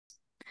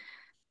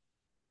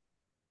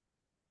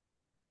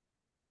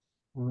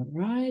All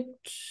right.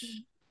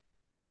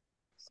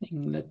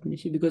 Let me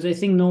see, because I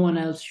think no one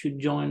else should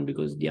join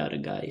because the other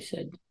guy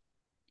said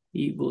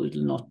he will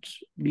not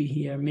be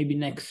here. Maybe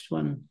next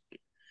one.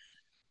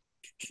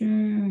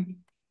 All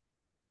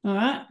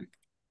right.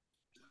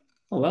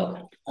 Oh,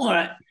 well, all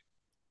right.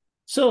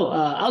 So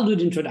I'll do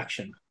the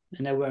introduction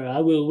and I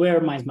will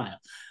wear my smile.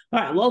 All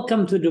right,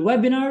 welcome to the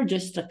webinar.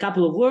 Just a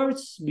couple of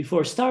words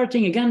before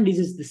starting. Again, this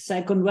is the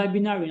second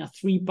webinar in a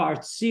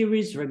three-part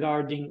series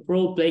regarding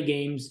role-play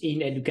games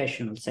in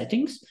educational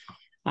settings.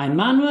 I'm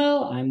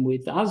Manuel, I'm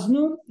with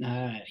ASNU,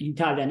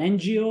 Italian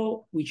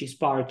NGO, which is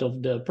part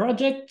of the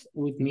project.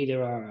 With me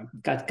there are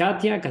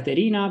Katia,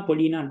 Kateryna,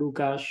 Polina,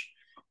 Lukasz,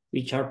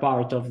 which are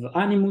part of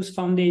Animus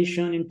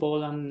Foundation in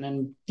Poland.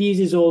 And this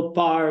is all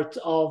part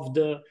of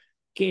the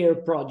CARE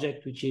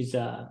project, which is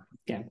a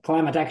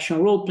climate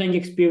action role-playing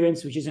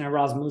experience, which is an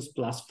Erasmus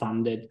Plus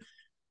funded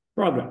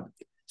program.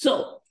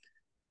 So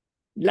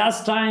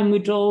last time we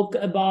talked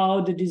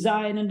about the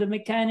design and the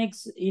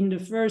mechanics in the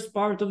first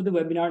part of the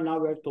webinar. Now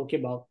we're talking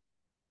about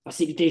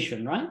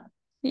facilitation, right?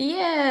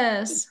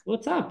 Yes.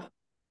 What's up?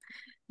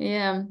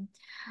 Yeah.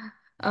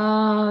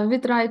 We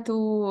try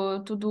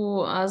to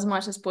do as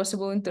much as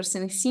possible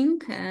interesting thing,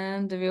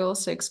 and we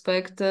also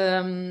expect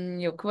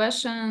your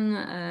question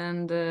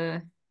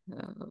and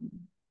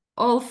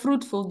all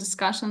fruitful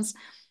discussions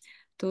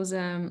to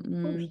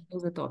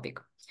the topic.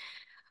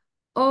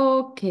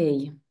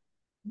 Okay.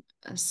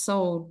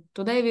 So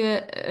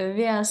today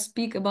we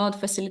speak about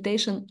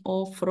facilitation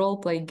of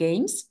role-play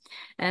games,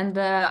 and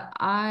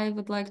I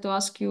would like to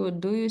ask you,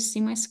 do you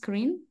see my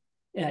screen?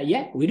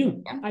 Yeah, we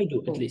do. Yeah? I do,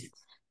 at Cool. least.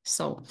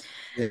 So,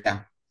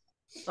 Yeah.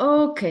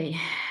 okay.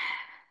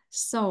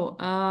 So,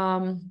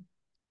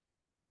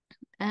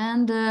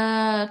 and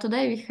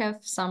today we have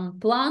some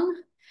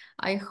plan.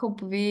 I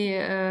hope we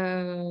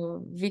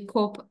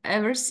cover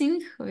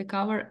everything. We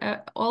cover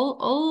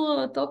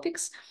all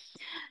topics.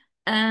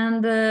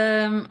 And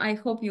I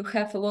hope you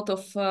have a lot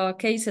of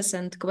cases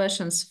and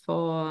questions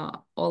for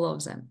all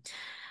of them.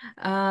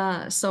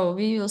 So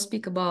we will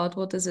speak about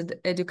what is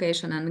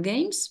education and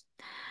games,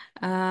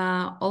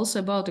 also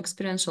about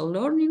experiential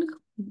learning.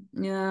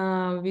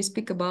 We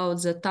speak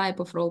about the type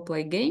of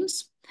role-play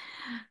games,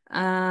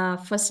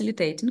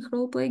 facilitating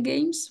role-play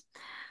games,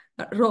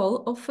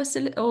 role of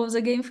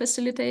the game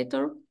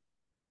facilitator,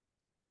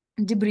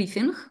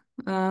 debriefing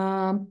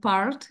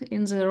part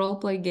in the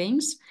role-play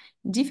games,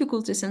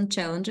 difficulties and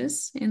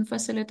challenges in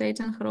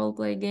facilitating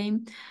role-play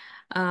game,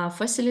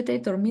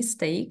 facilitator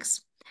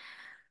mistakes,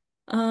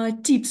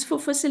 tips for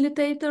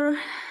facilitator,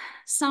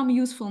 some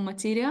useful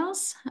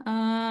materials,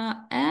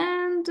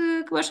 and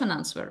question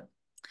answer.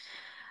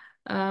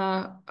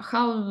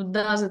 How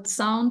does it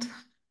sound?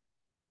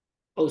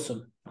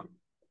 Awesome.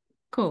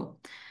 Cool.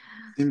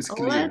 Seems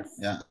clear.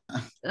 Yeah.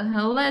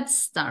 Let's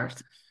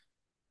start.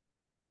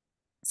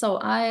 So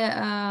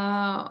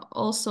I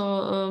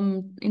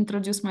also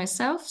introduce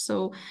myself.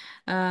 So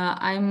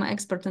I'm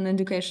expert in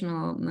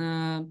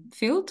educational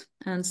field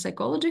and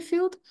psychology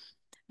field.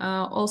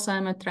 Also,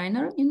 I'm a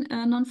trainer in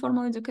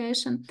non-formal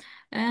education,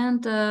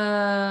 and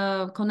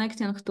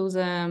connecting to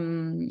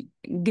the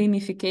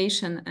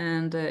gamification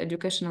and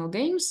educational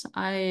games,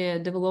 I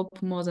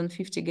developed more than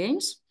 50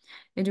 games,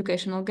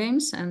 educational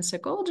games and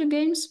psychology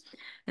games,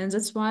 and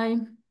that's why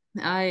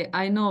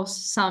I know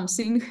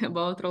something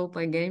about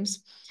role-play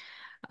games.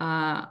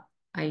 I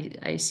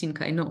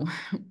think I know.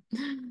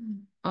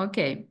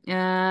 Okay,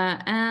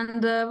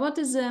 and what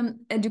is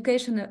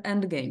education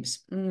and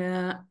games?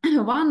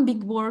 One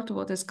big word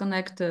what is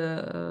connect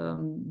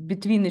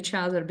between each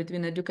other,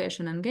 between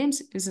education and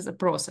games, is a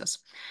process,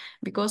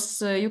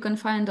 because you can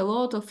find a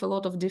lot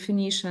of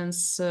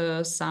definitions,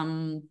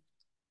 some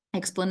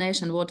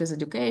explanation what is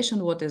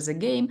education, what is a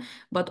game,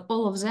 but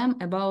all of them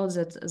about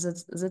that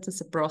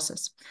is a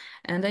process.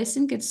 And I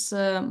think it's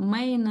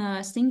main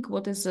thing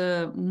what is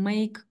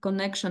make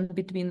connection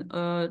between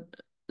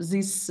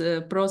this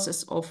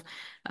process of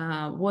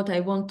what I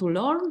want to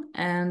learn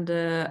and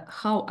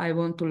how I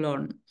want to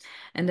learn.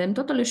 And I'm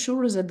totally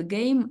sure that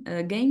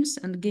games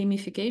and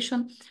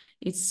gamification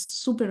is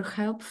super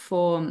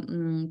helpful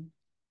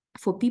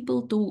for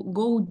people to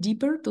go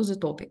deeper to the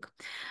topic.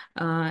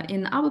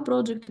 In our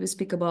project, we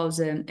speak about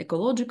the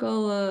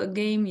ecological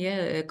game,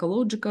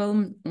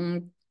 ecological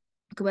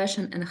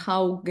question, and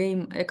how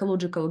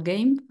ecological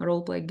game,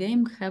 role-play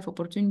game, have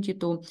opportunity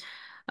to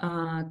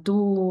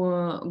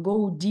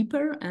go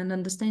deeper and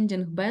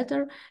understanding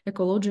better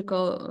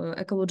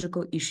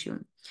ecological issue.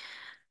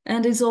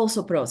 And it's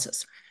also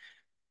process.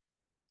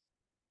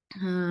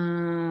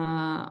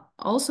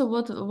 Also,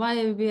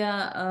 why we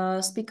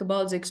speak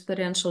about the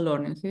experiential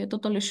learning? We are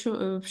totally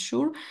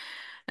sure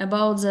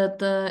about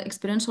that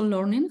experiential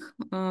learning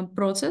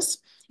process.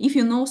 If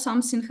you know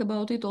something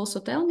about it,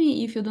 also tell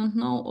me. If you don't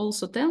know,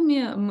 also tell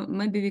me.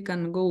 Maybe we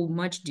can go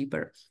much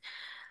deeper.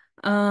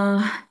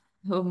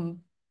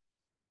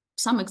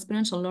 Some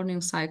experiential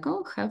learning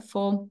cycle have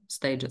 4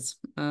 stages.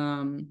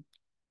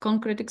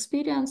 Concrete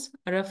experience,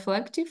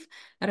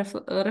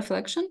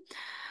 reflection,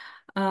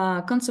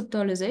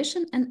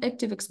 conceptualization, and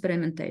active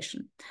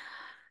experimentation.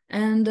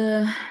 And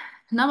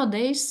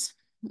nowadays,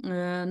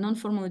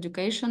 non-formal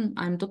education,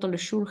 I'm totally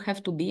sure,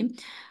 have to be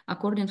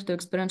according to the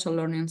experiential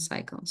learning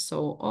cycle.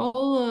 So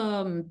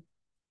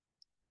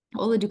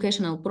all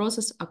educational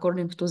process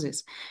according to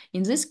this.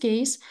 In this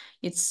case,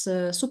 it's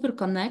super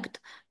connect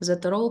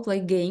that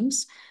role-play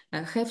games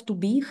have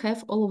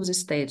all of the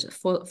stages,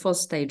 four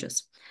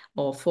stages,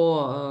 or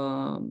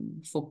four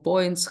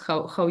points,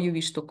 how you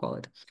wish to call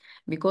it.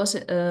 Because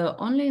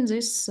only in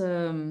this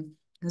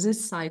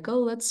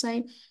cycle, let's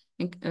say,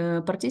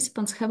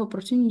 participants have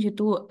opportunity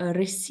to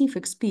receive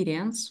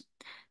experience,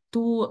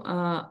 to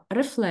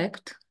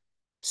reflect,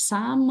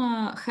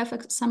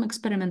 have some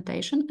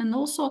experimentation, and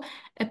also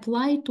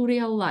apply to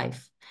real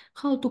life.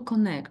 How to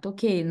connect?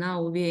 Okay,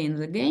 now we're in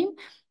the game,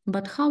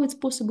 but how it's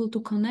possible to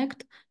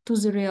connect to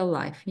the real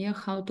life? Yeah,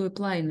 how to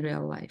apply in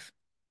real life.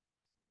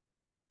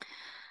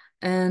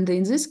 And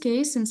in this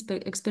case,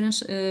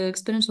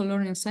 experiential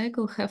learning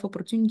cycle have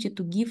opportunity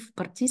to give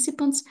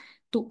participants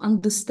to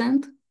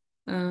understand,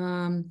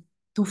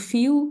 to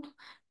feel,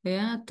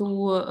 yeah,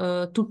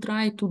 to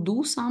try to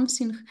do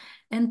something,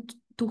 and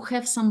to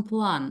have some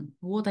plan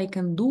what I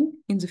can do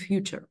in the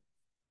future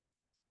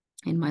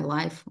in my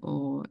life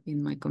or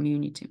in my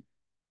community.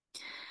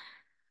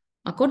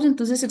 According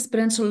to this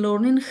experiential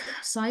learning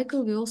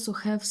cycle, we also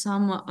have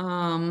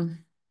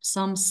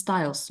some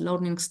styles,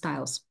 learning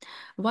styles.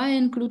 Why I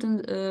include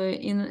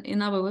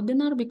in our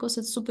webinar? Because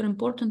it's super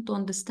important to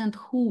understand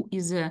who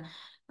is the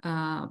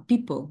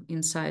people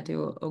inside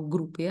your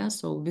group, yeah,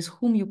 so with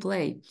whom you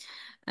play.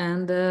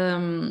 And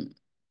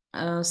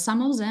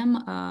some of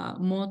them are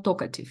more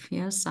talkative,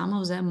 yeah, some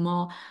of them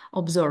more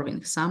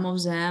observing, some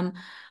of them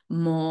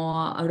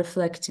more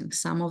reflecting,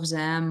 some of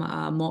them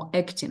more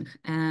acting.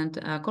 And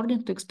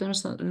according to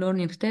experiential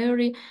learning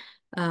theory,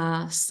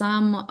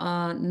 some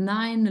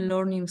 9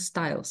 learning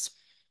styles.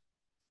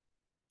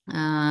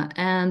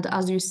 And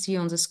as you see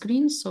on the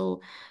screen, so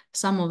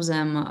some of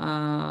them,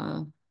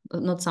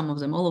 not some of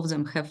them, all of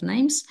them have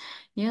names.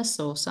 Yes,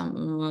 so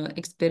some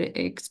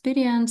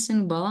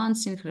experiencing,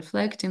 balancing,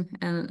 reflecting,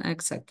 and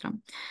etc.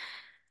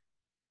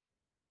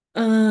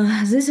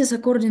 This is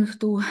according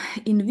to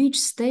in which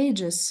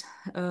stages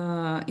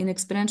in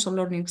experiential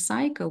learning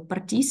cycle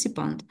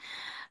participant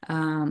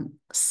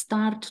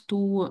start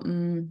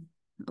to,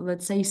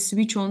 let's say,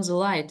 switch on the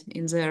light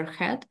in their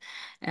head,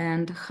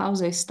 and how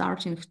they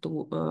starting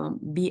to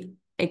be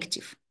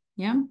active,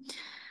 yeah,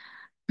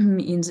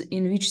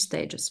 in which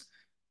stages.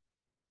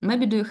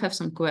 Maybe do you have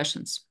some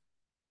questions?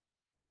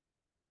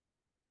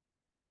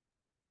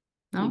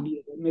 No?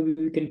 Maybe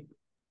you can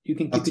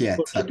keep Not yet,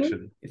 it for later,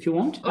 actually. if you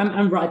want. Okay.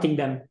 I'm writing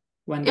them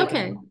when they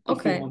Okay, come, if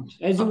okay. you want,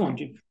 as you Okay.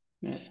 want.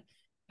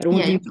 I don't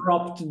want Yeah, to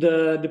interrupt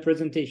the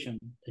presentation,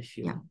 if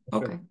you yeah,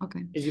 prefer,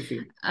 okay. as you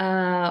feel.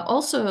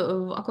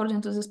 Also,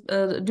 according to this,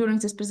 during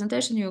this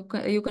presentation,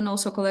 you can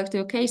also collect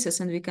your cases,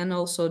 and we can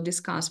also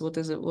discuss what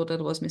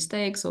it was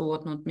mistakes or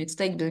what not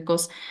mistake,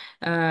 because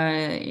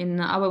in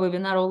our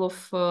webinar,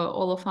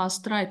 all of us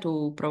try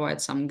to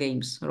provide some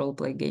games, role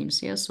play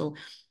games, yeah. So,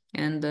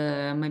 and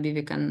maybe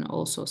we can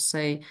also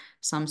say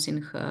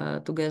something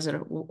together,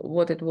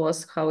 what it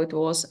was, how it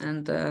was,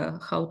 and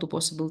how to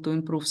possible to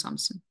improve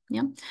something.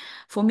 Yeah.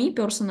 For me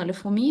personally,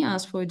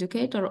 as for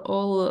educator,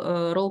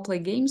 all role play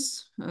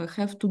games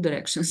have 2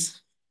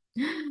 directions.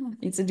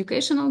 It's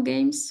educational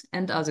games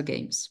and other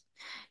games.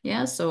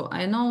 Yeah, so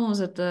I know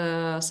that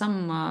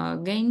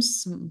some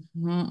games,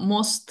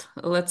 most,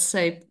 let's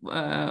say,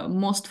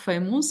 most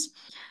famous,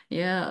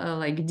 yeah,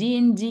 like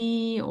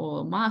D&D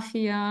or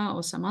Mafia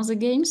or some other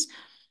games.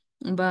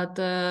 But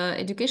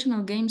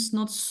educational games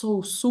not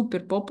so super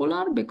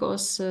popular,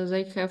 because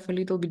they have a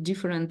little bit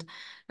different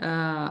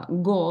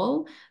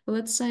goal,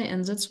 let's say,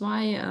 and that's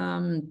why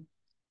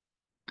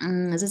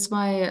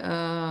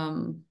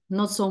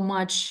not so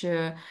much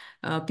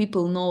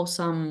people know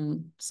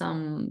some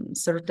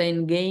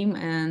certain game,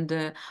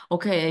 and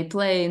okay, I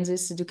play in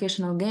this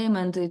educational game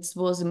and it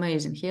was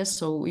amazing. Yes,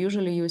 so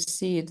usually you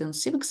see it in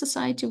civic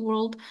society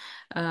world.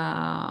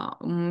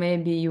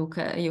 Maybe you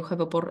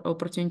have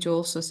opportunity to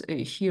also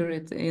hear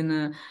it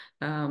in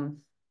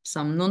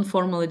some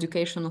non-formal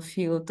educational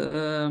field,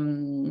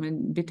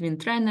 between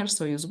trainers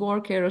or youth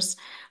workers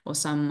or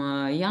some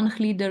young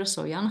leaders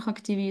or young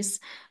activists.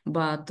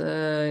 But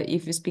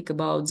if we speak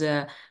about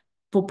the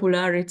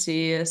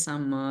popularity,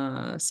 some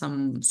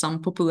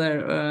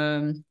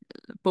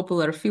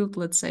popular field,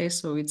 let's say,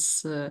 so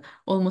it's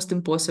almost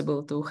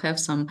impossible to have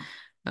some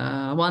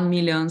 1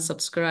 million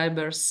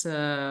subscribers,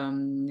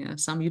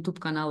 some YouTube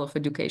channel of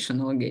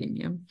educational game.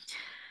 Yeah.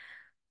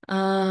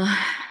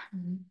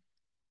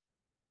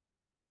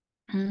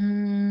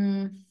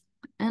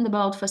 And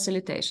about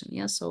facilitation,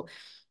 yeah. So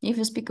if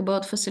you speak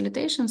about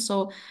facilitation,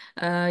 so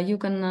you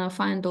can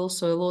find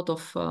also a lot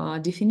of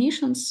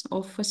definitions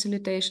of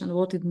facilitation,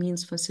 what it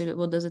means,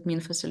 what does it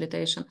mean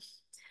facilitation.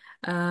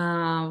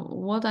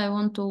 What I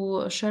want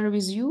to share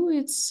with you,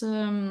 it's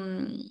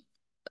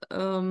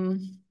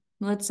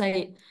let's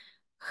say,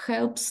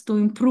 helps to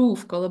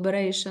improve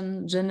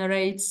collaboration,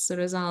 generates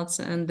results,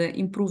 and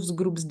improves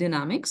groups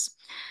dynamics.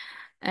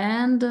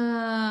 And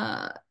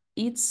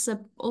it's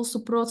also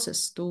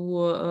process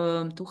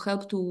to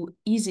help to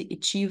easy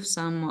achieve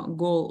some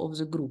goal of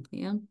the group.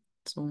 Yeah,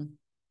 so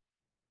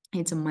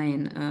it's a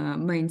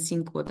main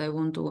thing what I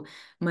want to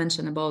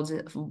mention about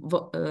the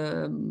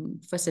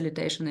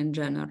facilitation in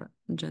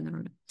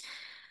generally.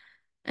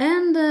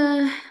 And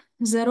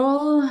the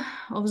role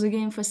of the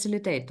game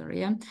facilitator,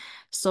 yeah.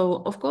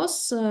 So of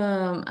course,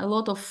 a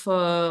lot of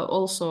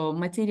also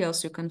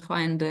materials you can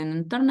find on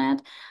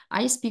internet.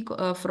 I speak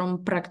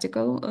from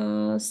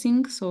practical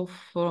things, so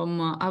from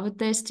our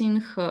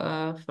testing,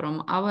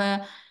 from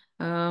our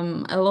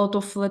a lot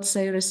of, let's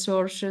say,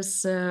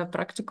 researchers,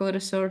 practical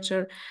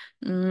researcher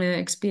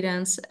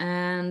experience,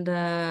 and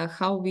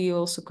how we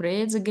also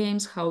create the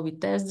games, how we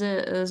test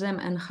them,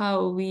 and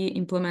how we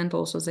implement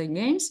also the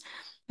games.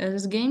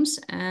 These games,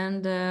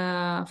 and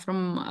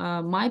from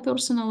my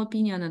personal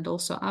opinion and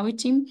also our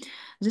team,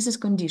 this is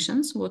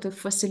conditions what a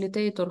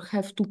facilitator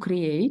have to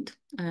create.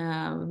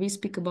 We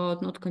speak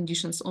about not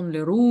conditions only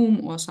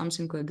room or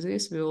something like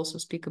this. We also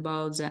speak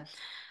about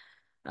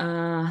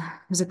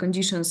the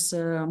conditions,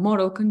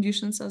 moral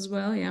conditions as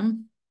well. Yeah.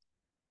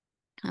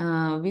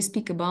 We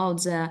speak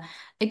about the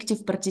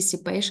active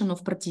participation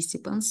of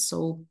participants,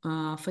 so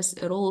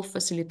role of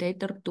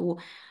facilitator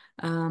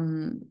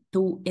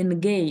to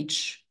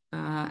engage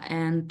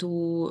and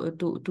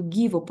to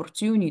give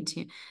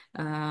opportunity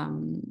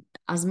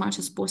as much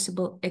as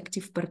possible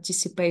active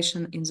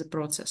participation in the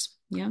process.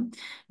 Yeah,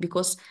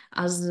 because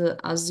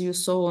as you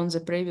saw on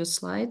the previous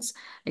slides,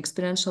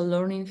 experiential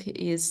learning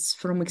is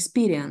from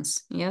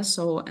experience. Yeah,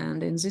 so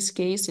and in this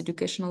case,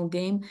 educational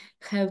game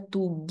have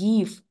to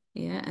give,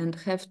 yeah, and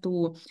have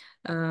to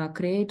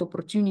create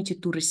opportunity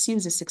to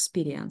receive this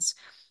experience,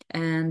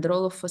 and the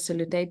role of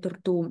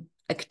facilitator to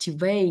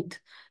activate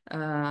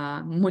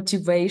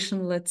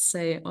motivation, let's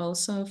say,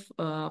 also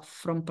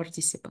from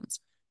participants.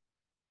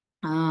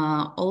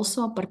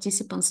 Also,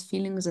 participants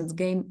feeling that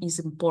game is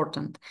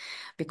important,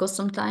 because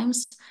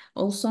sometimes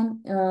also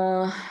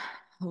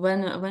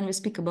when we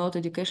speak about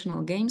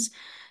educational games,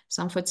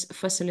 some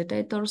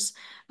facilitators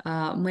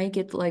make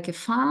it like a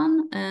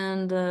fun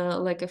and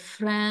like a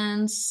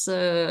friends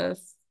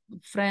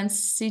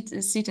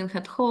sitting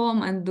at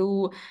home and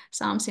do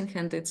something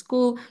and it's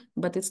cool,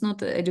 but it's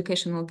not an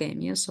educational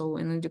game. Yeah, so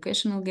in an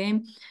educational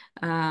game,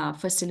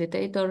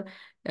 facilitator,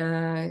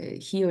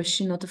 he or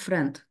she not a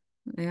friend.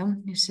 Yeah,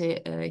 you see,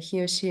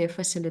 he or she a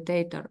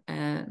facilitator,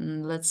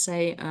 let's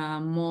say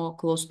more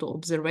close to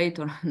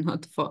observator,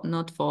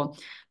 not for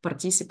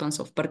participants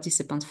of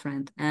participant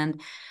friend.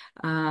 And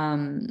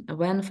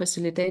when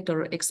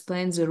facilitator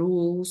explains the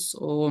rules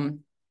or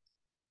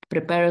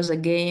prepares a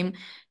game,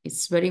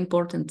 it's very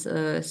important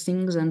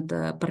things, and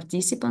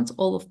participants,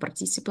 all of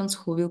participants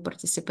who will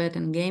participate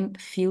in game,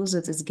 feel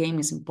that this game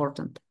is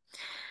important.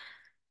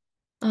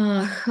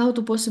 How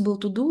to possible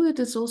to do it?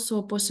 It's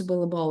also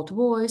possible about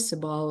voice,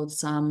 about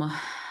some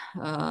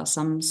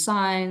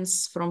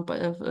signs from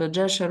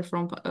gesture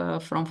from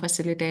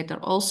facilitator.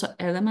 Also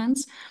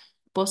elements,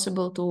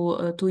 possible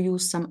to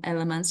use some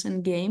elements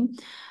in game.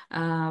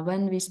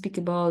 When we speak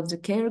about the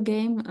care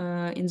game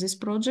in this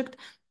project,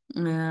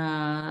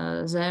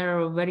 there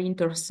are very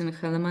interesting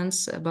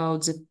elements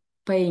about the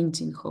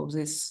painting of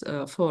this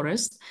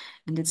forest,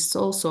 and it's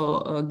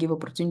also give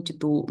opportunity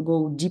to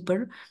go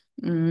deeper,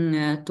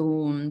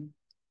 to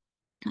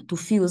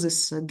feel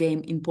this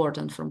game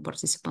important from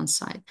participant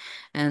side.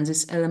 And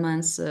these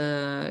elements,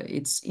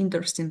 it's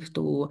interesting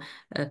to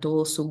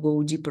also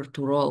go deeper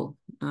to role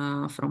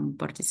from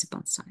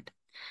participant side.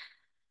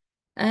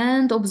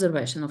 And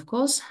observation, of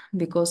course,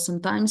 because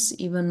sometimes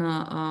even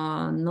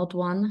not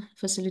one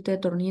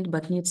facilitator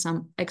but need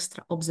some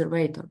extra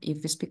observator.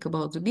 If we speak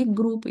about the big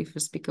group, if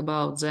we speak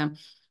about the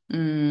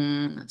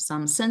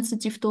some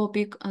sensitive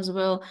topic as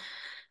well.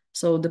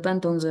 So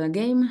depend on the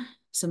game.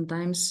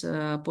 Sometimes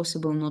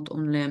possible not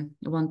only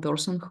one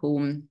person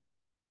who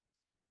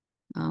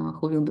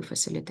will be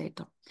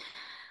facilitator.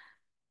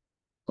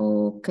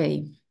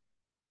 Okay.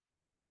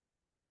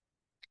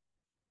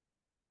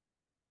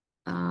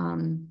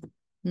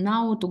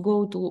 Now to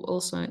go to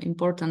also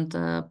important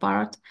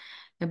part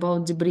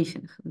about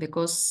debriefing,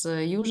 because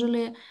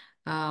usually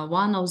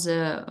one of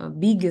the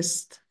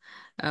biggest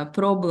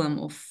problem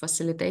of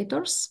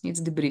facilitators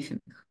is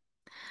debriefing.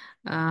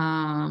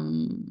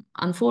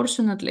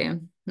 Unfortunately,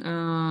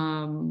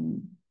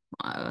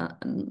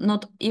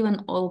 not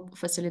even all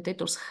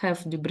facilitators have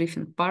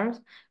debriefing part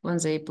when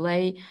they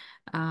play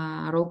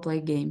role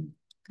play game,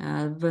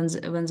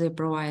 when they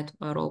provide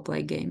a role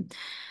play game.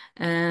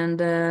 And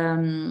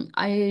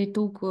I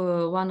took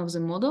one of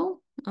the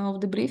model of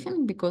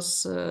debriefing,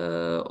 because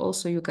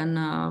also you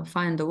can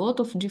find a lot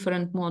of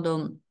different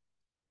model,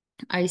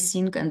 I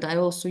think, and I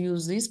also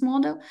use this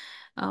model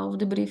of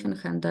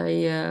debriefing, and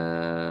I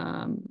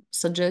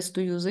suggest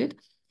to use it.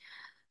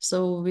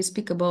 So we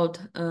speak about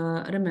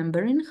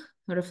remembering,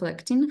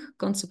 reflecting,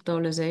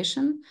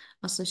 conceptualization,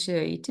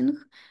 associating,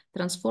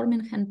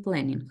 transforming, and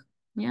planning.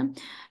 Yeah,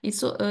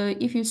 it's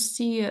if you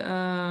see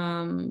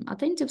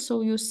attentive,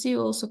 so you see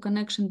also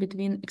connection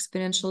between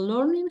experiential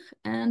learning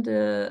and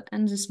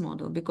this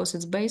model, because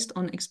it's based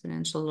on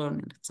experiential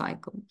learning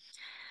cycle.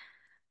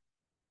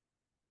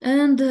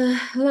 And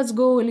let's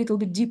go a little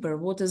bit deeper.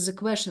 What is the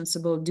questions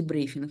about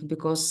debriefing?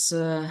 Because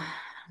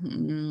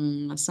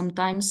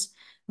sometimes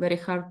very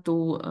hard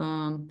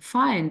to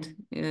find,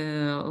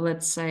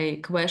 let's say,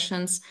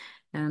 questions,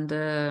 and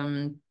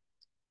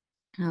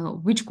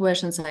which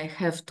questions I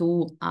have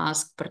to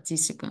ask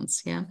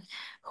participants, yeah,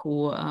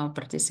 who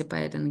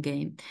participate in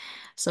game.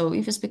 So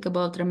if you speak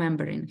about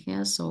remembering,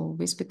 yeah, so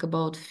we speak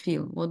about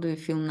feel. What do you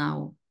feel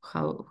now?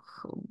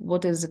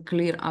 What is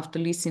clear after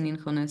listening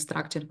on a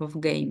structure of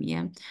game,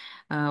 yeah?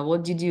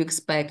 What did you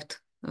expect?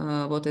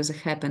 What is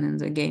happening in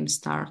the game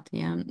start,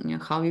 yeah?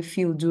 How you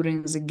feel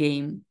during the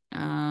game?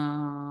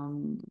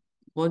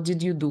 What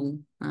did you do?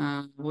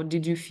 What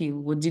did you feel?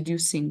 What did you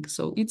think?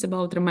 So it's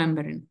about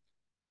remembering.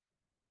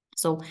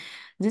 So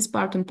this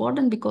part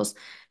important, because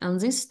on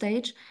this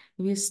stage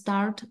we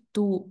start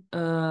to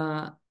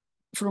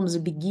from the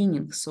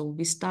beginning. So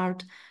we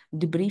start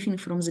debriefing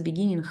from the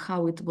beginning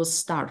how it was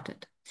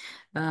started.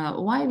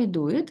 Why we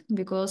do it?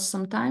 Because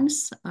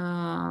sometimes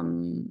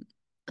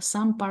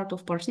some part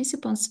of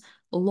participants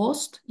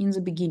lost in the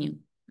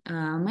beginning.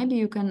 Maybe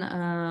you can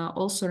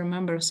also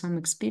remember some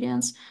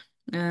experience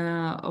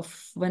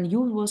of when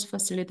you was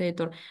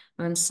facilitator,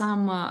 when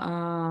some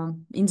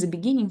in the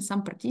beginning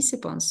some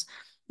participants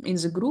in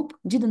the group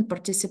didn't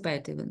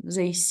participate even.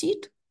 They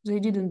sit, they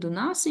didn't do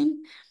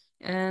nothing,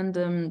 and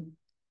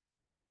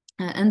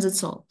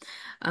that's all.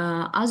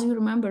 As you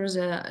remember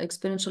the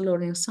experiential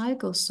learning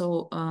cycle,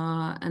 so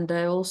and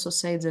I also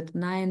say that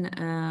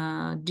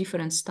 9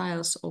 different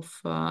styles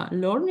of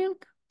learning.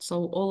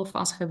 So all of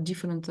us have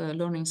different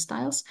learning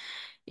styles.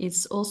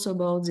 It's also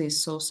about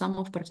this. So some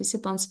of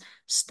participants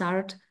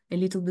start a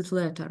little bit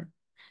later.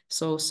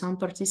 So some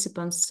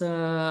participants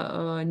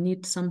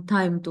need some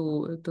time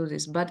to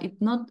this, but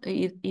it not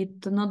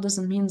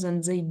doesn't mean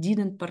that they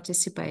didn't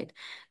participate.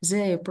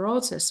 Their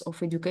process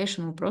of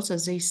educational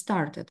process, they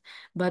started,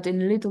 but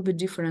in a little bit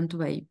different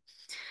way.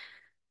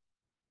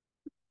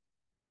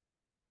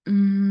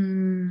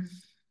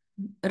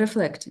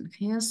 Reflecting,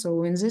 yeah.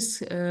 So in this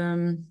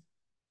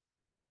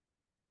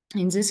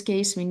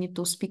case, we need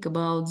to speak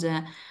about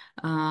the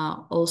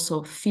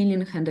also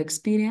feeling and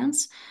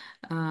experience.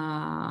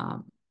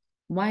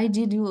 Why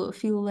did you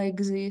feel like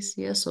this?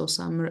 Yeah, so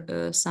some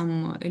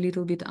a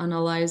little bit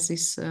analyze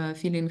this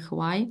feeling.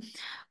 Why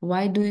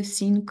do you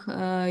think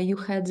you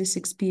had this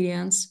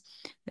experience?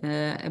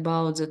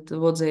 About that,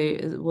 what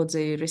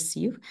they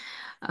receive.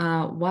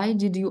 Why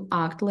did you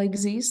act like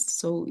this?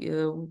 So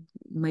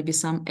maybe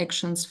some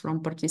actions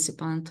from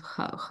participant,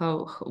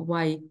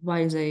 why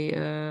they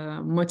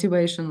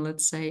motivation,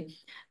 let's say,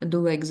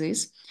 do like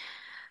this.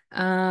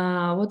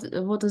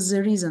 What is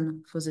the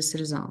reason for this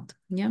result?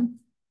 Yeah.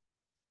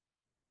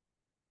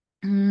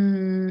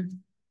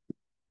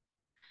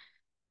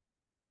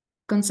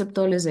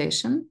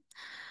 Conceptualization.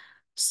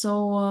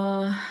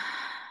 So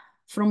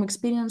from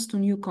experience to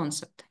new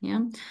concept,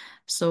 yeah.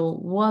 So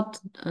what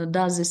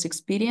does this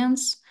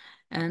experience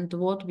and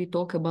what we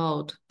talk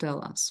about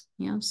tell us,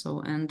 yeah.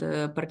 So and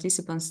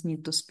participants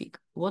need to speak.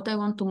 What I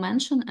want to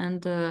mention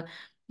and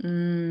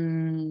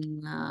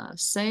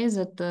say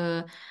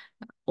that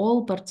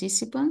all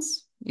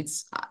participants,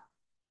 it's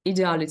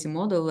ideality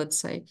model,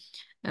 let's say,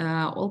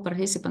 all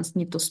participants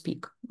need to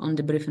speak on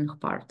the briefing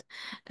part.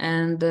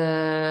 And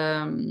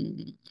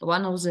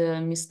one of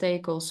the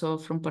mistake also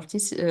from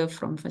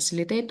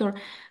facilitator,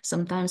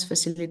 sometimes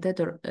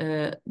facilitator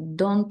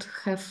don't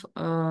have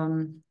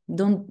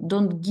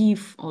don't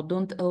give or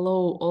don't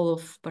allow all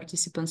of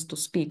participants to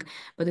speak,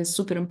 but it's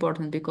super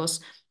important, because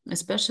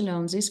especially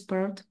on this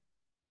part,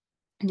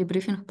 the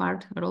briefing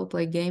part, role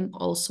play game,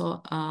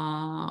 also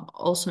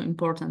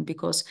important,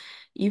 because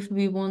if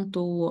we want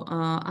to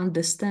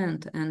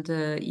understand and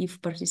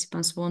if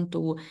participants want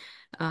to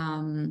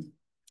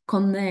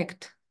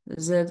connect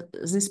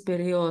this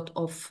period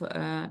of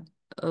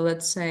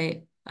let's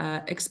say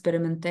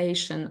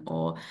experimentation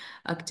or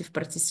active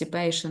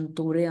participation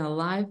to real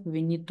life,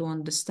 we need to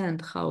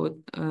understand how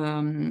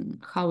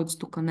it's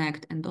to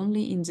connect, and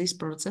only in this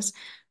process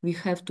we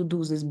have to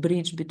do this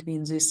bridge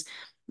between this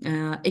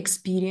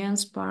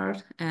experience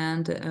part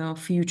and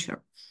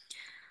future.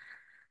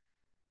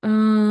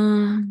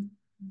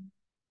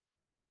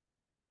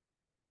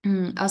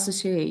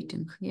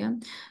 Associating, yeah.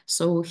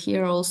 So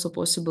here also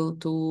possible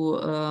to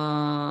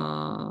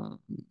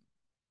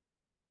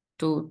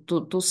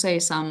say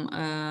some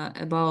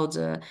about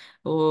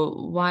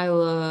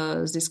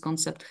while this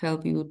concept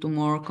help you to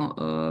more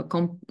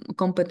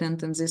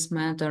competent in this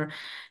matter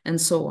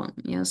and so on,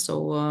 yeah.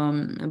 So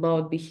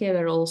about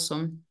behavior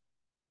also.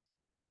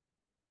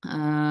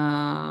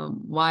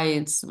 Why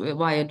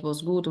it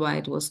was good, why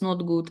it was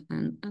not good,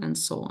 and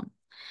so on.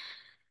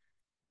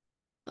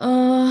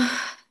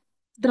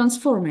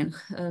 transforming,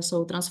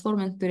 so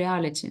transforming the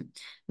reality.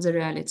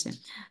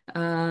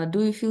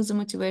 Do you feel the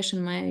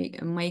motivation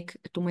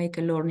to make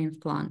a learning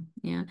plan?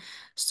 Yeah.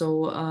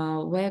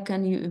 So where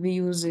can we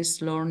use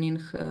this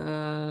learning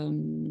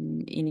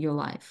in your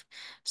life?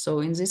 So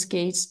in this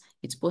case,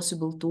 it's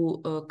possible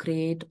to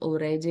create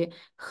already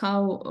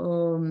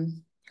how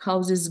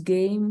this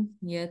game,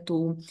 yeah,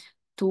 to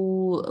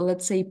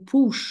let's say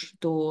push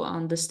to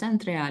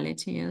understand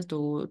reality, yeah,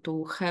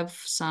 to have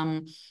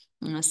some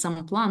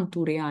plan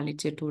to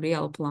reality, to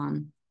real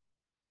plan.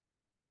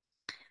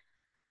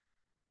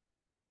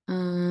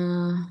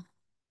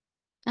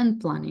 And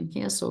planning,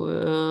 yeah. So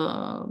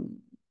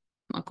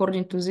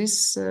according to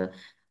this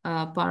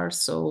part,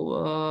 so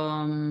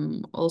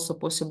also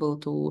possible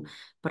to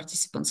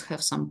participants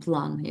have some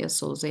plan, yeah.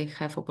 So they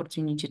have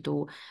opportunity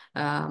to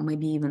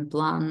maybe even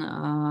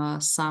plan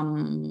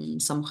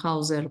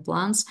somehow their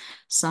plans,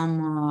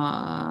 some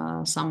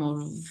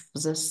of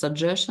the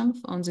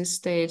suggestions on this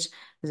stage.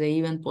 They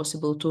even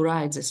possible to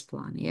write this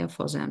plan, yeah,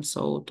 for them.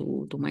 So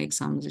to make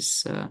some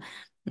this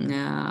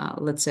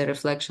let's say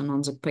reflection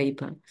on the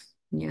paper.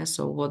 Yeah,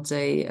 so what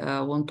they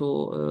want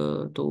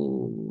to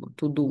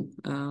do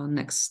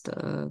next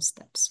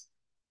steps.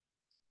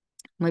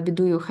 Maybe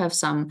do you have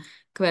some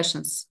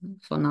questions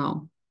for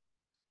now?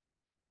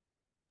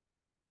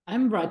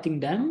 I'm writing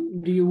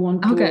them. Do you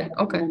want to have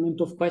a moment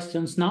of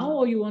questions now,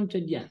 or you want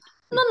at the end?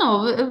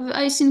 No,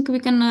 I think we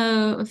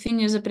can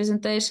finish the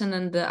presentation,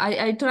 and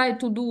I try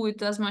to do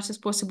it as much as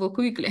possible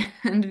quickly,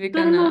 and we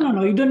can.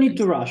 No. You don't need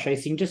to rush. I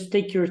think just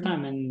take your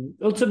time, and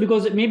also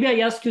because maybe I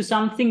ask you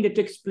something that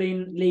to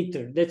explain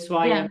later. That's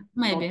why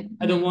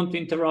I don't want to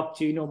interrupt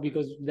you,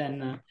 because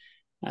then.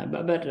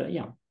 But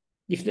yeah,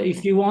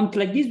 if you want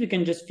like this, we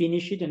can just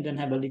finish it and then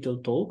have a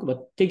little talk.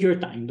 But take your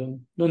time.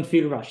 Don't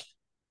feel rushed,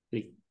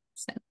 please.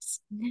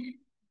 Sense.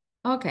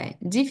 Okay,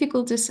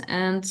 difficulties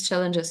and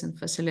challenges in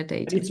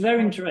facilitating. It's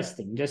very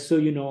interesting, just so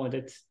you know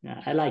that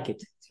I like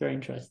it. It's very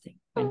interesting.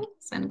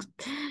 Thanks.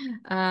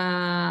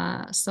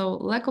 So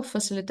lack of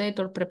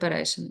facilitator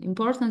preparation,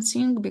 important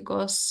thing,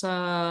 because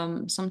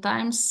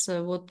sometimes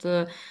what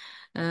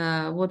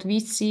we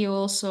see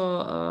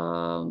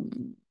also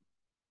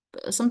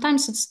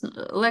sometimes it's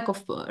lack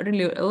of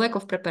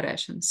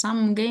preparation.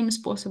 Some games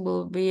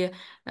possible be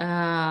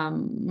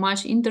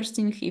much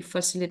interesting if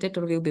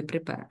facilitator will be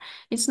prepared.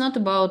 It's not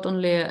about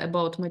only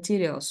about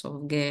materials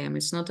of game.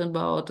 It's not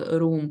about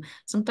room.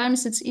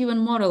 Sometimes it's even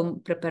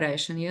moral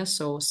preparation. Yes,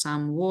 so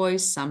some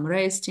voice, some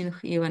resting,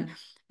 even.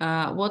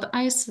 What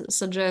I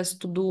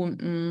suggest to do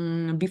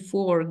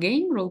before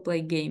game,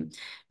 role-play game,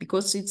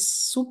 because it's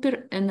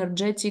super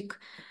energetic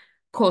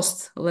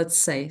cost, let's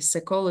say,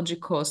 psychology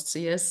costs,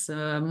 yes,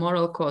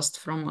 moral cost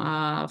from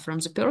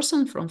the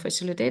person, from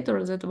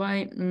facilitator. That's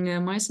why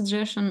my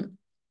suggestion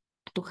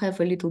to have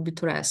a little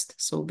bit rest.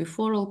 So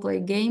before role play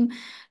game,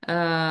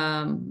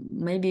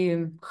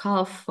 maybe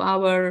half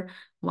hour,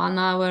 1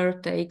 hour,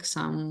 take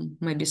some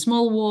maybe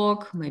small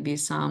walk, maybe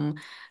some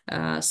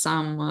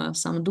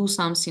do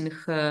something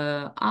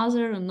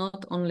other,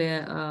 not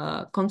only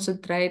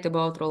concentrate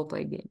about role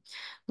play game.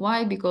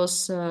 Why?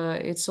 Because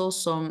it's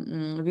also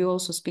we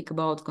also speak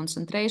about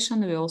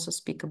concentration. We also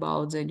speak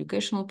about the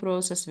educational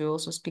process. We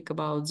also speak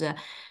about the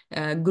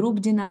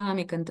group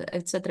dynamic and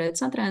etc.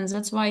 etc. And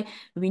that's why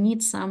we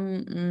need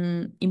some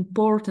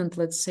important,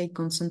 let's say,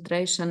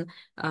 concentration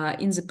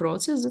in the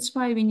process. That's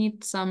why we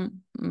need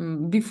some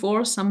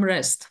before some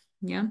rest.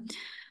 Yeah.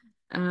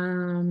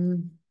 A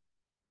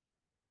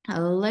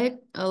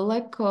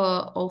lack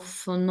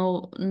of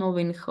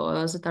knowing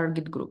the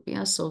target group.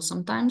 Yeah. So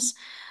sometimes.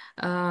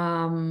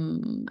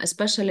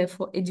 Especially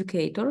for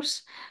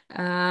educators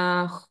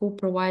who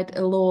provide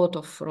a lot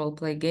of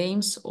role-play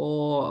games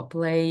or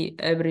play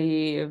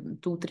every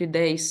 2-3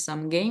 days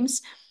some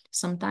games.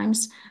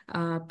 Sometimes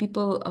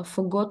people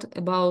forgot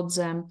about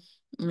them.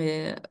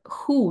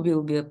 Who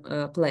will be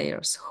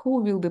players,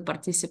 who will be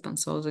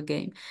participants of the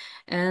game.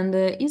 And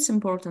it's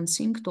important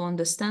thing to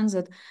understand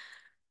that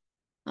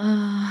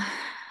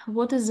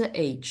what is the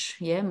age?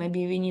 Yeah,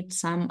 maybe we need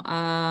some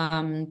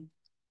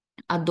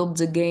adopt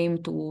the game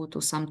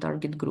to some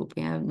target group.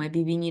 Yeah,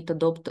 maybe we need to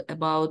adopt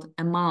about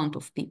amount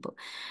of people,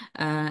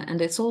 and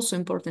it's also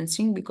important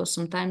thing because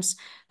sometimes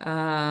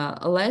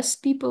less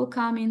people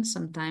come in,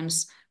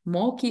 sometimes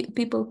more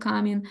people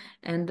come in,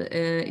 and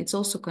it's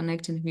also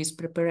connecting with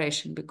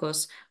preparation.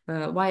 Because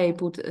why I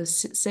put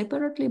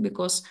separately,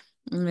 because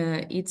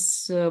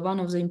it's one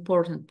of the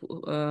important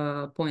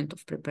point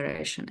of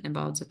preparation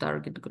about the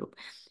target group.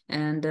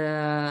 And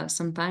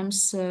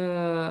sometimes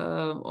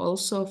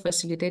also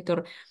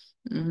facilitator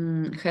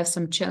have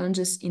some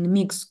challenges in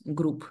mixed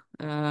group,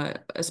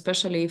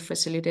 especially if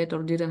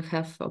facilitator didn't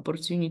have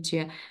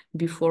opportunity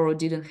before or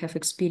didn't have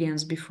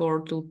experience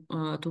before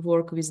to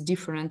work with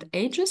different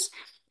ages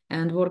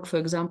and work, for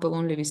example,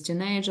 only with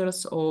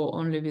teenagers or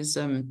only with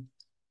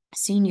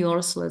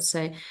seniors, let's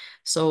say.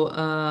 So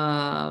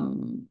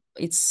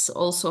it's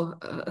also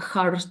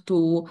hard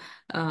to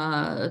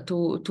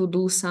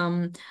do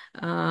some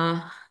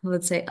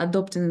let's say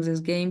adopting this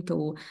game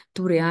to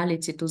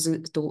reality,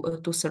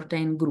 to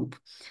certain group.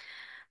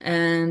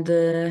 And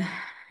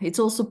it's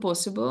also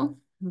possible,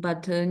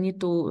 but need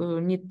to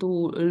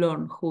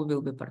learn who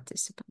will be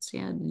participants.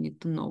 Yeah,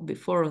 need to know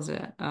before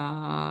the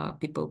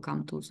people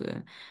come to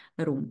the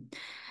room.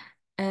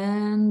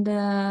 And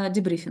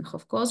debriefing,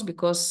 of course,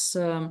 because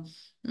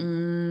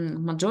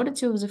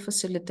majority of the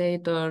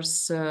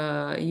facilitators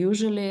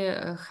usually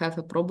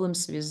have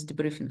problems with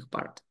debriefing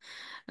part.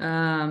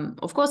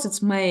 Of course,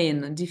 its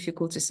main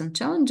difficulties and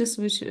challenges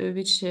which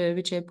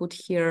I put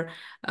here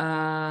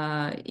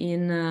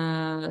in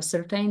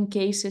certain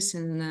cases,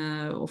 and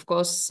of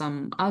course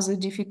some other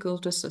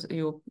difficulties.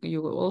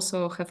 You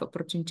also have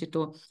opportunity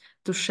to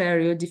share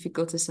your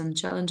difficulties and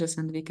challenges,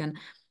 and we can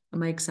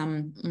make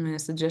some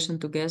suggestion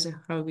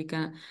together how we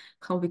can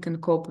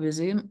cope with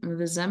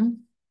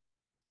them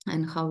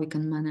and how we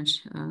can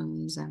manage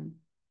them.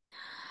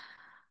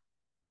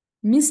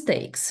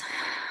 Mistakes.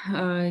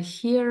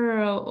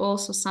 Here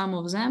also some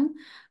of them,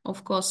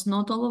 of course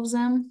not all of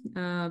them,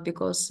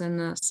 because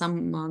in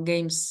some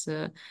games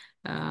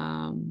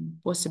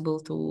possible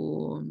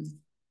to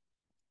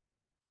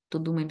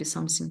do maybe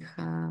something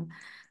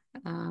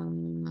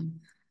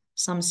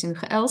something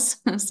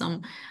else,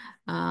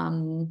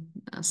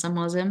 some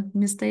other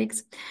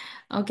mistakes.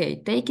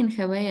 Okay, taking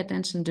away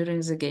attention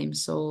during the game.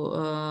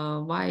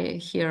 So why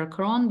here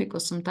cron?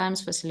 Because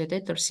sometimes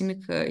facilitator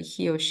think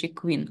he or she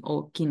queen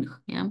or king,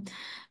 yeah,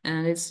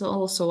 and it's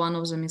also one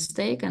of the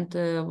mistake, and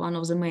one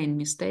of the main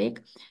mistake,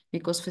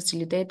 because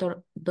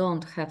facilitator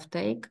don't have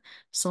take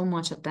so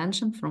much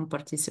attention from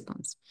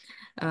participants.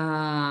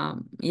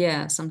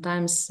 Yeah,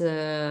 sometimes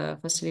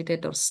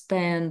facilitators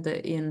stand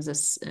in the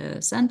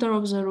center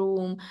of the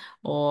room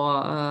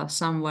or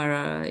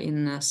somewhere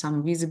in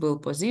some visible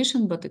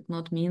position, but it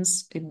not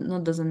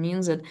doesn't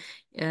mean that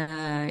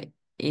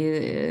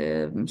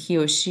he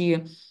or she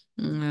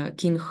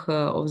king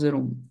of the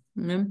room.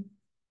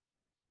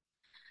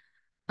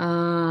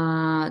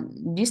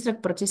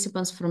 Distract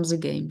participants from the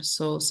game.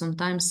 So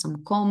sometimes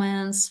some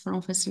comments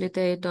from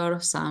facilitator,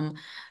 some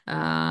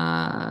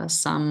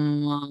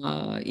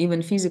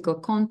even physical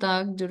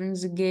contact during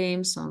the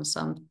game, some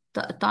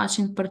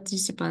touching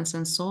participants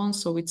and so on.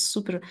 So it's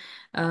super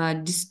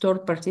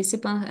distort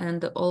participant,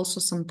 and also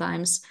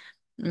sometimes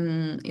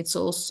it's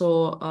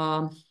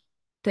also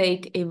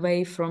take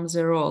away from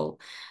the role,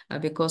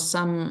 because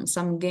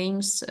some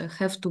games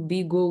have to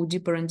go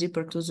deeper and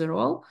deeper to the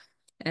role,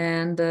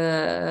 and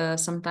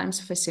sometimes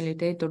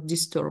facilitator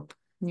disturb.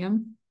 Yeah.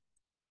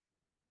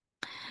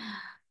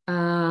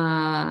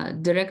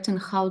 Directing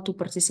how to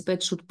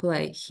participate should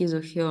play his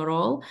or her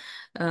role.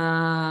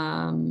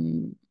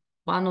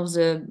 One of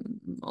the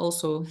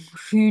also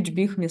huge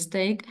big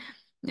mistake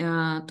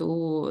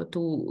to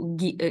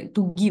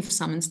give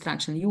some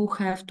instruction. You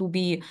have to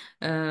be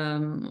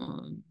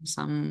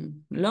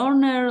some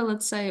learner,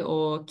 let's say,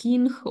 or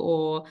king,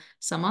 or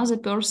some other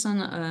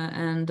person,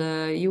 and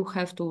you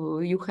have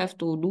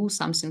to do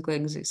something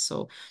like this.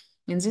 So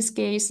in this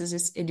case,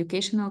 this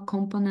educational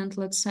component,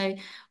 let's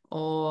say,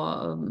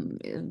 or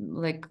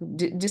like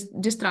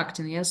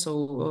distracting, yeah.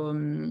 So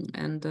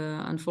and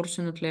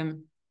unfortunately,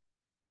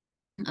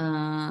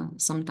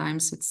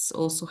 sometimes it's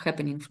also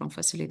happening from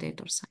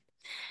facilitator side.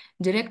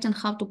 Directing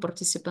how to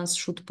participants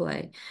should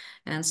play,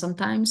 and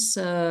sometimes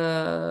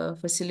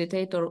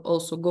facilitator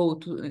also go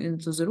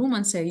into the room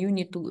and say, you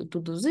need to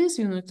do this,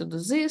 you need to do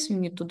this, you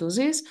need to do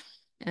this,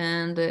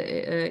 and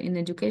in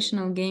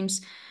educational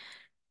games,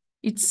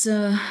 it's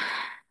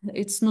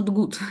not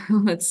good,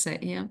 let's say,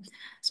 yeah.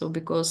 So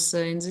because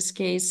in this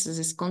case,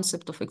 this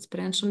concept of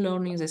experiential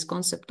learning, this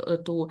concept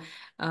to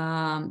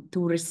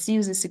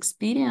receive this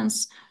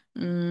experience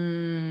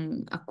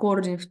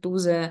according to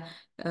the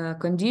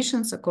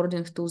conditions,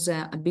 according to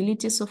the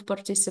abilities of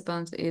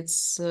participants,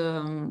 it's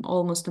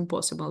almost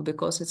impossible,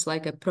 because it's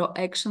like a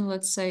pro-action,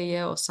 let's say,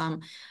 yeah, or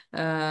some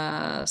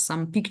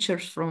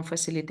pictures from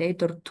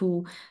facilitator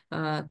to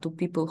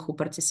people who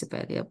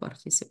participate, yeah,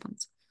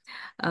 participants.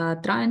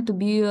 Trying to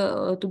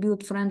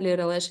build friendly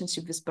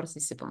relationship with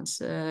participants.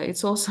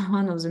 It's also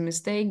one of the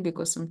mistakes,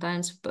 because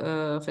sometimes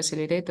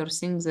facilitator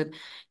thinks that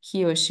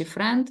he or she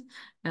friend,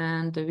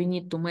 and we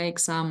need to make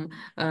some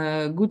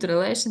good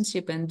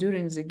relationship, and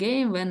during the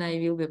game, when I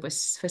will be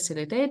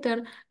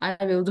facilitator, I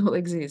will do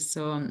like this.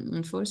 So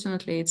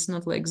unfortunately, it's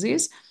not like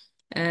this,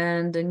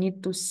 and I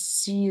need to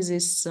see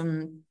this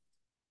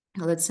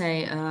let's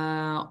say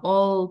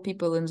all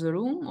people in the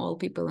room, all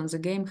people in the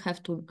game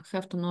have to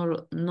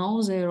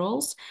know their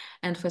roles,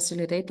 and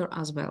facilitator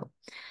as well.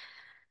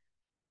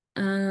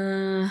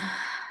 Do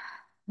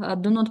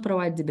not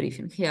provide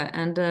debriefing here,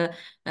 and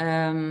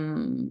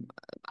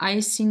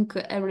I think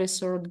every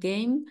third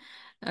game,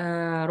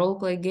 role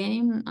play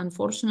game,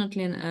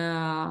 unfortunately,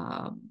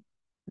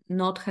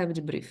 not have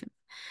debriefing,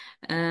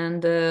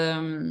 and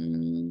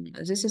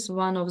this is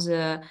one of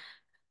the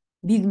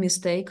big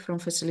mistake from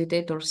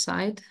facilitator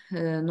side,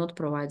 not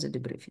provide the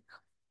debriefing.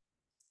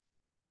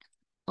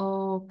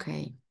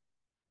 Okay.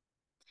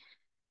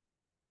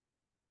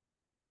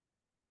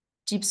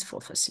 tips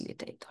for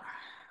facilitator.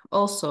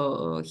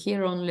 Also,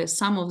 here only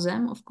some of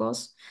them, of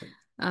course.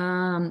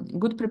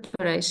 Good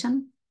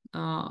preparation,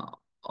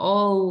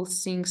 all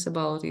things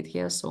about it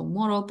here. So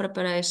moral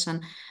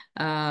preparation,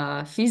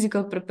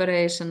 physical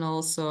preparation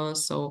also.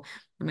 So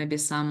maybe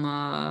some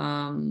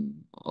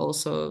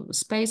also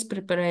space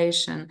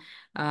preparation,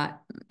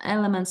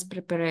 elements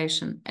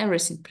preparation,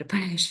 everything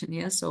preparation.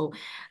 Yeah. So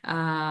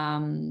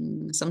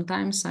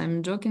sometimes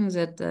I'm joking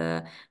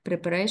that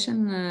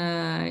preparation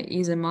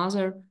is a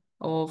mother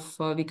of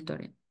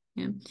victory.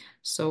 Yeah.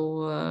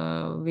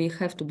 So we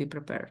have to be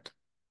prepared.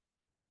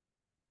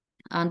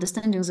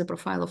 Understanding the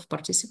profile of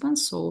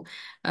participants. So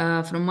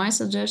from my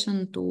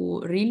suggestion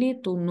to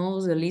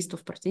know the list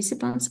of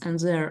participants and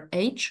their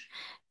age.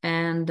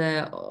 And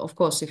of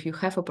course, if you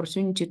have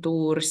opportunity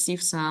to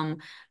receive some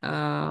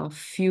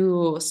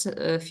few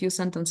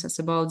sentences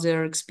about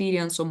their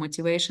experience or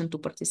motivation to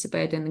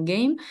participate in a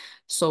game,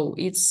 so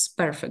it's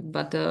perfect.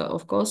 But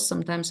of course,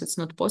 sometimes it's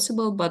not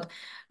possible. But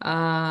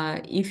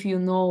if you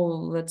know,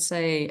 let's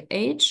say,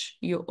 age,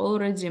 you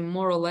already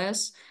more or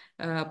less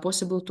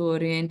possible to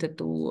orient it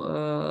to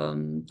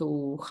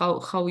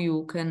how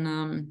you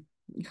can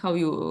how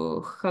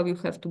you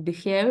have to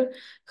behave,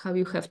 how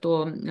you have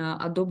to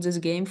adopt this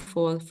game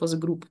for the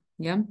group.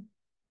 Yeah.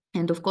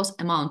 And of course,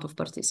 amount of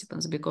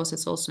participants, because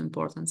it's also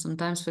important.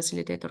 Sometimes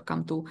facilitator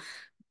come to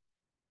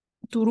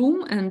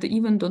room and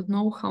even don't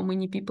know how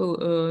many people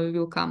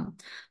will come.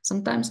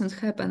 Sometimes it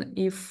happen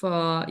if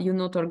you're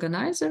not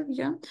organizer,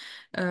 yeah.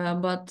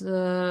 But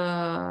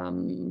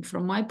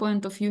from my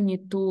point of view,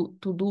 need to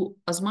do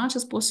as much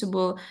as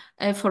possible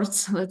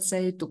efforts, let's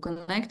say, to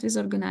connect with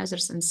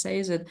organizers and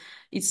say that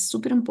it's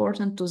super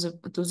important to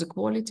the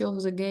quality of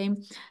the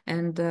game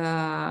and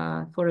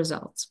for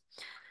results.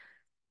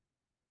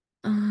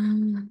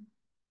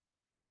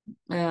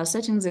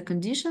 Setting the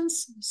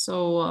conditions.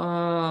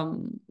 So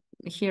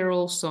here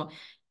also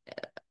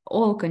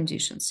all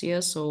conditions,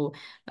 yeah. So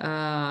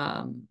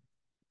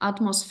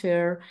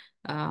atmosphere,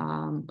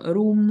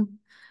 room,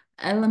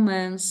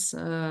 elements,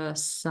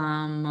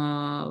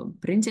 some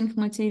printing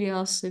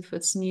materials if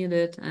it's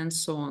needed, and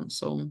so on.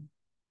 So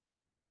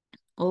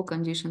all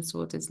conditions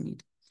what is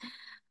needed.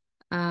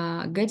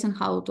 Getting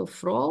out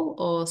of role,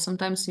 or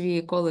sometimes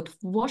we call it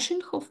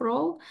washing of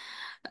role,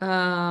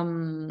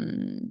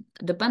 depend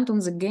on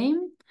the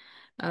game.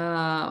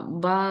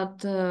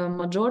 But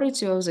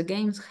majority of the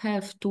games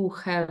have to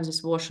have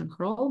this washing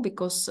role,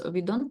 because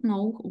we don't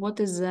know what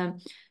is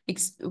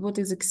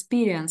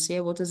experience,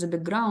 yeah, what is the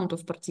background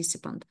of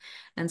participant.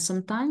 And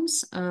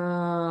sometimes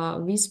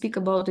we speak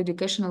about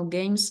educational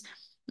games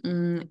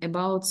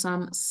about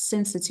some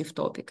sensitive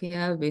topic.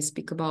 Yeah, we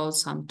speak about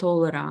some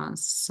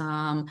tolerance,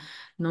 some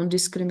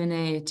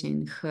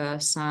non-discriminating,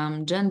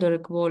 some gender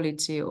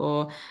equality,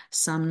 or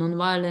some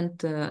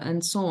non-violent,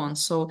 and so on.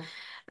 So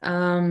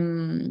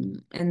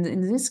and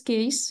in this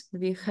case,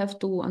 we have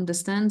to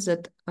understand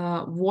that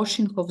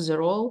washing of the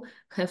role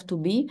have to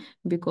be,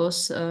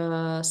 because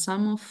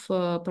some of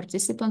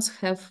participants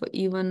have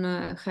even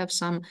have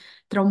some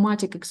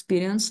traumatic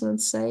experience,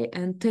 let's say,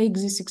 and take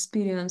this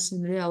experience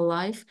in real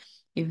life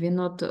if we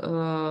not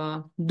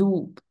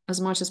do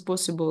as much as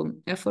possible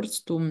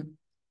efforts to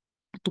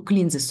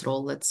clean this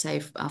role, let's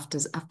say, after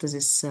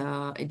this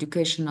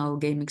educational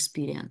game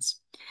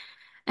experience.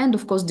 And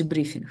of course,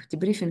 debriefing.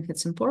 Debriefing,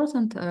 it's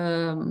important,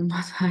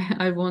 but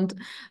I want,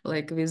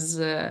 like, with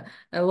a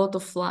lot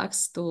of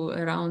flags to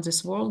around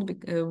this world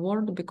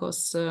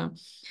because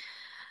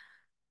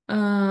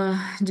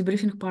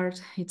debriefing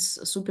part, it's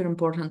a super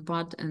important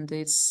part, and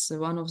it's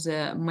one of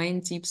the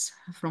main tips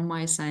from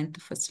my side to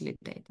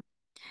facilitate.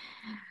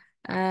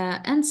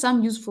 And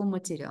some useful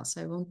materials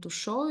I want to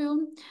show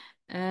you.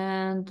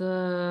 And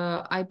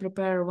I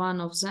prepare one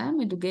of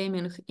them, Edu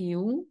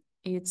EU.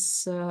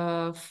 It's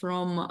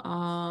from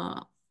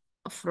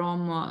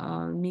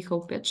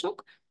Michał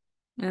Petschok.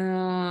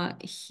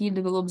 He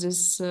developed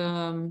this.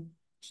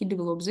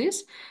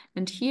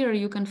 And here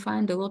you can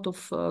find a lot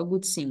of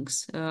good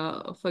things.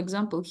 For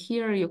example,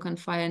 here you can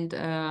find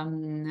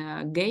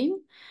a game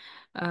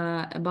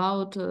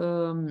about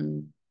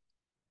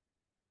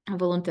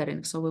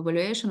volunteering, so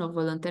evaluation of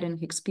volunteering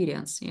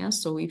experience. Yeah,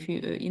 so if you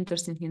are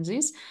interested in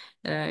this,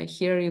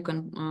 here you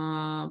can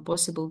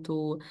possible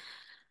to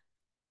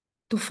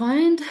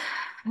find.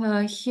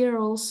 Here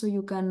also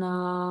you can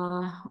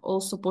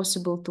also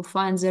possible to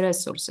find the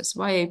resources.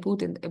 Why I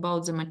put it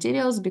about the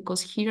materials?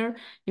 Because here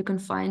you can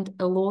find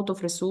a lot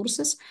of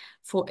resources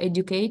for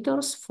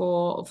educators,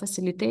 for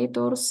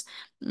facilitators,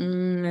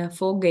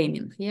 for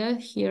gaming. Yeah,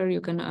 here you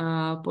can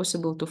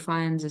possible to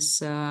find this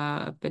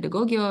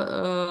pedagogy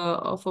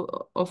of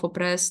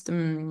oppressed,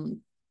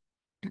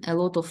 a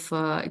lot of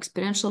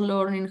experiential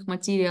learning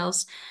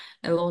materials,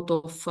 a lot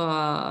of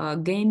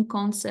game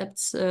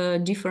concepts,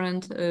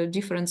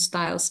 different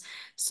styles.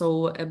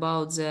 So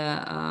about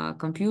the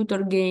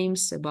computer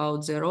games,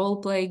 about the role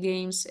play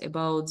games,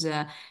 about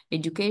the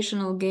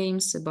educational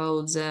games,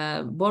 about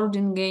the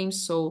boarding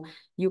games. So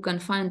you can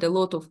find a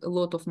lot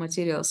of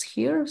materials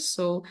here.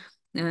 So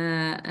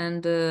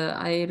And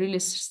I really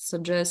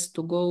suggest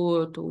to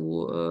go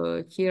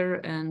to here,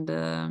 and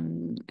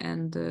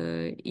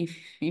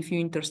if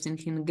you're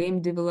interested in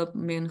game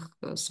development,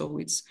 so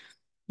it's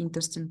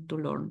interesting to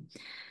learn.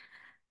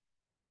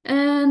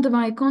 And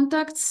my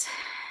contacts,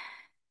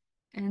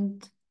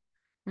 and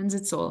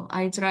that's all.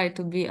 I try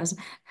to be as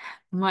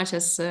much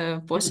as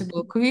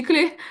possible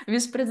quickly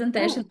with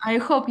presentation. I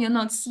hope you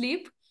not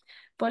sleep.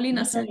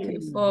 Paulina, thank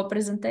you for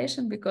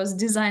presentation, because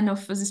design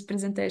of this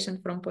presentation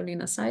from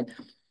Paulina's side.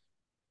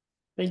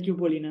 Thank you,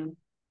 Paulina.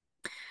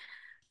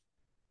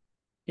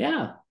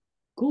 Yeah,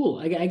 cool.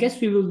 I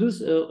guess we will do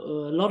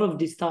a lot of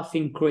this stuff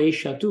in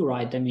Croatia too,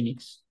 right? I mean,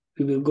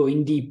 we will go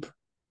in deep.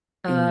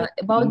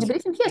 About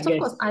debriefing, yes, of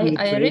course.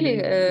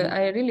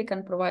 I really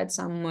can provide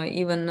some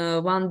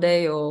even 1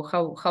 day, or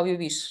how you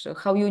wish,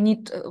 how you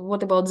need.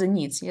 What about the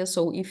needs? Yeah,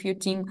 so if your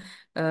team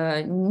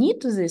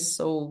need this,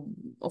 so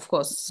of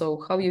course, so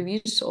how you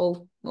wish,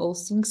 all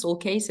things, all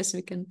cases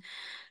we can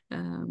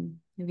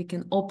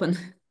open.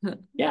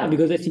 Yeah,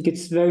 because I think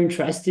it's very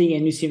interesting,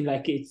 and you seem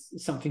like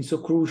it's something so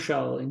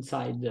crucial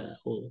inside the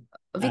whole.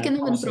 We can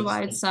even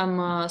provide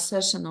some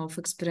session of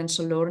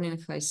experiential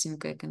learning. I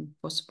think I can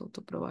possible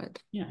to provide.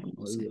 Yeah, we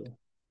will.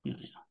 Yeah,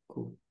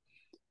 cool.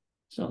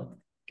 So,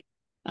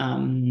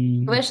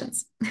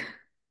 questions.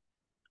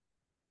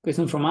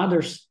 Question from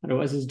others.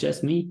 Otherwise, it's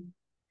just me.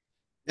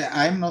 Yeah,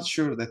 I'm not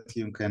sure that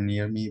you can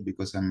hear me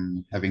because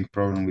I'm having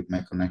problem with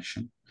my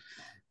connection.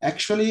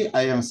 Actually,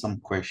 I have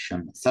some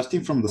question.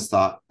 Starting from the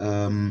start,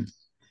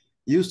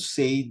 you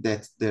say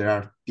that there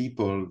are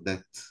people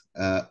that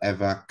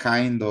have a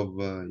kind of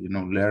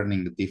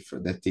learning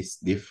that is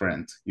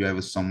different. You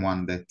have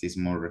someone that is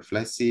more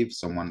reflexive,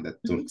 someone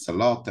that talks a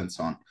lot, and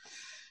so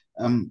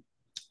on.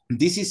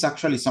 This is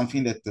actually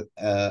something that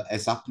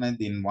has happened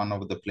in one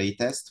of the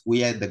playtests. We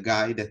had a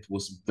guy that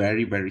was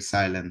very, very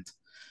silent,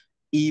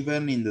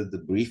 even in the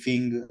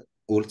debriefing,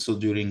 also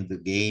during the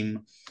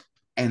game.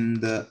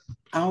 And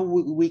how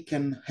we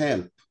can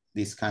help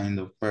this kind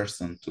of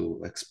person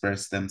to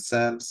express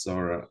themselves,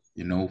 or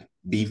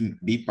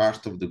be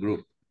part of the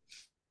group.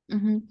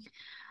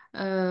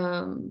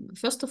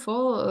 First of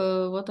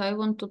all, what I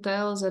want to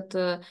tell is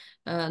that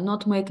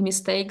not make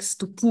mistakes,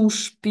 to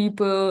push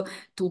people,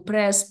 to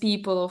press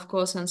people, of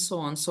course, and so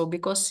on. So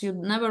because you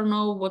never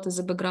know what is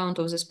the background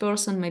of this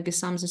person, maybe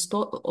some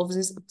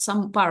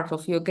part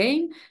of your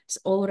game is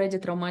already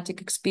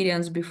traumatic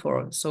experience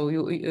before. So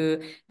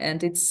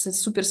and it's a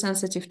super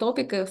sensitive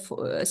topic,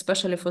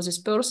 especially for this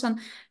person.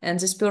 And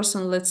this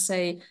person, let's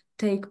say,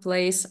 take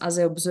place as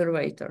an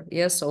observer.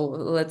 Yes, so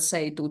let's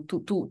say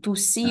to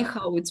see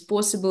how it's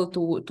possible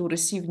to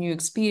receive new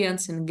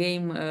experience in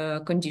game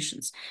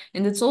conditions.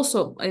 And it's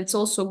also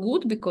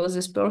good because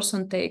this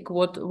person take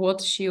what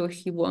she or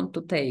he want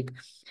to take.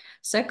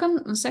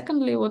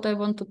 Secondly, what I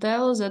want to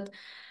tell is that,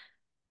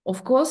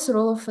 of course,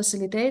 role of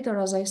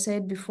facilitator, as I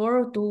said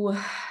before, to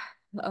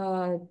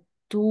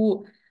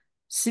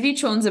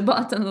switch on the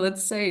button,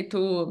 let's say,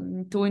 to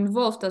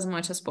involve as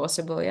much as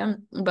possible, yeah,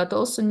 but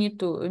also need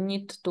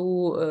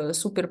to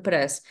super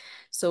press.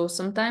 So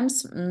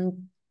sometimes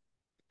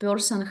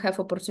person have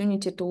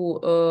opportunity to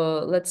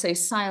let's say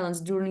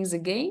silence during the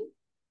game.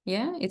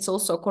 Yeah, it's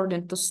also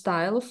according to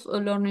style of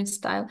learning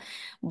style,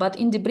 but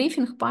in the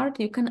briefing part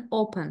you can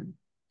open,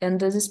 and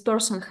this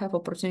person have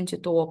opportunity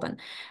to open.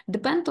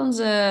 Depend on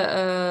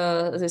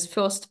the this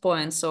first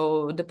point,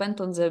 so depend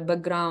on the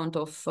background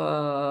of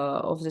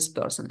this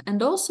person,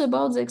 and also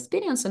about the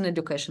experience in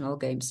educational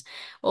games.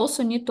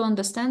 Also need to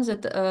understand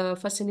that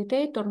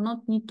facilitator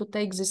not need to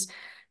take this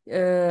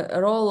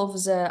role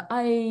of the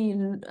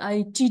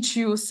I teach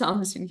you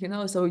something,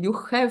 so you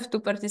have to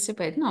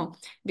participate. No,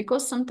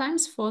 because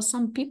sometimes for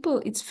some people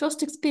it's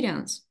first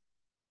experience.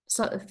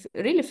 So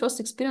really first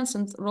experience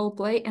in role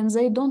play, and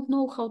they don't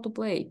know how to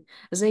play.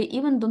 They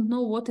even don't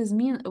know what does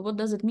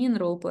it mean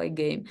role play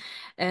game.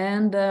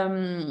 And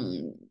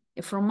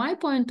from my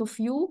point of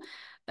view,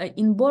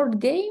 in board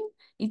game,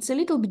 it's a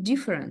little bit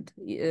different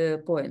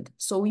point.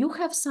 So you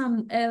have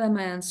some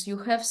elements, you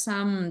have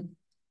some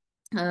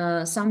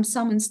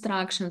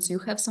instructions, you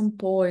have some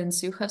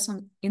points, you have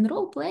some in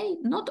role play.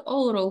 Not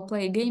all role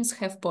play games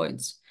have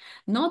points.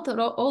 Not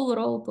all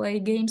role play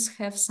games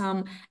have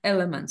some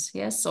elements.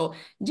 Yes, so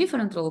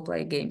different role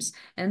play games,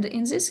 and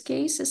in these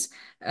cases,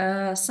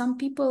 some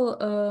people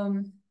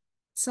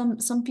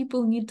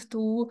need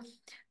to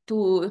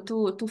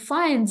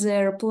find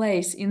their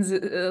place in the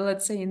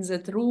let's say in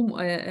that room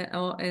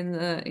or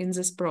in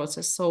this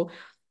process. So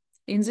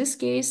in this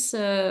case,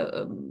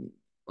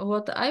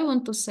 what I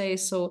want to say,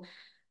 so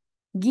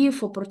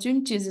give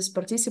opportunities this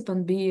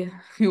participant be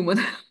human.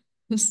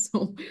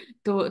 So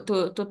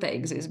to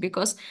take this,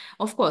 because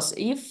of course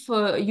if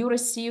you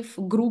receive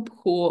group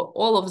who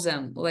all of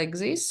them like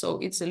this, so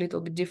it's a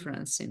little bit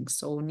different thing,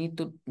 so need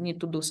to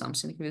do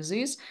something with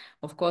this.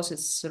 Of course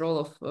it's role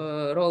of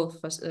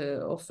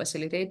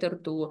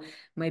facilitator to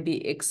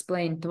maybe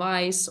explain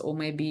twice, or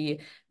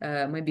maybe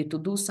maybe to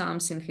do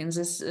something. In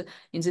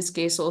this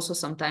case, also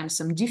sometimes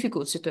some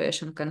difficult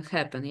situation can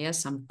happen. Yes,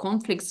 some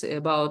conflicts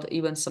about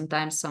even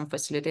sometimes some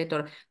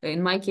facilitator.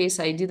 In my case,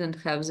 I didn't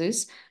have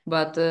this,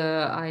 but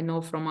I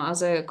know from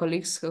other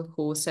colleagues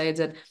who say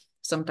that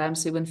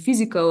sometimes even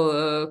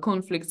physical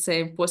conflicts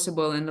are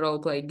possible in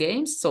role-play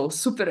games. So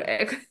super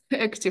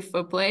active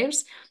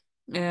players.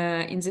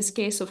 In this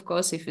case, of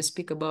course, if we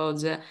speak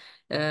about the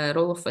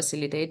role of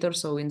facilitator,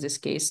 so in this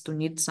case, to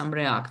need some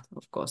react,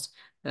 of course,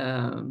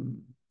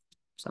 some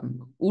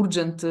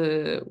urgent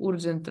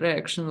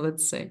reaction,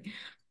 let's say.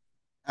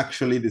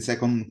 Actually, the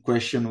second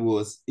question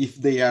was if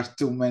they are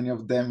too many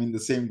of them in the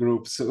same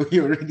group. So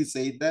you already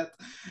said that,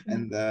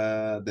 and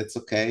that's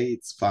okay.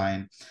 It's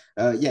fine.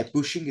 Yeah,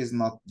 pushing is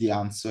not the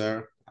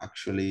answer.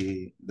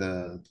 Actually,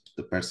 the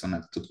person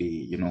has to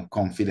be, you know,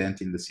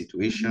 confident in the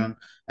situation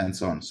and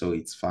so on. So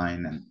it's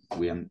fine, and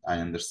I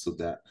understood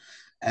that.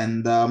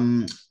 And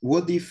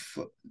what if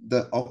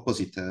the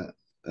opposite?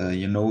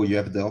 You know, you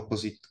have the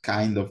opposite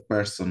kind of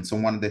person,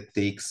 someone that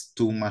takes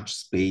too much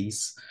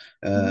space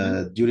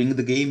during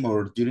the game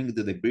or during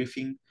the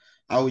debriefing,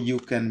 how you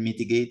can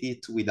mitigate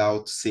it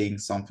without saying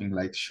something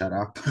like "shut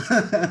up."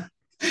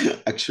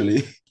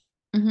 Actually,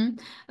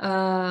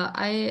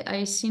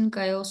 I think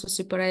I also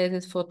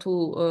separated for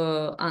two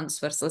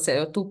answers, let's say,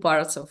 or two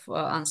parts of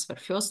answer.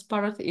 First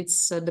part,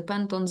 it's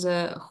depend on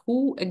the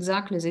who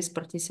exactly these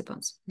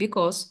participants,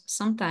 because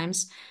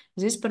sometimes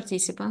these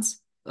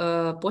participants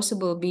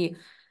possible be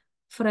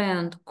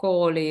friend,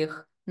 colleague,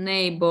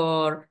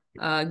 neighbor,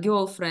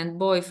 girlfriend,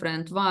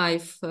 boyfriend,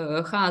 wife,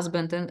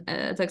 husband, and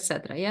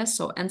etc. Yes,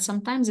 so and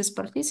sometimes these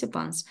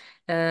participants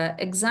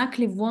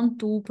exactly want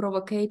to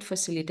provocate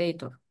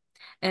facilitator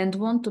and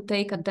want to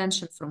take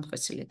attention from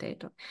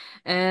facilitator.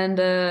 And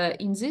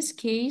in this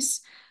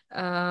case,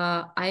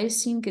 I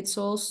think it's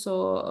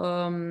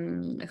also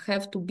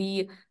have to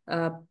be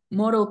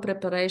moral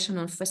preparation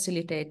on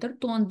facilitator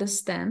to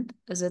understand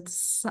that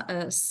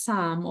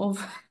some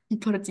of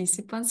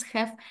participants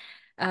have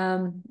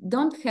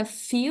don't have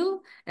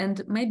feel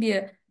and maybe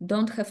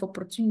don't have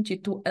opportunity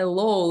to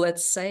allow,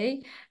 let's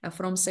say,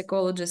 from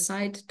psychology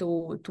side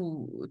to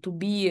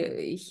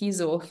be his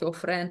or her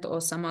friend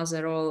or some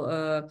other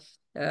role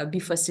be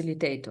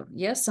facilitator.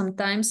 Yes,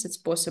 sometimes it's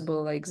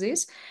possible like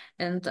this.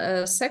 And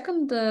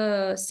second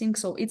thing,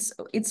 so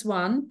it's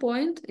one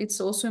point.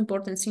 It's also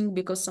important thing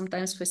because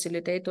sometimes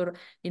facilitator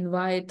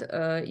invite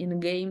in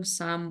game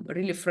some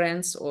really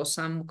friends or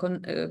some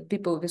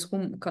people with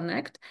whom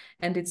connect,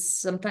 and it's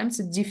sometimes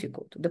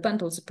difficult.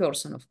 Depends on the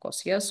person, of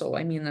course. Yeah, so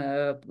I mean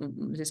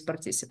this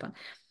participant.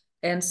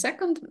 And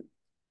second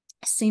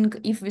thing,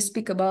 if we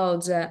speak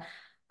about the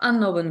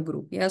unknown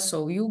group, yeah,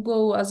 so you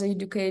go as an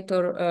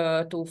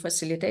educator to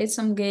facilitate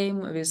some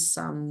game with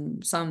some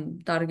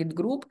target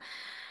group,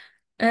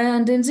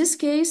 and in this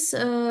case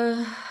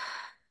you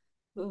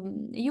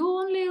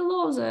only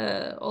allow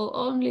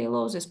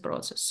this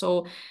process.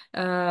 So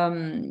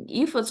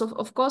if it's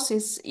of course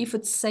it's if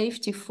it's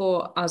safety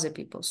for other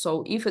people,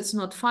 so if it's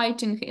not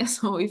fighting,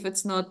 so if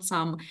it's not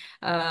some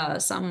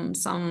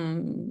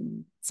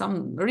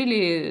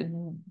really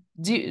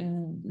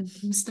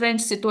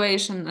strange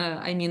situation,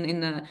 I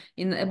mean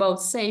in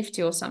about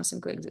safety or something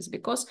like this,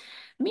 because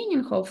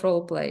meaning of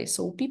role play,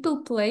 so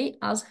people play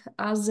as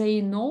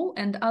they know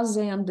and as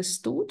they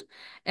understood,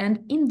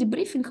 and in the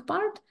briefing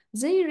part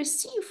they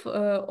receive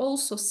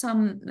also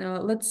some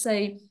let's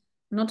say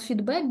not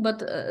feedback,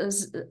 but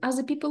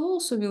other people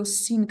also will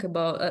think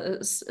about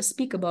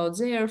speak about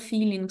their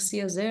feelings,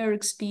 yeah, their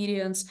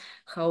experience,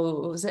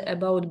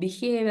 about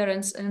behavior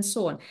and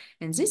so on,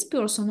 and this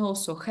person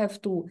also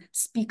have to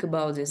speak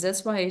about this.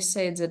 That's why I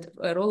said that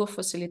a role of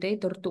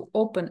facilitator to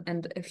open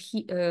and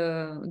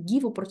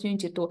give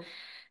opportunity to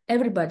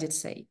everybody to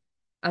say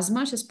as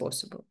much as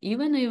possible,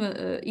 even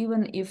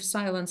if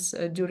silence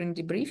during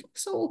the briefing.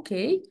 So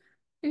okay,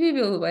 we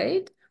will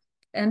wait,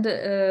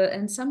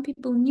 and some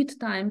people need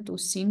time to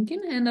think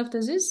in, and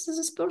after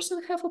this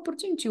person have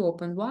opportunity to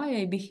open why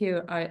I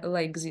behave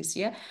like this,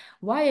 yeah,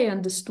 why I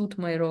understood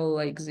my role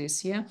like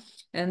this, yeah,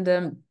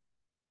 and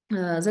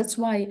that's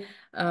why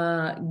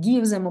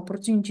give them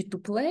opportunity to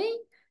play,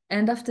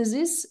 and after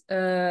this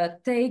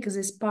take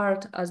this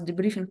part as the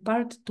briefing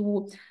part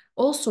to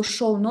also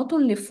show not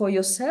only for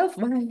yourself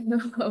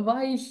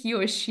why he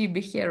or she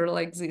behave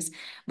like this,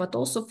 but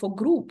also for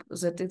group,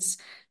 that it's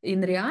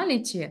in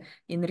reality,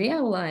 in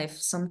real life,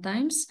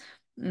 sometimes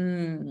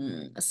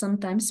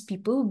sometimes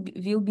people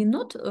will be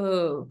not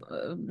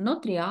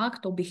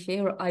react or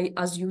behave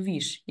as you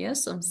wish.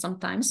 Yes, and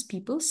sometimes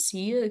people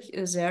see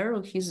his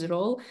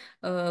role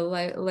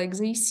like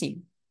they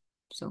see.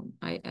 So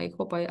I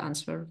hope I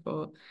answered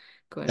for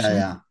question.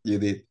 yeah, you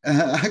did.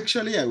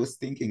 Actually, I was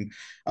thinking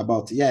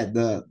about, yeah,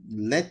 the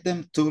let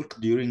them talk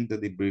during the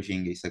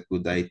debriefing is a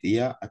good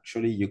idea.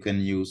 Actually, you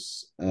can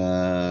use,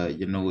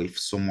 you know, if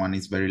someone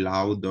is very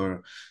loud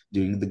or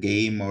during the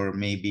game, or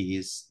maybe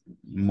is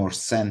more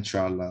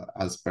central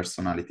as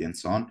personality and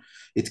so on,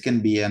 it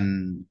can be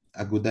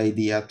a good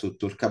idea to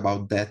talk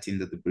about that in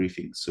the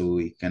debriefing, so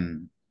we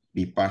can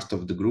be part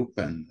of the group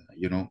and,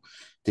 you know,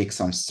 take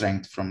some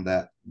strength from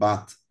that.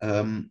 But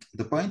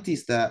the point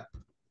is that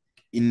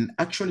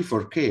actually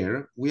for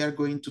care, we are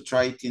going to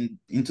try it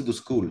into the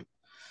school.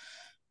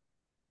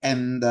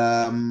 And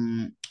I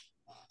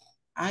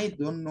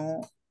don't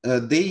know.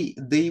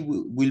 They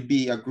will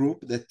be a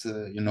group that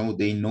you know,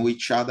 they know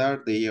each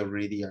other. They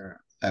already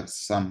have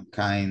some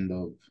kind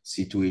of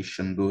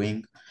situation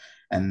going,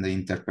 and the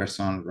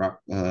interpersonal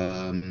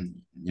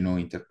you know,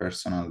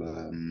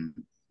 interpersonal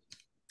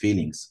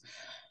feelings.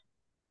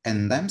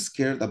 And I'm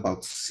scared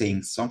about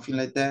saying something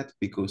like that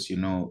because, you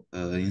know,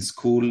 in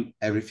school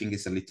everything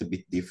is a little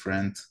bit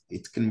different.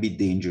 It can be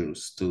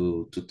dangerous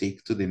to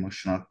take to the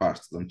emotional part,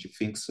 don't you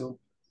think so?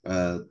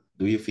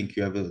 Do you think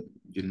you have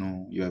you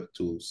know, you have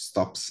to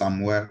stop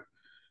somewhere?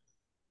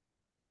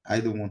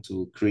 I don't want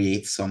to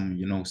create some,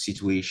 you know,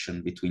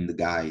 situation between the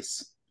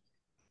guys.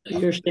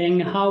 You're saying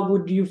how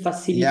would you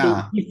facilitate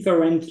Yeah.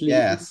 differently in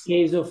Yes.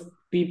 case of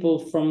people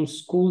from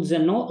schools,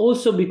 and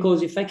also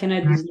because if I can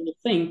add this little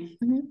thing,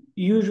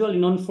 usually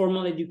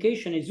non-formal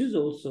education, as you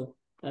also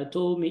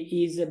told me,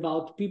 is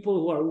about people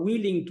who are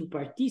willing to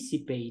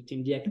participate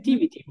in the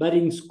activity. But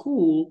in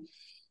school,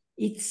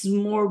 it's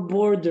more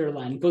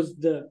borderline because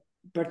the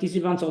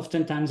participants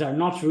oftentimes are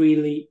not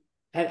really,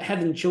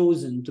 haven't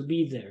chosen to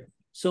be there.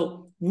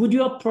 So would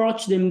you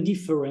approach them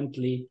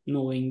differently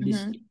knowing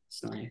this?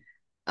 Like,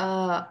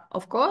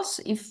 of course,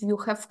 if you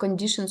have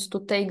conditions to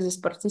take these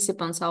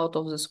participants out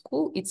of the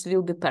school, it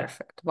will be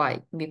perfect.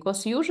 Why?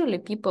 Because usually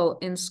people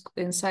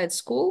inside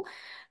school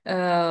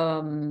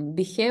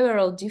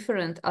behavioral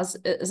different as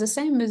the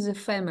same as the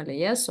family.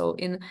 Yeah. So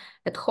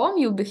at home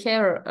you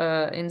behave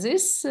in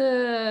this.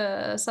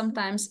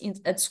 Sometimes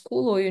at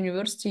school or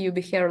university you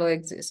behave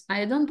like this.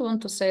 I don't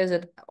want to say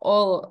that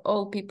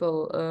all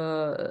people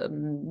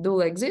do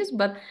like this,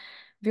 but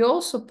we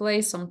also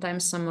play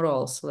sometimes some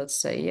roles, let's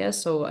say, yeah.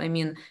 So I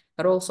mean,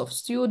 roles of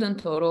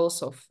student or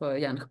roles of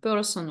young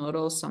person or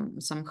roles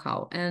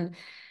somehow, and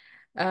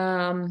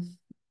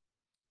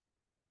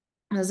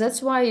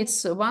that's why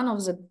it's one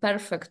of the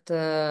perfect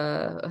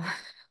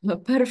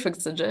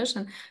perfect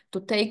suggestion to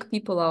take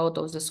people out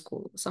of the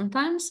school.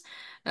 Sometimes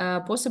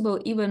possible,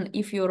 even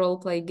if your role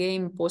play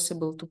game,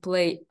 possible to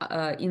play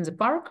in the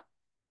park,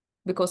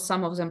 because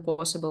some of them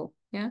possible,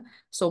 yeah.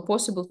 So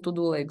possible to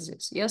do like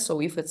this, yeah.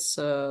 So if it's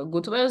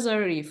good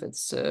weather, if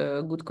it's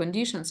good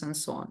conditions and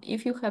so on.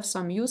 If you have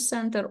some youth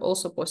center,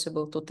 also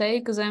possible to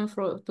take them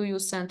to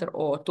youth center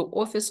or to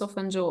office of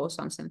NGO or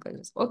something like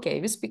this. Okay,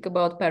 we speak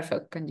about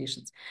perfect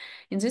conditions.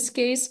 In this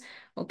case,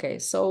 okay,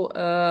 so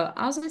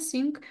as I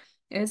think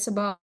it's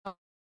about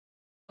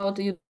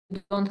you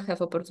don't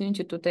have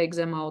opportunity to take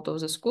them out of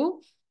the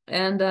school,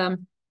 and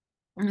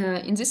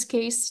in this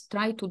case,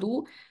 try to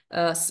do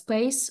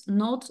space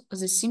not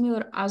the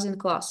similar as in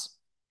class.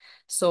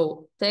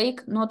 So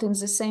take not in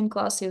the same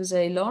class if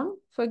they learn,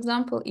 for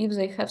example, if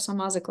they have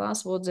some other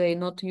class, what they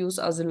not use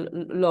as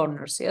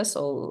learners, yes,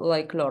 or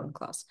like learn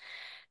class.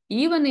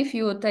 Even if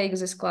you take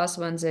this class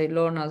when they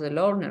learn as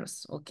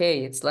learners,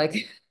 okay, it's like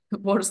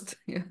worst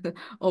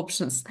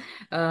options.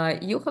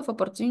 You have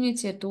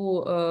opportunity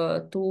to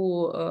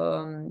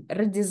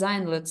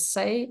redesign, let's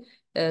say,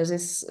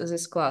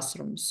 this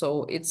classroom.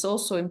 So it's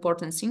also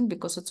important thing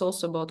because it's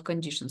also about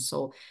conditions.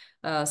 So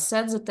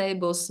set the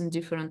tables in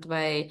different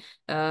way,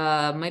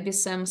 maybe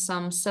some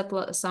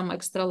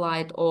extra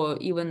light, or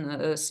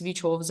even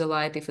switch off the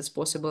light if it's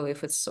possible,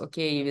 if it's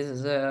okay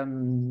with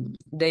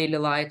daily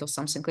light or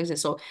something like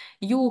this. So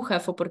you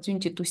have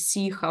opportunity to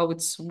see how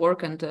it's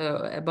work and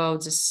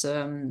about this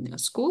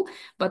school.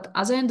 But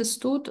as I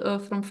understood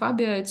from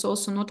Fabio, it's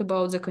also not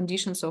about the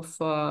conditions of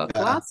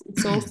class,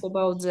 it's also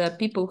about the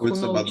people who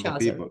It's know about each the other.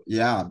 people,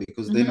 yeah,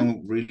 because they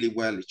know really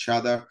well each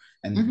other,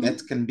 and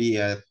that can be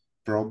a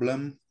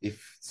problem if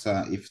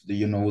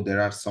you know, there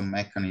are some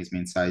mechanism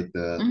inside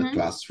the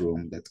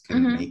classroom that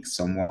can make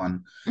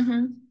someone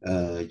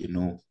you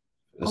know,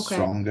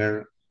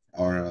 stronger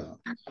or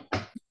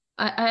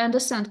I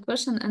understand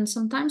question, and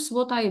sometimes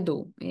what I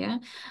do, yeah,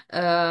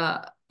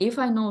 if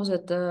I know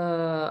that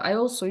I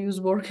also use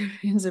worker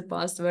in the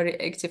past very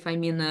active. I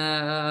mean,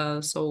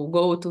 so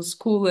go to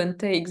school and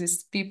take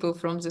these people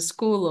from the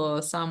school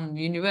or some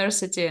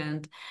university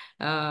and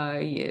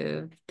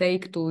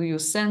take to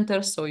use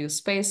centers or use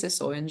spaces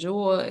or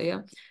NGO,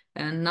 yeah.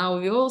 And now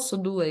we also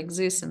do like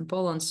this in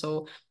Poland.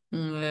 So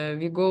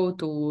we go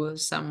to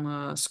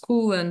some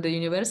school and the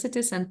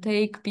universities and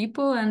take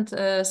people, and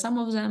some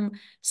of them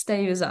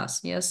stay with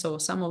us. Yes, so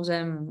some of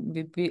them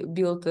we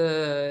build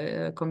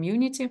a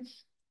community,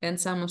 and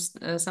some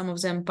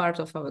of them part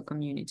of our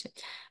community.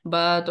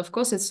 But of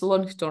course, it's a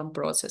long-term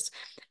process.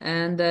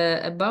 And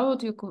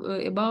about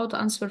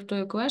answer to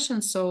your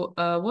question, so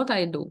what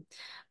I do.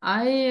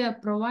 I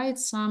provide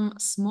some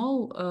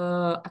small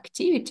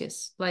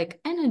activities like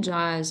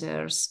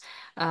energizers,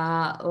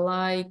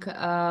 like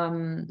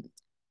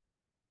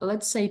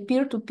let's say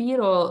peer-to-peer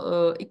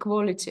or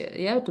equality,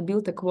 yeah, to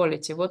build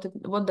equality.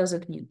 What does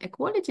it mean?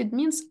 Equality, it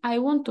means I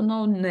want to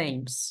know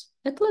names.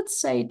 let's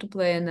say to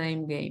play a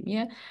name game,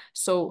 yeah.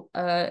 So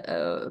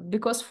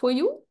because for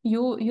you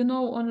know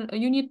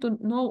you need to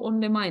know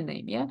only my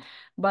name, yeah.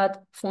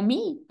 But for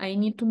me, I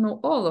need to know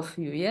all of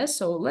you, yeah.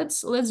 So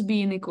let's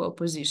be in equal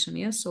position,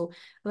 yeah. So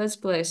let's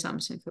play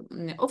something.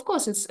 Of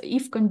course, it's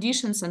if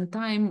conditions and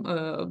time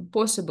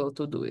possible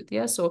to do it,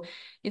 yeah. So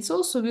it's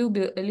also will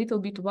be a little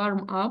bit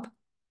warm up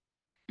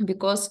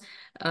because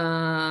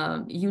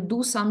you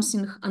do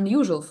something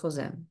unusual for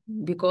them,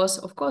 because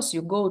of course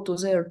you go to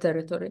their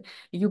territory,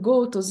 you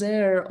go to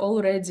their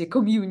already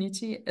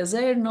community,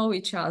 they know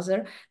each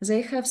other,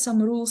 they have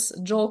some rules,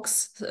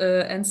 jokes,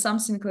 and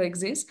something like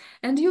this,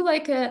 and you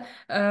like a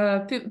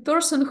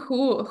person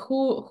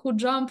who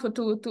jump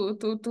to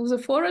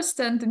the forest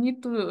and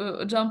need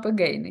to jump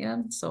again,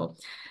 yeah. So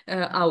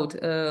out,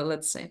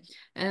 let's say.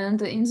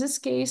 And in this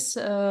case,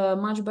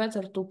 much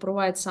better to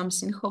provide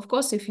something. Of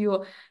course, if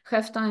you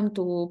have time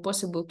to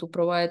possible to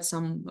provide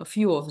some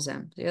few of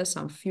them, yeah,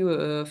 some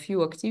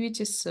few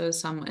activities,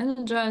 some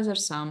energizers,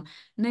 some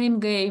name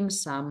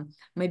games, some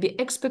maybe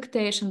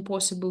expectation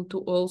possible to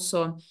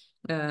also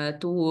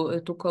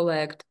to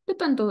collect.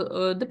 Depend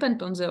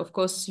on the, of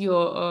course,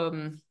 your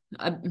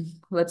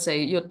let's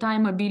say your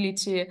time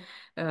ability,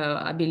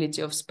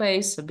 ability of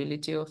space,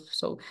 ability of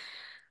so.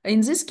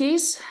 In this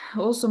case,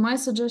 also my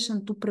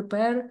suggestion to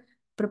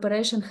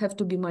preparation have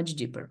to be much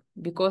deeper,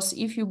 because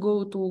if you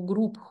go to a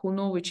group who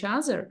know each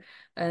other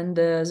and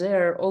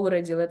they're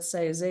already, let's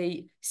say,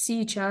 they see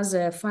each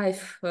other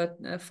five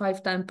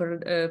times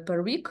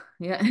per week,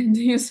 yeah, and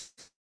you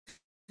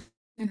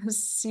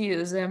see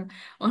them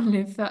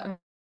only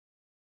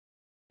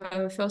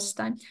first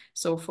time.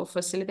 So for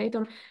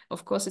facilitator,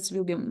 of course, it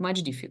will be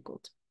much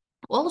difficult.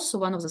 Also,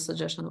 one of the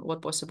suggestions,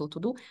 what possible to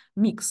do,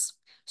 mix.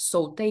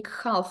 So take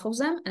half of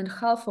them and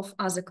half of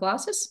other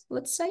classes,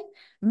 let's say,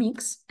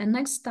 mix, and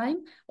next time,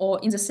 or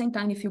in the same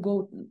time, if you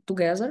go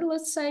together,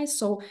 let's say,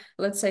 so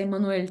let's say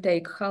Manuel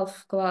take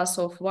half class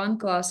of one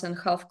class and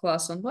half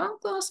class on one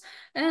class,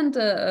 and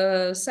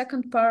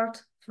second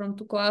part from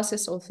two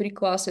classes or three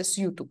classes,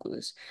 you took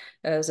this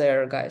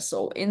there, guys.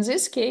 So in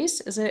this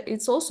case,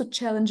 it's also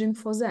challenging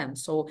for them.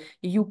 So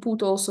you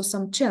put also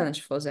some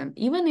challenge for them,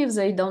 even if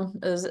they don't,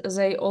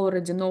 they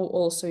already know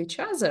also each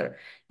other,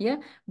 yeah.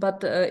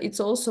 But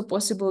it's also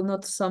possible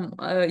not some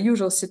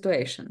usual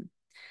situation.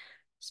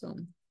 So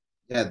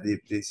yeah,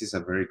 this is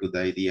a very good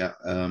idea.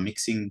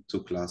 Mixing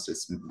two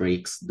classes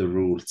breaks the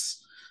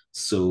rules,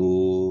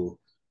 so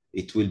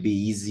it will be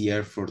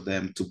easier for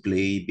them to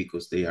play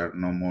because they are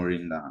no more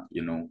in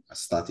a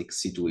static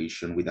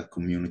situation with a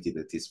community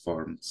that is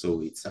formed.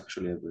 So it's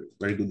actually a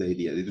very good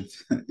idea.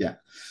 Yeah.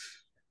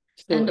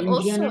 So and in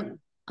also, general,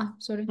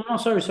 sorry. no,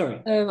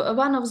 sorry.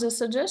 One of the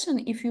suggestion,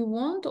 if you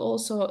want,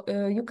 also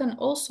you can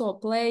also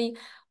play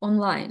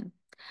online.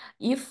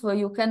 If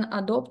you can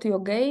adopt your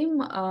game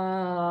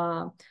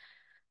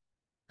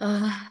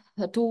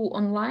to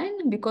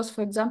online, because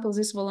for example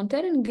this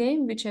volunteering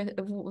game which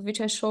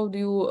I showed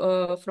you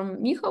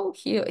from Michał,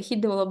 he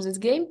developed this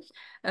game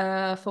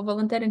for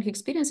volunteering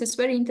experience. It's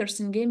very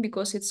interesting game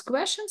because it's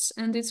questions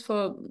and it's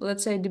for,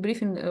 let's say,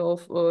 debriefing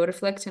of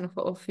reflecting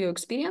of your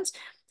experience,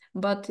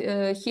 but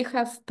he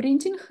have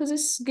printing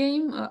this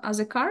game as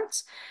a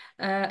cards,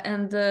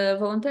 and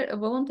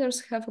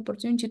volunteers have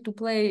opportunity to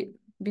play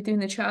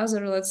between each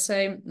other, let's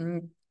say,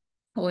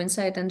 or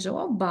inside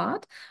NGO,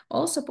 but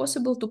also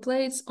possible to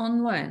play it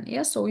online.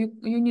 Yeah, so you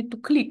need to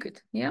click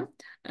it. Yeah,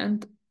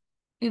 and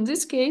in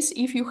this case,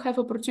 if you have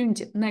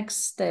opportunity,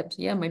 next step,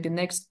 yeah, maybe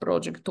next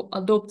project to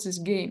adopt this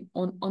game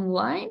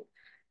online,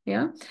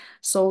 yeah,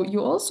 so you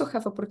also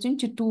have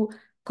opportunity to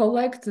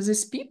collect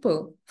these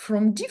people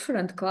from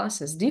different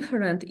classes,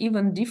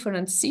 even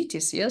different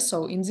cities. Yeah,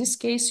 so in this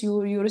case,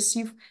 you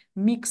receive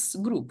mixed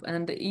group,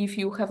 and if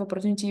you have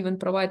opportunity even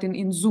providing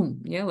in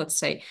Zoom, yeah, let's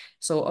say,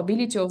 so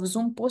ability of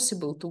Zoom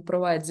possible to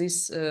provide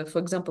this, for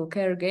example,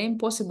 care game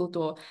possible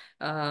to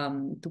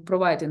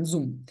provide in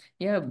Zoom,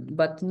 yeah,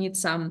 but need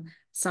some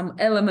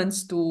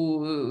elements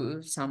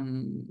to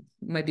some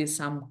maybe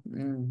some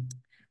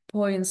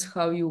points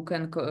how you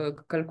can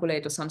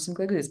calculate or something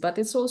like this, but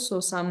it's also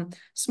some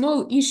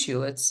small issue,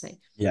 let's say.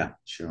 Yeah,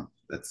 sure,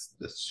 that's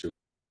true.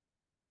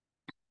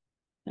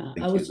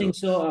 I was saying,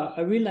 so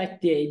I really like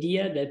the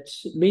idea that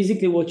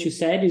basically what you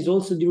said is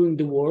also during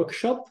the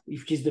workshop,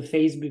 which is the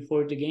phase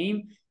before the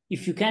game.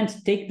 If you can't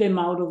take them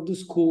out of the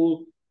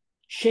school,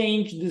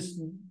 change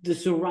the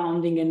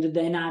surrounding and the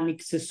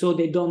dynamics so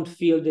they don't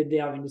feel that they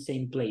are in the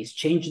same place.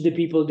 Change the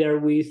people they're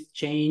with,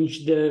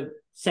 change the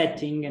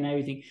setting and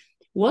everything.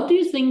 What do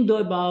you think though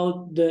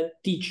about the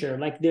teacher,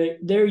 like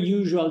their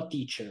usual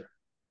teacher?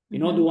 You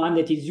know, the one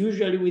that is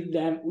usually with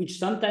them, which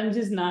sometimes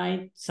is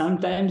nice,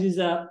 sometimes is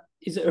a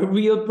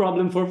real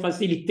problem for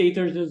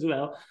facilitators as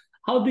well.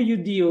 How do you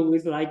deal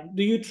with, like,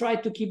 do you try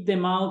to keep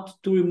them out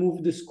to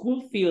remove the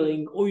school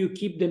feeling, or you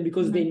keep them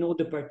because they know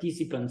the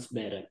participants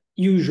better?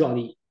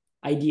 Usually,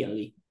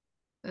 ideally.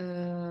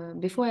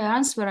 Before I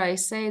answer, I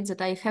said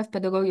that I have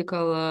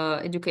pedagogical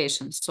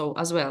education, so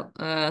as well.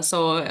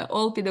 So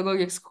all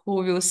pedagogics who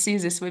will see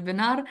this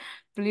webinar,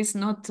 please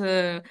not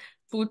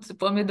put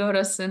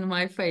pomodoros in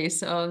my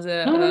face. Of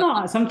the,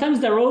 No. Sometimes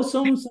they're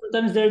awesome,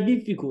 sometimes they're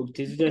difficult.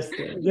 It's just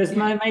that's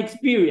my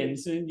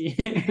experience.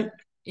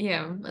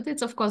 Yeah, but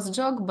it's of course a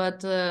joke,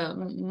 but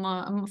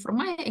from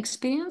my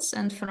experience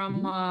and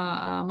from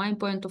my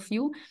point of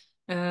view,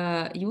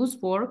 use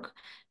work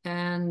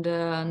and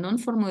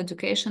non-formal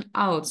education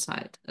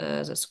outside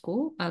the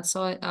school,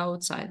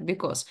 outside,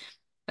 because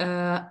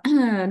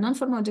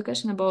non-formal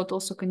education about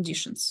also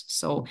conditions.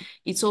 So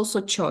it's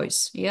also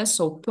choice. Yes,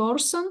 so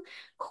person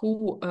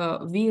who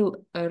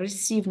will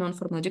receive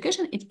non-formal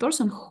education, it's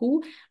person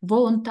who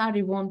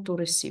voluntarily want to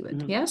receive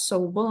it. Yeah,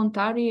 so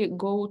voluntary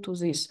go to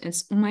this.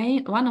 It's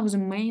one of the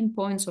main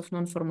points of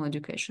non-formal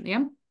education.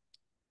 Yeah.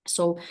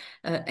 So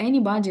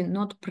anybody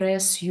not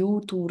press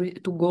you to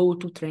go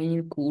to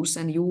training course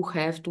and you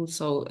have to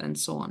and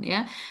so on.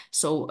 Yeah.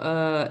 So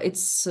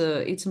it's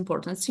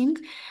important thing,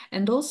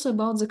 and also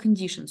about the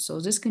conditions. So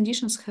these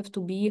conditions have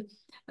to be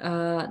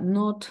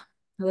not,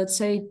 let's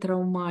say,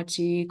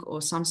 traumatic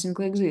or something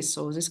like this.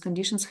 So these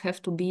conditions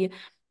have to be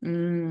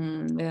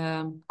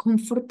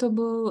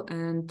comfortable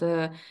and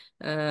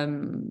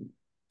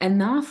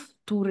enough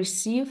to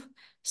receive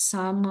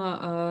some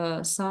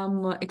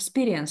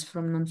experience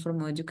from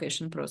non-formal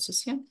education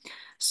process. Yeah.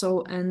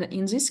 So, and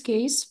in this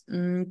case,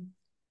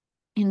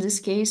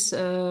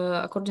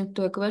 according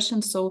to a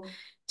question, so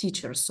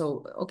teacher.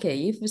 So,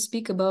 okay, if we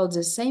speak about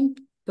the same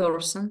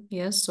person,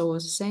 yes, so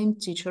same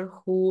teacher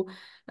who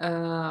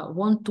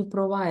want to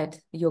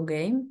provide your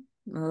game.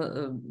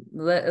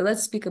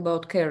 Let's speak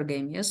about care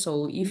game. Yes,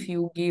 so if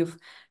you give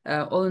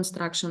all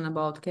instruction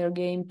about care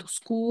game to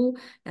school,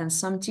 and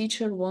some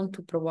teacher want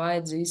to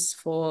provide this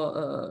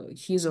for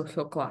his or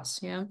her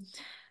class. Yeah,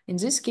 in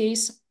this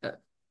case,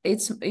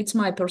 it's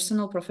my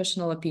personal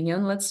professional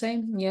opinion, let's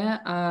say. Yeah,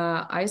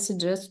 I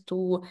suggest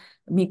to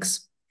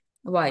mix.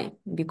 Why?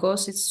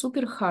 Because it's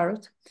super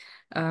hard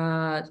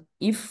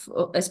if,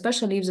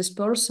 especially if this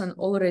person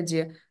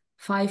already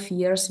 5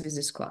 years with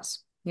this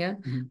class. Yeah,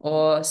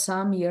 or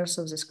some years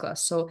of this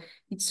class. So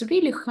it's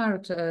really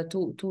hard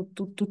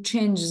to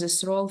change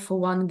this role for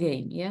one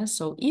game. Yeah.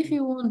 So if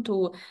you want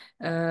to,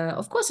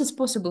 of course, it's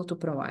possible to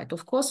provide.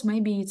 Of course,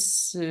 maybe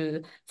it's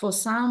for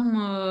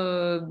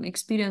some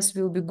experience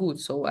will be good.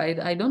 So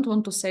I don't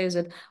want to say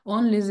that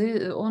only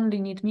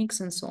need mix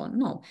and so on.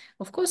 No,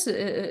 of course,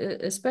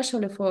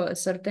 especially for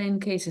certain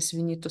cases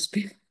we need to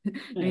speak.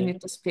 We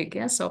need to speak.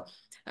 Yeah. So.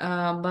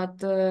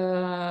 But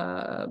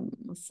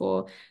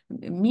for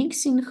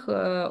mixing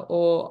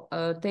or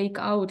take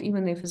out,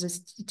 even if this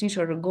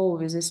teacher go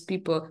with these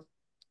people,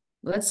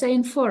 let's say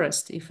in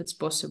forest, if it's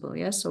possible,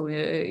 yes. So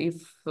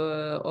if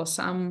or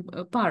some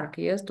park,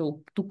 yes,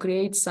 to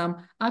create some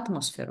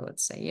atmosphere,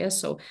 let's say, yes.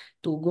 So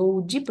to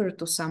go deeper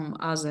to some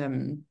other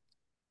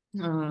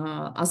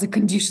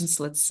conditions,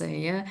 let's say,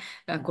 yeah,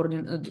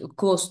 according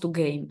close to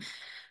game.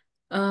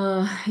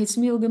 It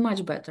will be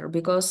much better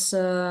because,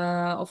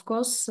 of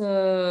course,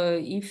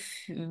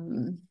 if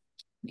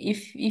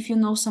you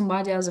know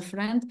somebody as a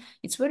friend,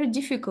 it's very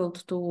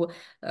difficult to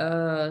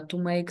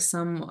make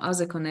some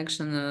other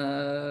connection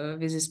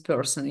with this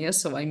person.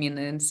 Yes, so I mean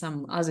in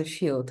some other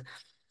field.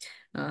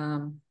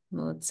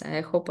 Let's say,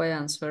 I hope I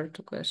answered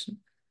the question.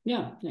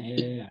 Yeah.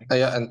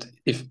 Yeah, and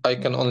if I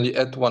can only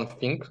add one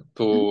thing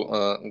to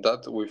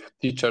that with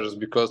teachers,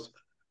 because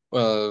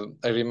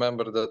I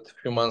remember that a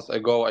few months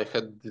ago I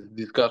had this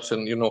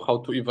discussion, how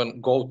to even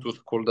go to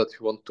school that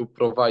you want to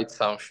provide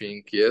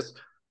something, yes,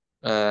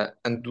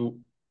 and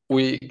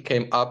we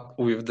came up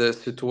with the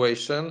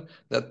situation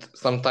that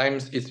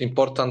sometimes it's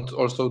important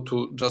also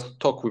to just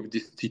talk with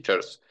these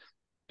teachers,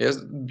 yes,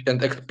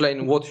 and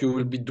explain what you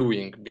will be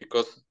doing,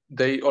 because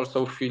they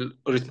also feel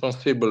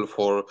responsible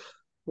for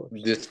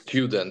the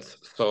students.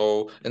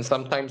 So, and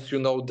sometimes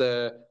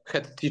the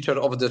head teacher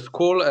of the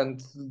school,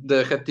 and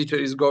the head teacher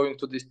is going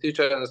to this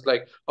teacher and it's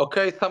like,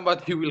 okay,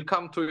 somebody will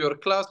come to your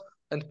class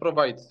and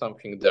provide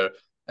something there,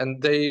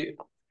 and they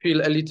feel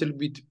a little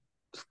bit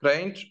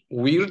strange,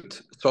 weird.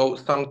 So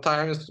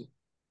sometimes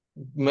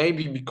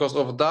maybe because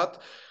of that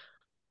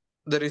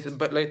there is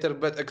later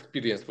bad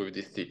experience with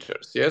these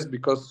teachers, yes,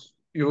 because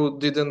you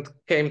didn't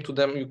came to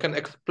them, you can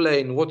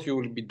explain what you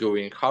will be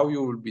doing, how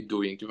you will be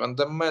doing, even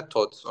the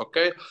methods,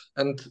 okay,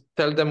 and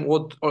tell them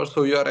what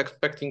also you are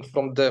expecting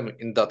from them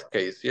in that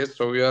case, yes.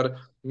 So you are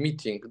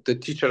meeting the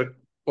teacher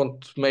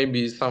want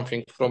maybe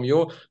something from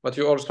you, but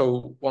you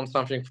also want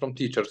something from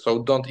teacher,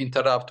 so don't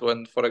interrupt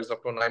when, for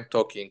example, when I'm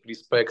talking,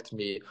 respect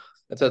me,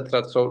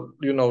 etc. So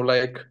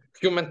like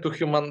human to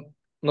human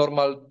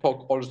normal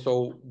talk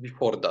also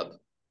before that.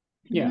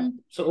 Yeah.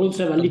 So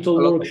also have a little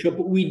workshop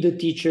with the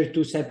teacher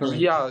to separate.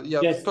 Yeah,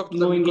 just talk to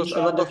them, knowing because each a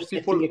lot other, of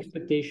people, setting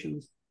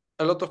expectations.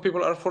 A lot of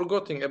people are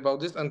forgetting about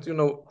this, and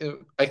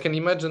I can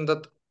imagine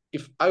that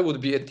if I would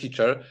be a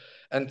teacher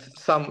and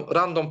some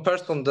random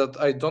person that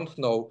I don't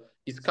know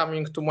is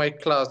coming to my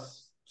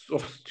class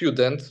of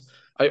students,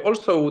 I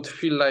also would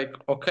feel like,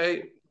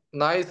 okay,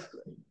 nice,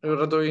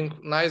 you're doing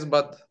nice,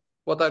 but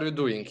what are you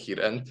doing here,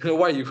 and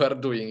why you are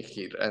doing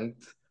here, and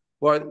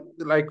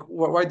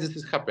why this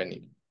is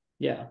happening?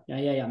 Yeah.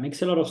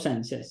 Makes a lot of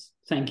sense. Yes.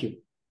 Thank you.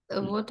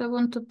 what I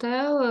want to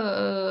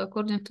tell,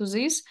 according to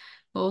this,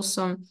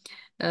 also,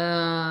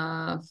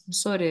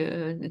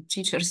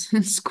 teachers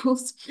in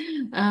schools,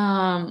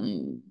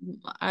 I'm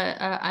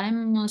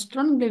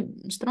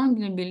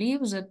strongly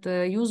believe that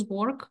use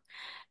work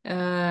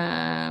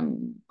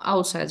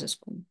outside the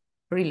school,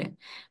 really,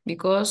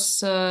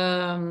 because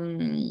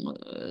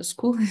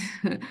school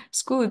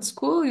school it's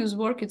school, use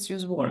work it's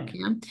use work.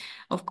 Yeah,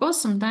 of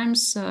course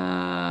sometimes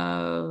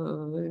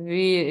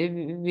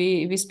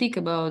we speak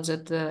about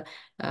that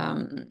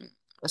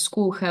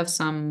school have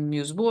some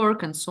use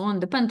work and so on,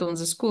 depend on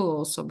the school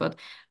also, but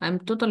I'm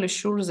totally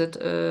sure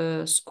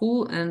that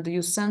school and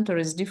youth center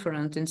is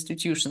different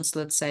institutions,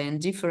 let's say, and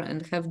different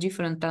and have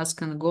different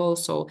tasks and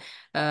goals. So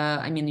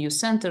I mean, youth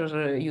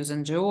center, use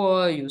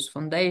NGO, use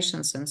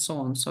foundations, and so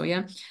on. So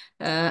yeah,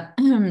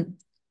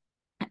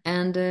 and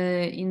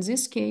in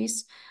this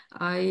case,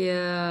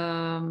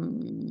 I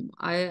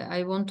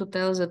want to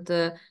tell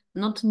that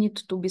not need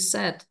to be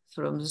sad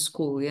from the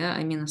school. Yeah,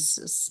 I mean,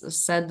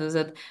 said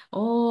that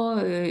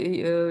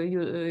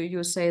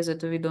you say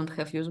that we don't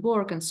have use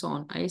work and so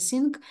on. I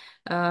think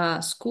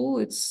school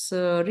it's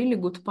a really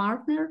good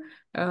partner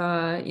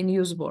in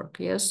use work.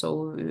 Yeah,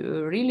 so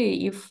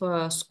really, if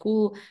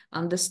school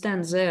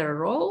understands their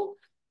role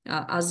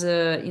as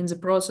in the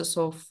process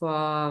of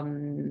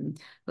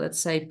let's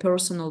say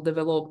personal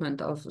development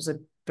of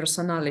the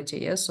personality.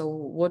 Yeah, so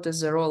what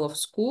is the role of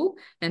school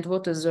and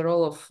what is the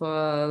role of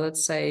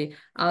let's say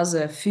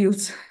other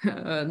fields,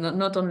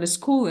 not only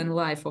school in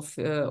life of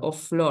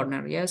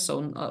learner. Yeah,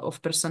 so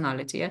of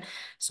personality. Yeah,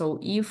 so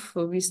if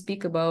we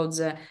speak about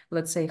the,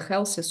 let's say,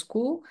 healthy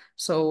school,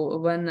 so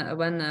when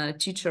a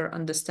teacher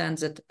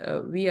understands that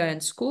we are in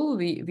school,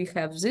 we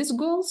have these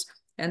goals,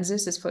 and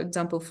this is, for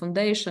example,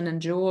 foundation,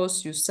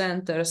 NGOs, youth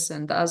centers,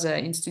 and other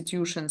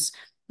institutions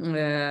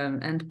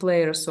and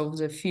players of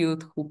the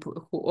field who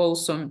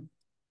also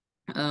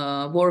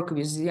work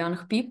with young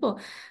people.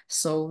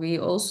 So we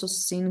also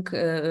think,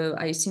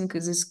 I think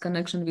this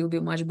connection will be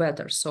much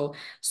better. So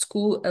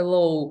school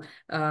allow,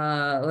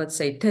 let's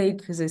say,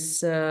 take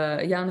this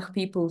young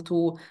people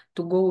to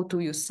go to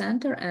youth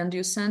center, and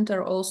youth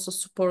center also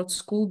support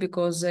school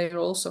because they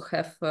also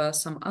have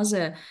some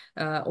other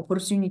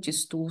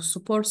opportunities to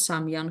support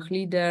some young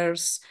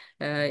leaders,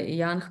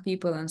 young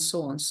people, and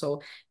so on.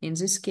 So in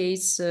this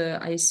case,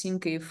 I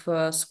think if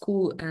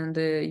school and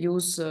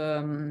youth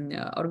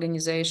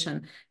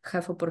organization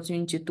have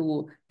opportunity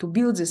to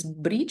build this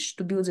bridge,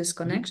 to build this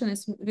connection,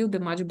 it will be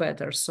much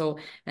better. So,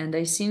 and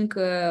I think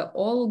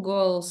all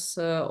goals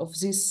of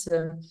this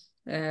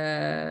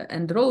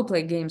and role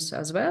play games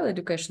as well,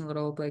 educational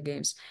role play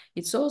games,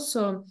 it's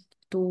also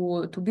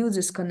to build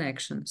this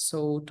connection.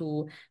 So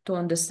to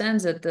understand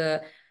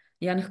that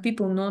young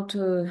people not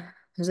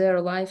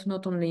their life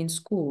not only in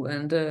school,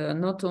 and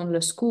not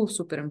only school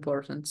super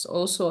important, it's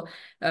also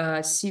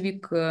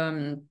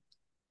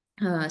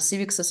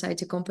civic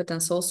society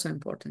competence also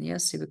important.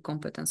 Yes, civic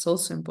competence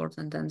also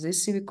important, and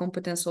this civic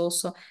competence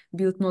also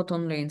built not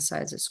only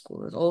inside the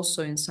school, but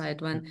also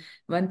inside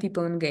when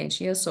people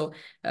engage. Yeah, so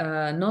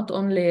not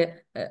only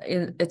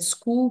at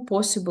school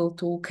possible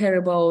to care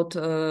about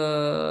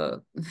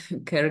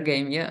care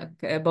game, yeah,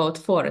 about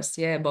forest,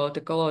 yeah, about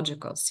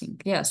ecological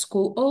thing. Yeah,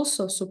 school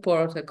also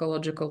support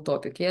ecological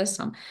topic. Yeah,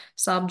 some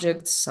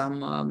subjects,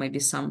 some maybe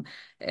some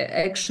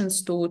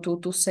actions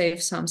to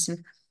save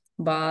something.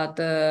 But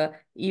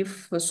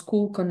if a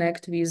school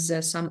connect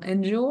with some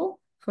NGO,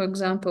 for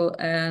example,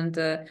 and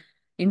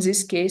in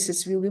this case,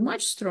 it will be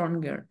much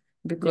stronger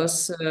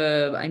because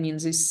I mean,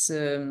 these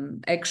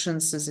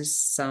actions, this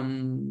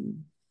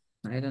some,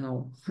 I don't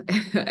know,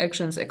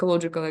 actions,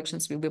 ecological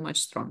actions will be much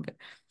stronger.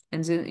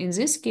 And in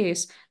this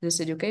case, this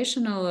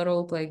educational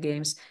role play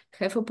games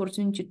have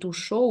opportunity to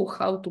show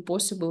how to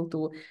possible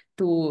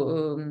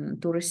to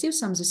receive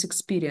some this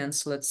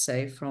experience, let's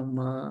say,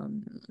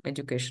 from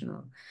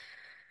educational.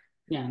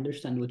 Yeah, I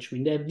understand what you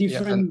mean. They have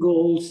different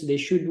goals. They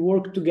should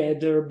work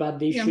together, but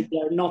they should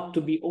not to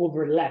be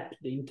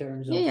overlapped in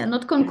terms of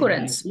not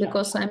concurrence.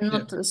 Because I'm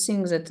not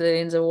seeing that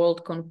in the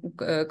world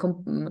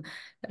concurrence,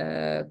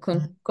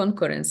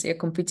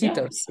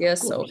 competitors.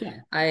 So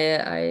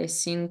I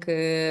think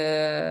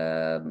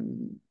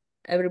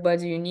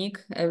everybody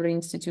unique, every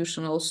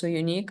institution also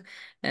unique,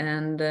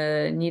 and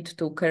need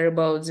to care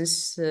about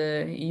this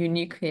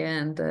unique,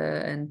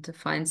 and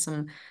find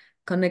some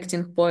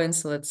connecting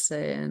points, let's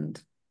say, and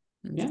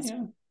that's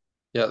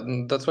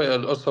why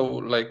I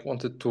also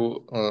wanted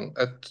to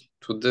add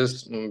to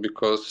this,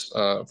 because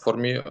for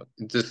me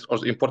this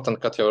was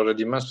important. Katya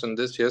already mentioned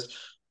this. Yes,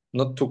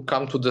 not to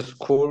come to the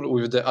school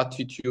with the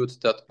attitude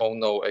that, oh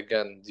no,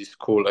 again this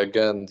school,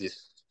 again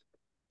this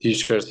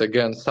teachers,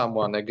 again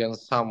someone.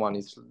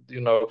 It's,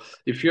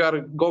 if you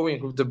are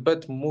going with the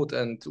bad mood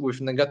and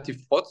with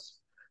negative thoughts,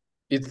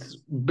 it's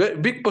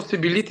big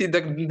possibility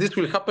that this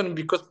will happen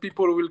because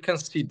people can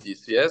see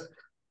this. Yes,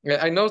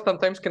 I know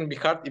sometimes can be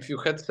hard if you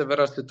had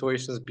several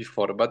situations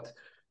before, but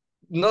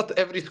not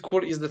every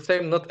school is the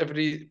same, not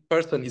every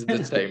person is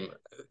the same.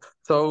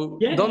 So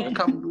don't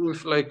come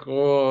with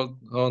oh,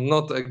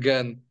 not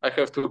again, I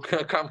have to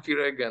come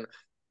here again.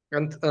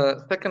 And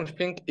second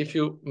thing, if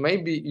you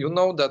maybe you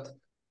know that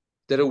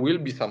there will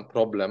be some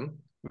problem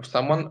with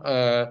someone,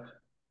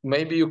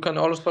 maybe you can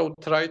also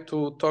try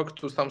to talk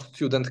to some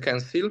student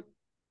council,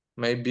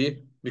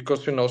 maybe,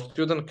 because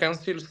student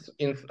councils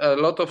in a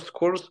lot of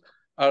schools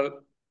have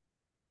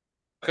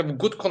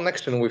good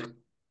connection with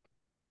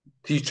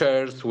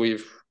teachers,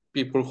 with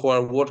people who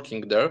are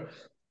working there.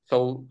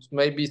 So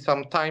maybe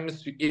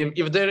sometimes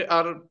if they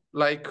are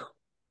like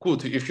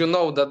good, if you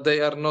know that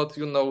they are not,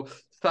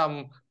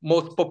 some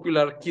most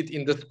popular kid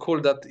in the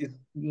school that is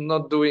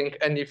not doing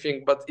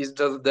anything but is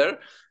just there,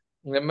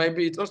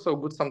 maybe it's also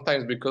good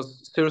sometimes,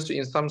 because seriously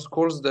in some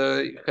schools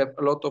they have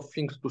a lot of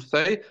things to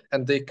say,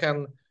 and they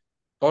can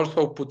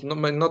also put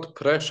not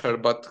pressure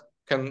but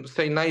can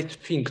say nice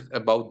things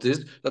about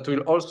this that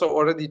will also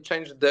already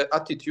change the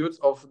attitudes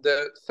of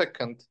the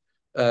second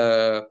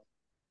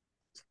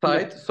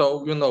side.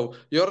 So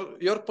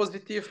your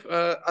positive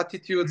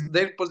attitudes,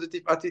 their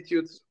positive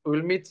attitudes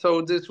will meet,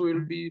 so this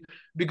will be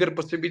bigger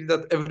possibility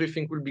that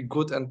everything will be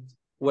good and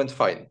went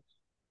fine.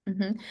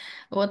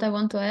 What I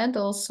want to add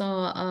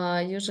also,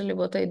 usually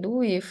what I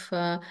do if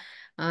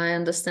I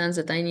understand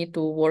that I need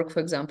to work, for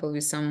example,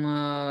 with some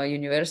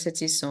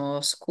universities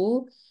or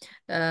school,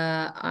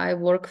 I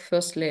work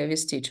firstly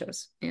with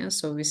teachers,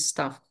 so with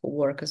staff who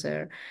work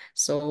there.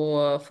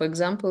 So, for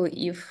example,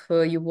 if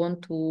you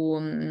want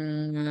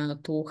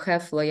to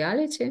have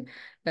loyalty,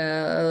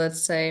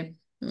 let's say,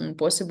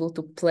 possible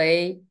to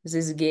play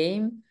this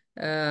game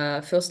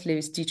firstly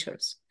with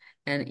teachers.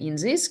 And in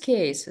this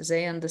case,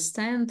 they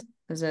understand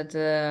that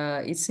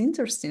it's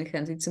interesting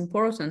and it's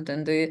important,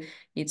 and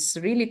it's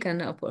really can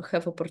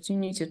have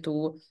opportunity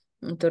to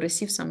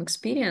receive some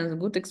experience,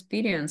 good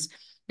experience,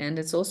 and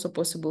it's also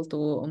possible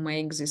to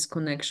make this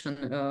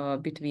connection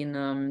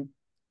between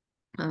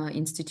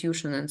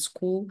institution and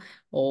school,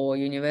 or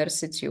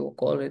university or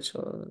college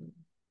or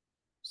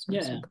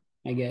something.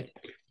 Yeah, I get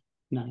it.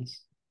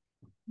 Nice.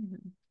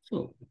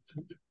 So,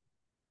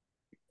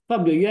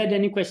 Fabio, you had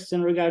any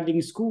question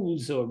regarding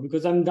schools, or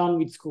because I'm done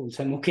with schools,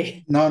 I'm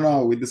okay.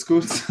 No, with the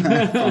schools,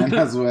 fine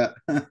as well.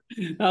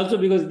 Also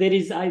because there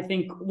is, I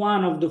think,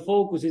 one of the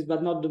focuses,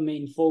 but not the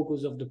main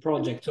focus of the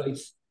project. So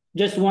it's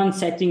just one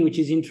setting which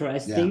is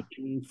interesting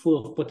and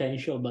full of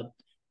potential, but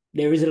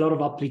there is a lot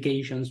of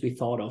applications we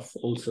thought of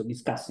also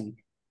discussing.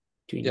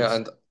 Yeah,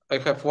 and I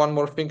have one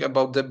more thing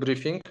about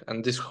debriefing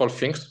and this whole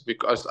things,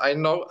 because I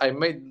know I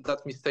made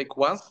that mistake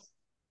once,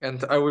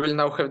 and I will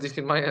now have this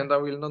in mind, and I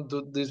will not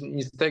do this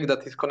mistake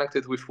that is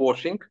connected with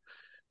washing.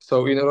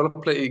 So in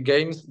roleplay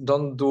games,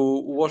 don't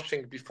do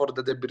washing before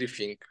the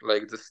debriefing,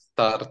 like the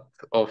start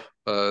of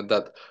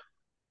that,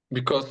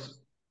 because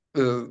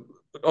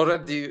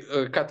already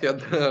Katya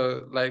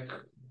like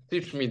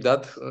teach me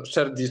that,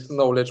 share this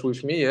knowledge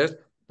with me, yes,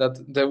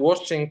 that the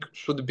washing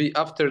should be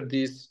after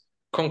this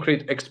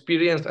concrete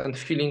experience and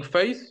feeling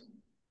phase.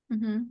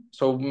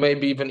 So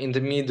maybe even in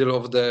the middle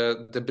of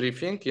the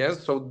debriefing,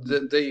 yes. So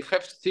they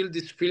have still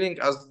this feeling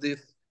as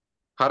these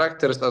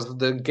characters, as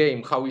the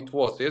game, how it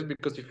was, yes.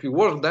 Because if you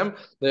watch them,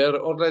 they are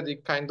already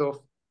kind of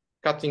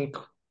cutting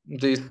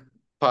this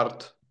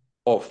part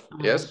off,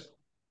 yes.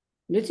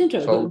 That's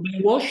interesting. So,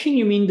 by washing,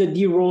 you mean the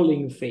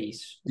de-rolling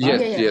phase, right?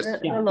 yes.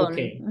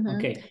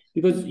 Okay.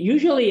 Because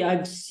usually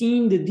I've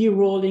seen the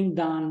de-rolling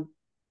done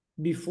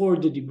before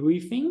the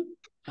debriefing.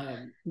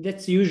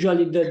 That's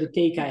usually the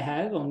take I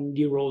have on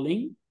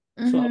de-rolling.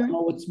 So I don't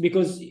know what's,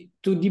 because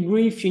to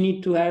debrief you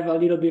need to have a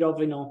little bit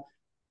of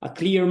a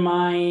clear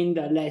mind,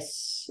 a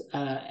less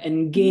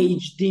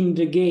engaged in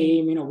the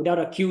game, without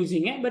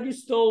accusing, but you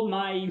stole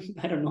my,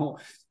 I don't know,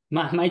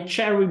 my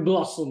cherry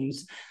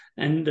blossoms.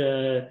 And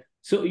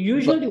so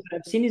usually what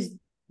I've seen is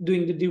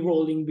doing the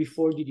de-rolling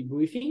before the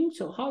debriefing.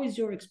 So how is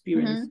your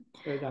experience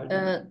regarding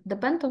that?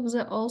 Depend of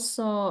the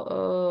also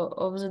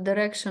of the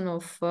direction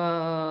of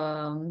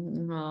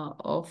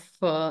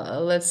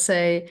let's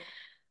say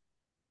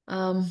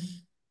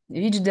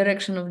which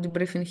direction of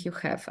debriefing you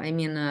have. I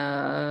mean,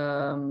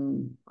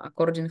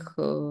 according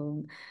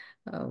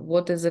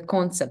what is the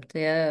concept,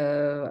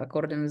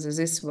 according to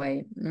this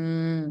way.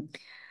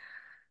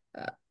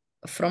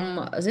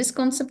 From this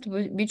concept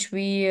which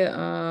we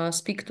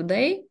speak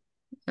today,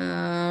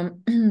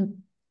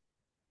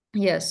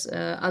 yes,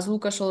 as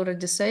Lukas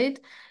already said,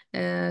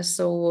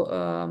 so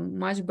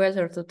much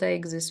better to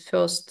take this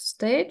first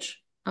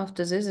stage.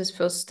 After this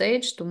first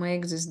stage, to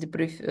make this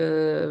debrief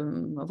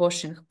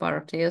washing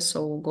part, yes,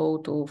 so go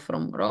to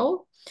from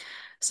role.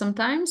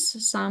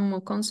 Sometimes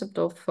some concept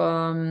of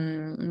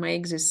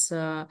make this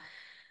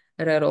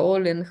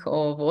re-rolling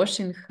or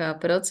washing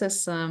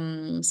process,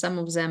 some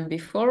of them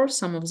before,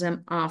 some of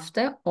them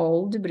after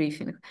all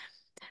debriefing.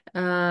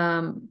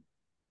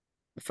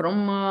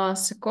 From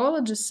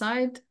psychology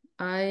side,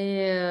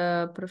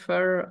 I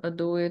prefer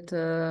do it,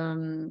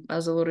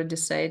 as already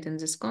said in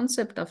this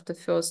concept, after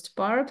first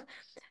part,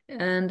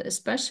 and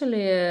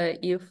especially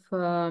if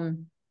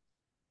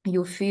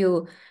you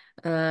feel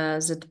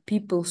that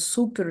people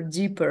super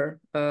deeper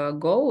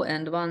go,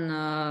 and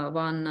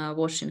one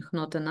washing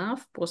not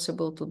enough,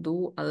 possible to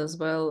do as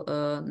well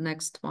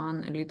next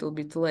one a little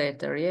bit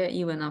later, yeah,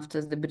 even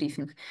after the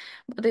briefing.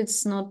 But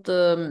it's not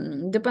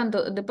depend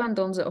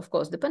on the, of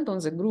course, depend on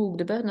the group,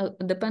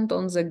 depend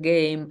on the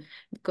game,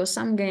 because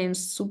some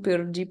games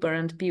super deeper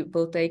and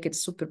people take it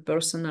super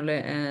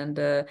personally,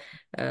 and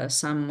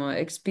some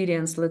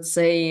experience, let's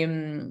say,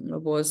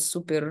 was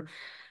super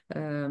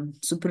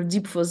super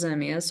deep for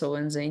them, yeah. So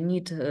when they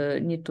need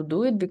to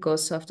do it,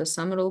 because after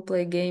some role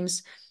play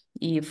games,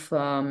 if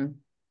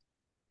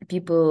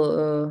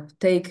people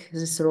take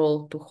this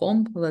role to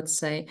home, let's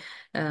say,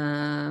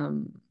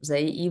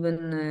 they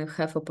even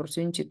have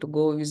opportunity to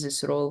go with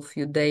this role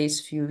few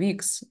days, few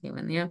weeks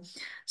even, yeah.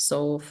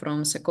 So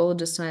from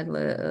psychology side,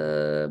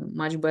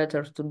 much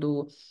better to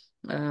do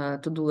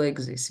like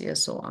this, yeah.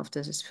 So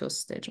after this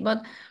first stage,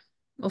 but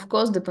of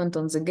course depend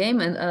on the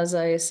game, and as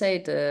I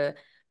said,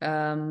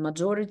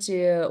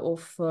 majority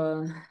of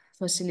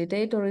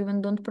facilitator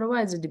even don't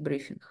provide the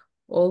debriefing,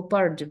 all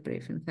part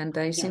debriefing, and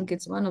I think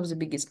it's one of the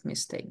biggest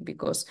mistake,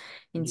 because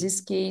in this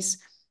case,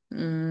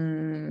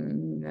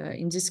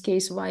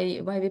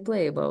 why we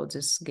play about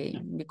this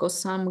game? Because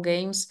some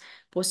games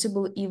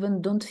possible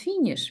even don't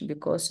finish,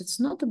 because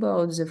it's not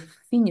about the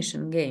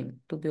finishing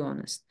game, to be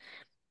honest.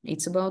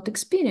 It's about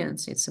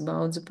experience. It's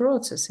about the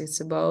process.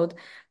 It's about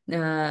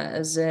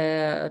from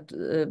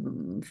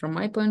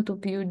my point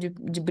of view, the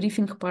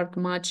debriefing part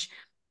much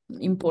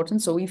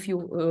important. So if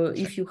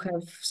you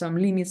have some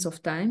limits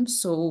of time,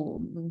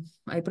 so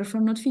I prefer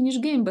not finish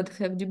game but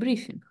have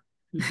debriefing.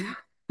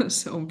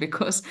 So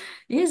because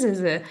this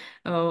is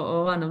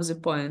one of the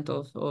point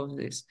of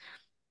this.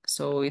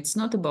 So it's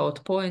not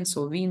about points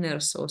or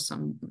winners or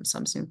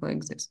something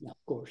like this. Yeah,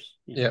 of course.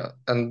 Yeah,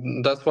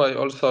 and that's why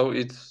also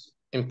it's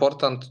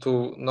important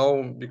to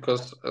know,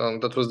 because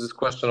that was this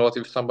question: what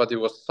if somebody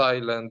was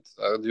silent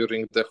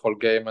during the whole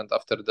game and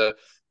after the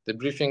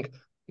briefing?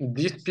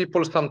 These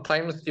people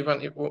sometimes,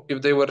 even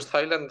if they were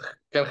silent,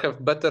 can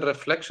have better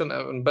reflection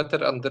and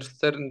better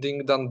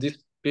understanding than these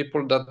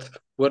people that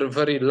were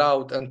very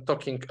loud and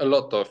talking a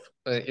lot of.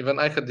 Even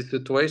I had the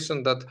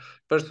situation that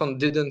person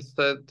didn't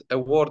said a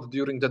word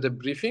during the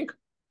debriefing,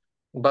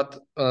 but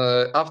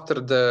after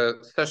the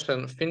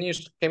session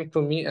finished, came to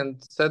me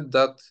and said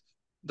that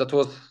that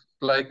was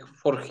like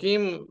for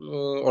him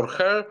or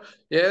her,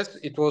 yes,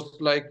 it was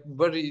like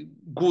very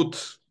good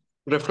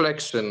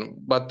reflection,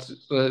 but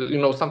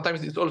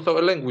sometimes it's also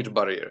a language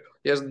barrier,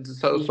 yes.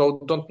 So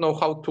don't know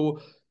how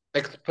to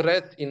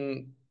express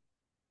in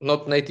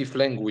not native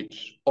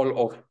language all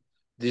of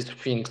these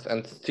things,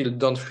 and still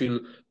don't feel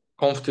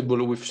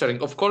comfortable with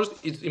sharing. Of course,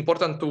 it's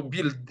important to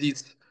build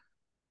this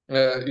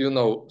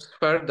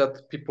sphere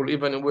that people,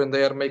 even when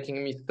they are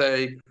making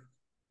mistakes,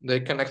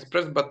 they can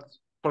express, but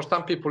for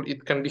some people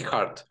it can be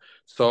hard.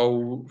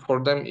 So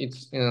for them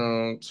it's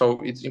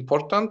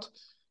important,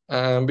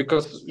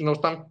 because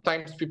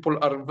sometimes people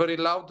are very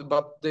loud,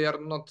 but they are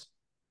not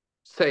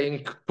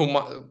saying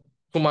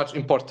too much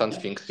important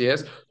things,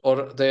 yes,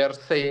 or they are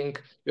saying,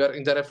 you are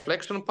in the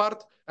reflection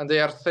part and they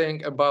are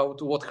saying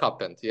about what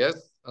happened,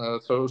 yes.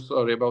 So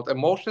sorry, about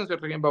emotions, you're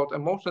talking about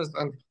emotions,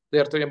 and they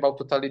are talking about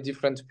totally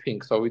different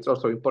things. So it's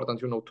also important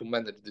to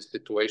manage these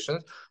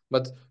situations,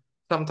 but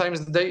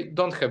sometimes they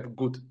don't have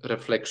good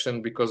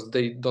reflection because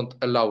they don't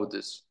allow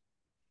this.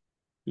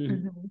 Yeah,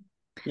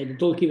 they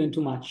talk even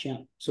too much, yeah.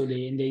 So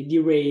they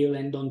derail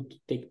and don't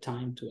take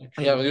time to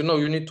actually. Yeah,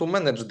 you need to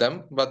manage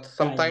them, but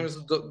sometimes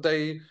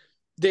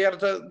they are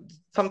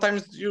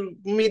sometimes you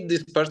meet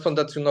this person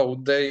that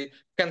they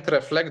can't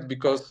reflect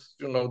because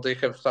they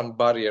have some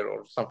barrier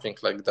or something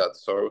like that.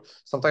 So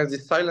sometimes the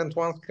silent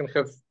ones can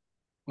have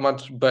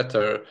much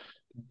better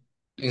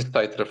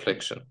insight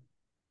reflection.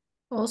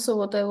 Also,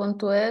 what I want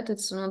to add,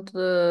 it's not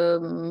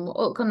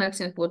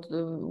connecting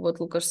what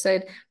Lucas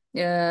said,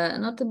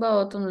 not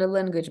about only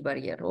language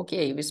barrier.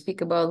 Okay, we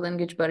speak about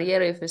language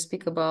barrier if we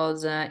speak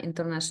about the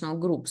international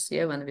groups,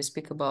 yeah, when we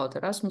speak about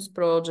Erasmus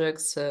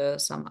projects,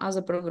 some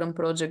other program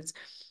projects.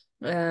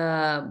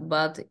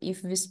 But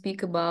if we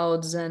speak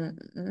about the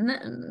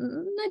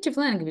native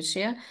language,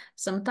 yeah,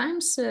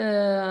 sometimes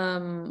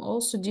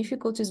also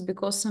difficulties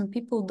because some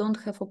people don't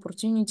have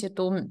opportunity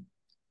to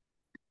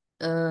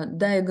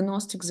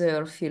diagnostic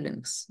their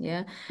feelings,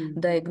 yeah,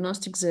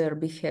 diagnostic their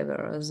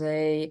behavior.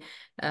 They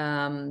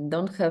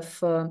don't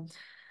have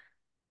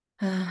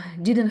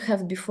didn't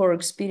have before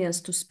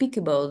experience to speak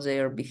about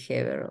their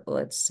behavior,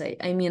 let's say.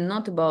 I mean,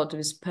 not about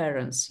with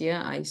parents,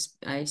 yeah. I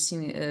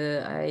see.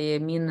 I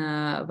mean,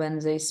 when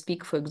they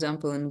speak, for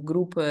example, in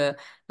group,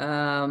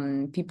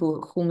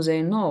 people whom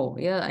they know,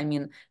 yeah. I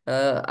mean,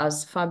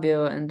 as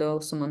Fabio and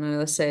also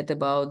Manuela said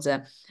about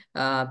the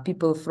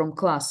people from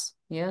class,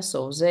 yeah.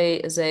 So they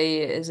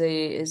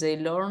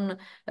learn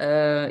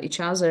each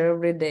other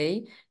every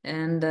day,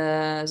 and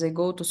they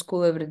go to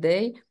school every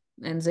day,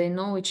 and they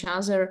know each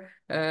other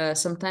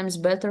sometimes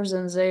better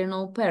than they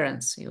know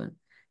parents even,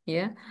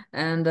 yeah.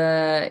 And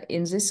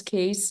in this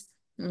case,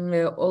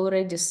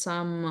 already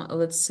some,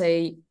 let's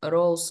say,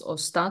 roles or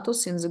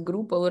status in the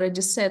group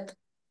already set.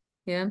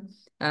 Yeah.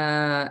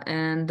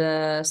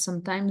 And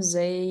sometimes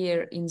they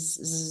are in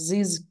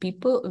these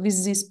people,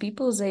 with these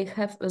people, they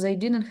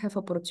didn't have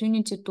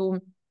opportunity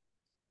to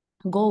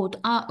go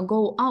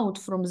out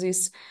from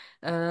this,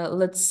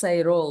 let's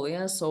say, role.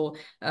 Yeah. So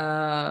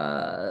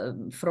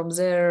from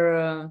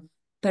their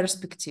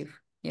perspective.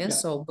 Yeah.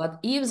 So, but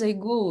if they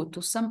go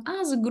to some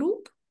other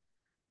group,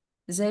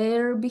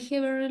 their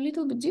behavior a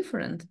little bit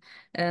different,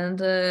 and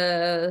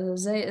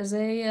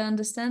they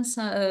understand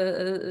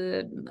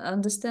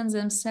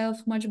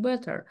themselves much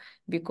better,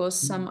 because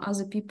some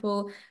other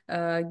people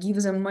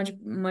give them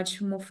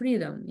much more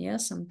freedom. Yeah,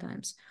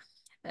 sometimes.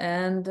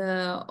 And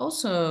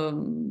also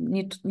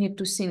need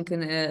to think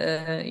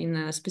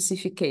in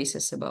specific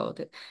cases about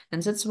it,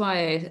 and that's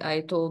why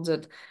I told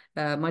that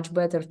much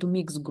better to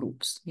mix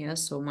groups. Yeah,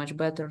 so much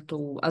better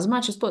to, as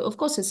much as of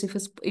course, if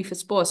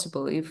it's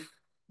possible. If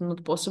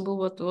not possible,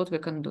 what we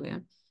can do. Yeah,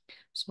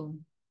 so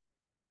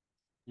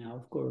yeah,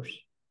 of course.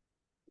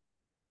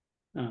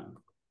 Fabio?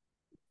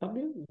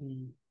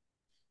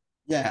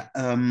 Yeah,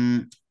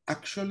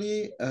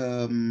 actually,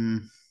 yeah,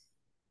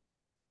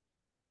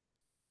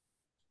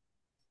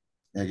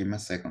 give me a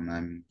second.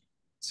 I'm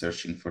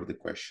searching for the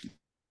question.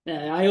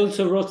 I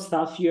also wrote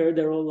stuff here.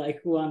 They're all like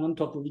one on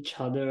top of each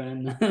other,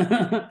 and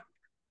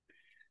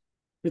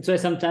that's why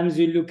sometimes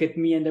you look at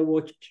me and I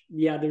watch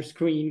the other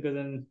screen because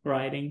I'm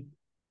writing.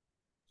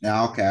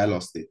 Yeah, okay, I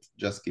lost it.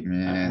 Just give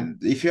me.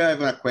 If you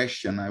have a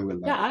question, I will.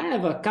 Yeah, I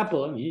have a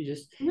couple. I mean,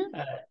 just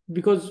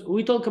because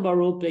we talk about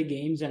role play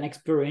games and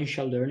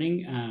experiential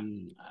learning.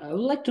 I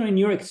would like to know, in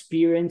your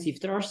experience, if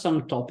there are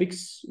some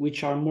topics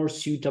which are more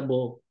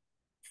suitable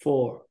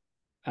for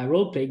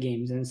role play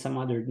games and some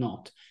other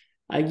not.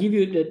 I give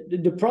you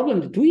the problem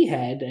that we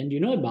had, and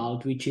you know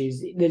about, which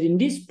is that in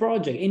this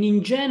project and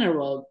in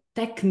general,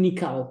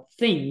 technical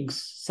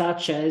things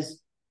such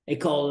as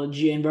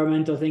ecology,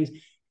 environmental things,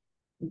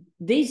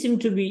 they seem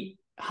to be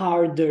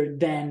harder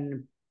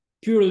than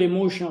purely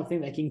emotional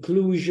things like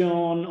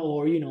inclusion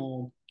or, you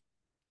know,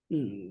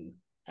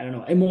 I don't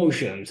know,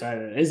 emotions.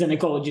 As an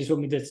ecologist, for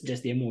me, that's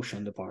just the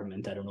emotion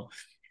department. I don't know.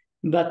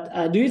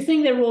 But do you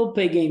think that role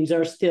play games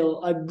are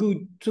still a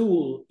good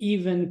tool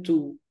even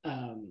to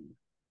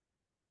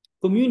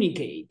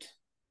communicate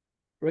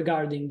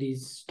regarding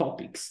these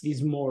topics,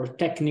 these more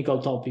technical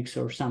topics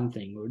or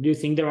something? Or do you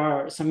think there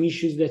are some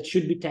issues that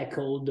should be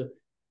tackled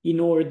in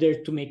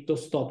order to make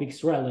those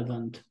topics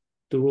relevant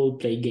to role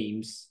play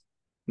games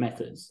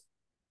methods?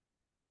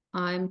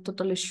 I'm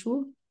totally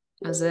sure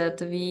that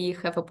we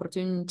have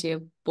opportunity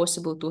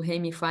possible to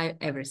gamify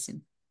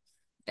everything.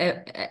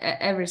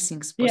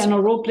 Everything's possible. Yeah, no,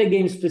 role play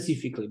games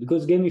specifically,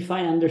 because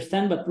gamify I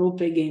understand, but role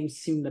play games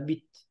seem a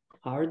bit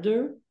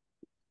harder.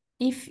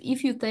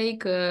 If you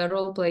take a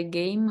role play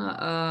game,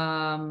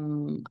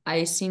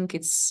 I think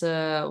it's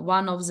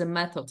one of the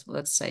methods,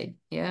 let's say,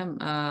 yeah,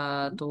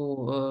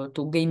 to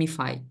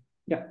gamify.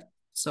 Yeah.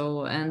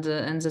 So and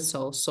that's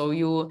all. So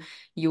you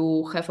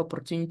have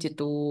opportunity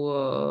to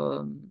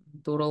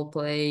role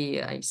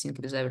play, I think,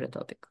 with every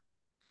topic.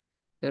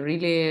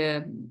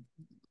 Really,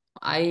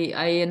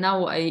 I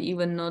now I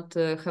even not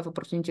have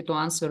opportunity to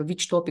answer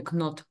which topic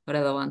not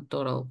relevant to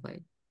role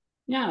play.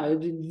 Yeah,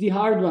 the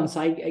hard ones,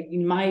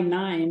 in my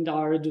mind,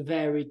 are the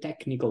very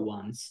technical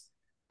ones.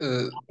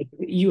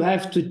 You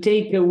have to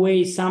take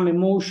away some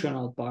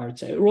emotional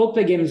parts.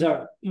 Role-play games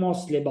are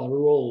mostly about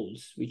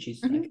roles, which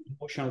is like an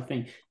emotional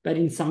thing. But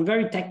in some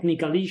very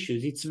technical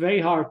issues, it's very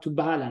hard to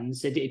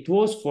balance. It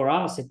was for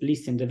us, at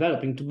least in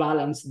developing, to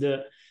balance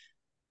the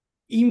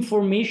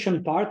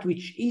information part,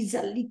 which is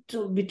a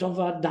little bit of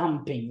a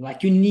dumping.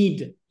 Like you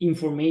need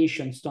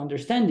information to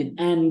understand it,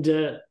 and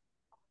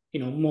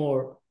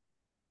more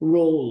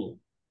role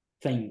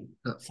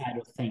side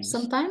of things.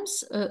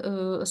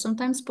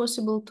 Sometimes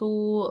possible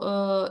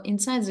to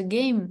inside the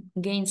game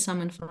gain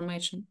some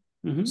information.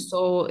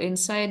 So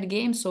inside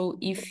game, so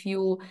if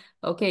you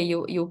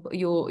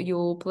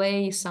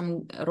play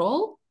some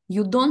role,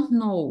 you don't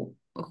know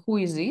who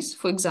is this.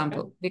 For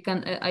example,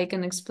 I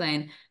can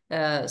explain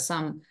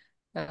some.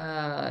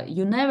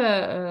 You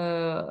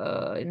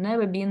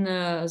never been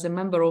the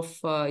member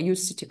of youth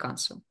city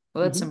council.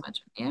 Let's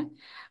imagine, yeah.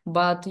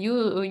 But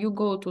you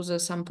go to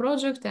some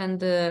project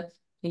and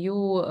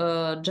you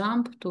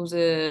jump to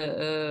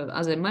the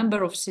as a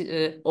member of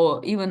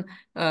or even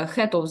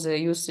head of the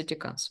youth city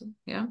council,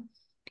 yeah.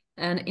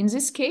 And in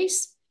this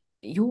case,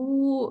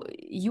 you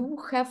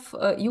have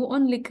you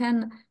only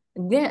can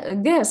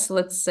guess,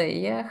 let's say,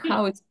 yeah,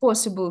 how it's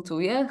possible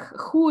to, yeah,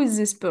 who is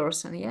this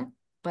person, yeah.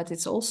 But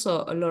it's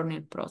also a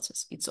learning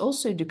process. It's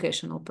also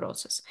educational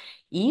process.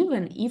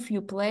 Even if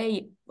you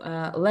play,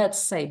 let's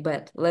say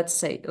bet. Let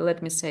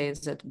me say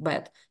that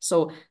bet.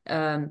 So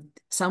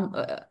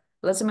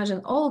let's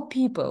imagine all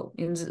people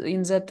in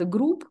that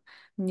group,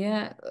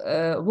 yeah,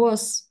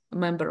 was a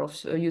member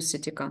of youth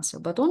city council,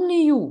 but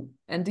only you,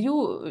 and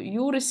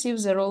you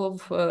receive the role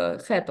of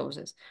head of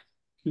this.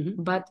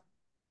 But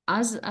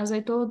as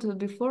I told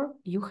before,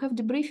 you have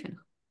debriefing.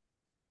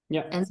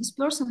 Yeah. And this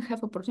person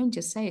have opportunity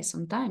to say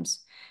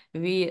sometimes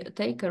we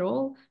take a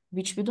role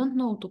which we don't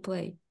know to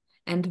play.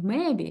 And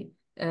maybe,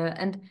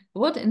 and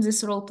what in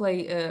this role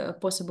play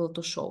possible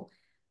to show?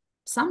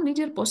 Some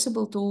leader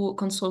possible to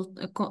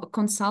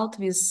consult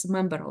with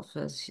member of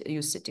the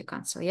youth city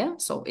council. Yeah,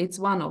 so it's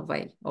one of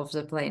way of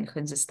the playing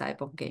in this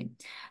type of game.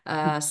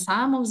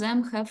 Some of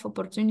them have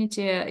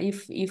opportunity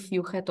if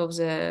you head of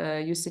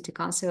the youth city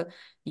council,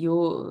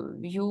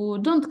 you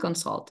don't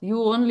consult,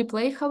 you only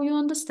play how you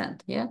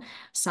understand. Yeah,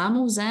 some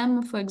of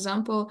them, for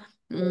example,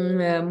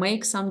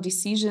 make some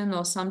decision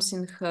or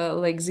something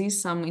like this,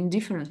 some in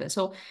different way.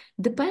 So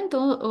depend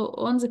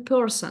on the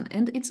person,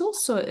 and it's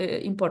also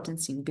an important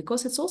thing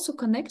because it's also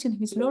connecting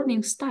with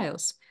learning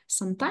styles.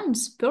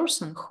 Sometimes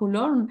person who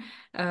learn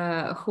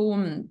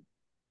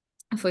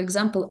for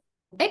example,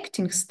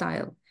 acting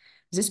style,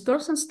 this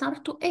person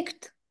start to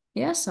act.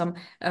 Yeah, some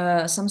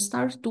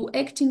start to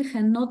acting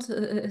and not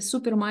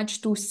super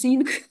much to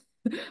think.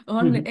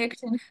 Only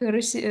acting,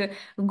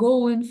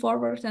 going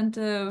forward, and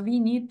we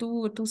need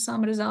to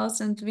some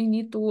results, and we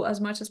need to as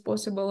much as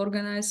possible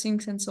organize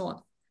things and so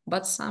on.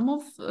 But some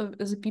of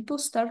the people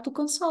start to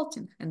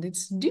consulting, and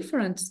it's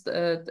different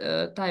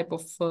type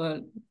of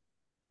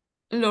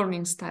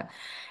learning style.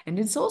 And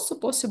it's also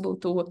possible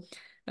to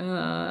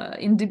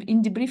in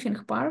the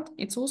briefing part,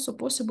 it's also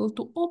possible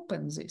to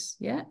open this.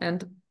 Yeah,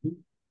 and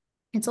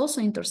it's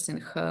also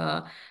interesting.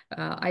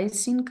 I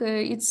think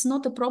it's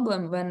not a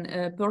problem when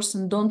a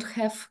person don't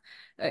have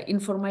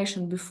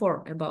information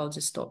before about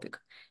this topic.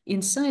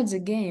 Inside the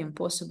game,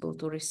 possible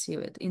to receive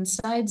it.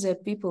 Inside the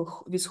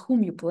people with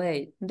whom you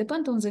play,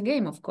 depend on the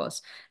game, of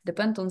course,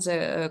 depend on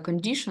the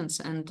conditions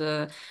and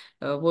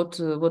what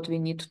we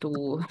need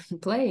to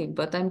play.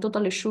 But I'm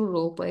totally sure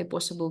we'll play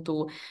possible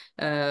to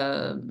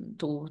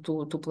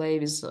play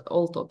with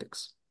all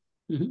topics.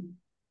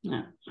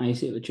 Yeah, I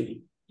see what you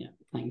mean. Yeah,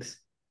 thanks.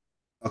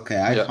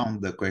 Okay, I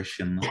found the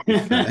question.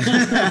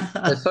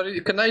 Sorry,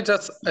 can I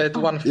just add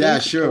one thing? Yeah,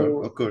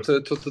 sure, of course.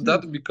 To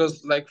that,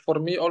 because like for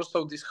me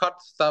also this hard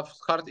stuff,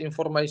 hard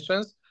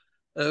informations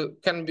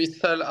can be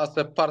sell as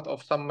a part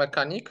of some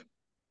mechanic,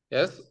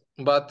 yes,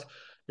 but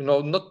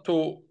not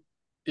to.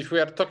 If we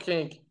are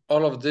talking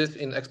all of this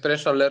in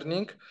experiential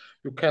learning,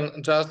 you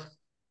can just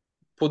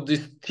put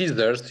these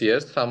teasers,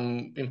 yes,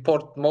 some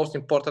most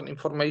important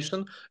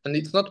information, and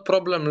it's not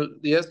problem,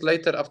 yes,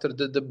 later after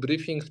the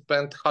briefing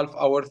spend half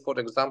hour, for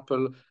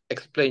example,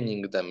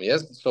 explaining them,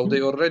 yes, so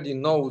they already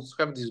know,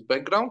 have this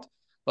background,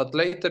 but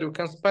later you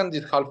can spend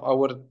this half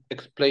hour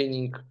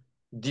explaining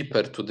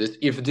deeper to this,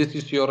 if this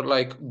is your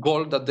like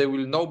goal, that they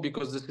will know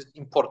because this is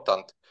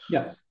important.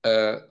 Yeah.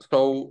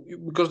 So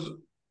because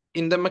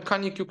in the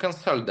mechanic you can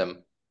sell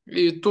them.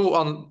 To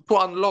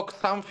unlock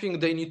something,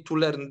 they need to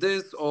learn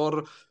this,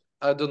 or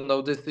I don't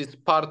know, this is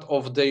part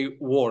of their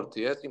world,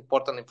 yes,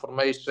 important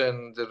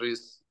information. There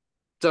is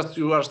just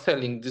you are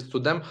selling this to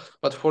them.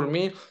 But for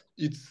me,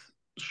 it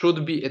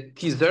should be a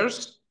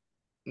teasers,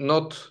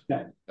 not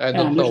I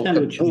don't know,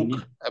 a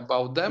book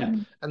about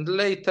them. And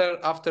later,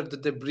 after the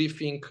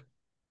debriefing,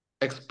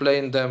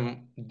 explain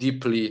them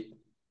deeply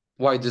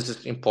why this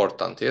is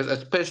important, yes,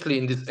 especially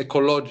in this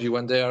ecology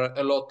when there are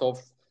a lot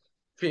of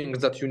things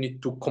that you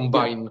need to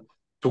combine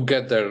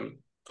together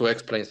to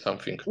explain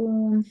something.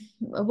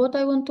 What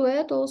I want to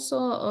add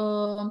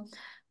also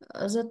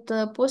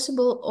that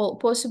possible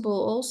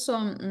also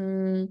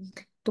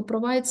to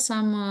provide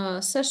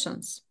some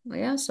sessions.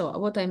 Yeah, so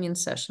what I mean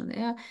session,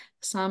 yeah,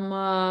 some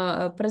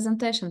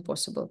presentation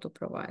possible to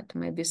provide,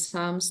 maybe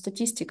some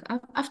statistic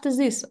after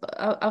this,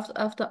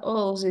 after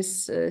all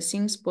these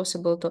things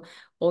possible to,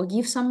 or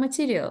give some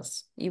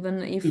materials,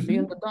 even if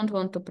you don't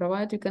want to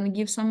provide, you can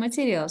give some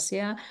materials,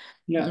 yeah,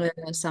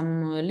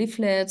 some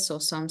leaflets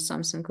or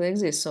something like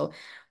this. So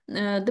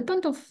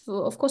depend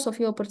of course of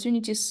your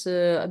opportunities,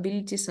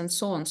 abilities, and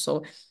so on.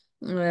 So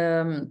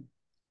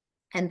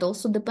and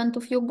also depend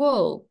of your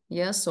goal.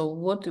 Yeah, so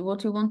what you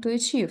want to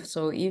achieve.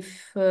 So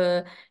if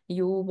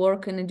you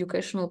work in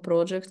educational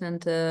project and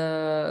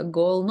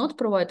goal not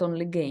provide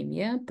only game,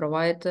 yeah,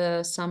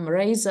 provide some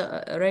raise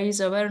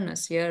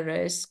awareness, yeah,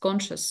 raise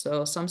conscious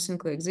or something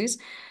like this.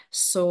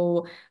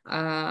 So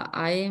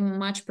I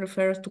much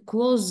prefer to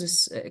close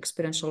this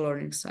experiential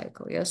learning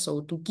cycle. Yeah,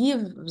 so to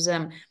give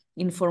them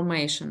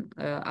information,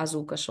 as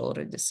Łukasz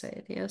already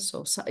said. Yeah,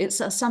 so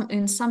it's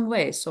in some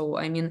way. So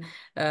I mean,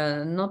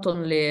 not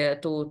only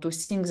to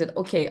think that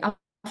okay,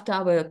 after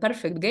our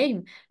perfect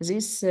game,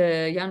 these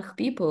young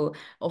people,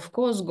 of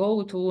course,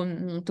 go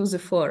to the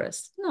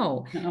forest.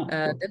 No,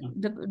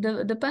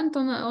 depend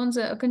on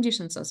the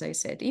conditions, as I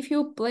said. If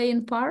you play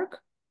in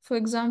park, for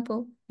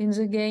example, in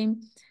the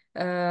game,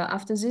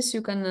 after this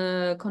you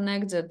can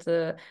connect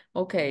that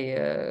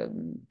okay,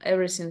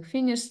 everything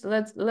finished,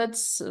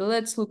 let's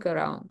look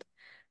around.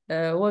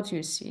 What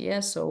you see,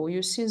 yeah, so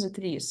you see the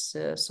trees,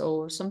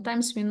 so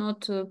sometimes we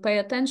not pay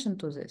attention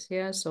to this,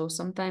 yeah, so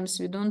sometimes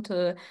we don't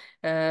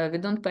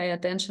pay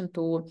attention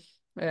to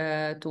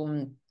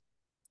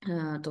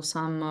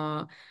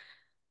some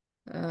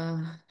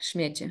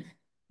śmieci.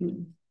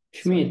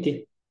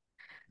 Śmieci.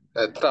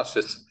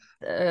 Trashes.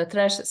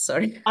 trash,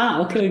 sorry.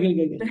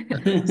 Okay.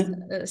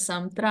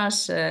 Some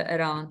trash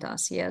around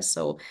us, yes.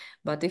 So,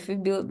 but if we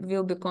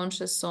will be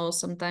conscious, so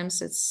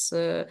sometimes it's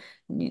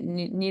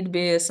need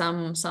be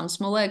some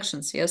small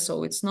actions, yes.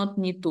 So it's not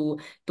need to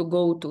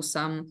go to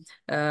some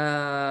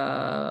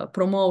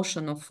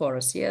promotion of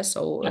forest, yes.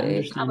 So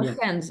our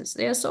hands,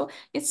 yeah. So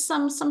it's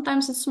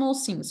sometimes it's small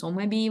things. So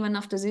maybe even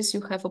after this,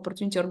 you have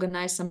opportunity to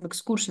organize some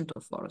excursion to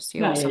forest,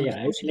 yeah.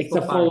 It's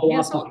a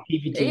follow-up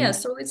activity. Yeah,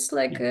 so it's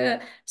like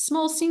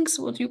small things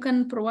what you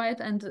can provide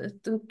and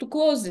to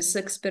close this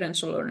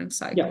experiential learning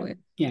cycle.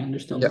 Yeah,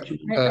 understand.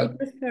 I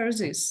prefer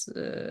this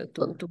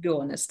to be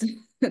honest.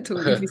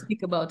 If we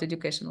speak about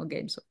educational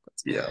games, of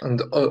course. Yeah,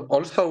 and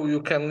also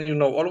you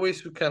can,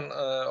 always you can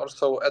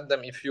also add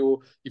them if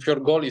your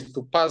goal is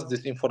to pass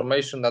this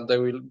information that they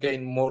will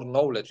gain more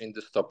knowledge in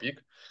this topic.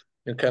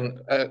 You can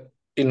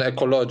in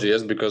ecology,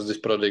 yes, because this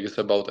project is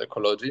about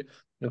ecology.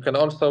 You can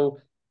also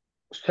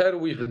share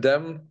with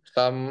them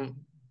some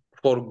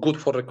for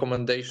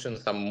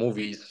recommendations, some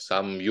movies,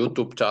 some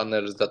YouTube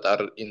channels that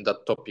are in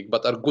that topic,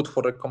 but are good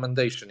for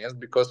recommendation, yes,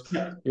 because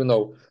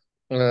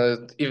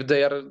if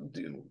they are,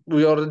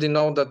 we already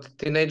know that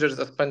teenagers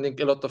are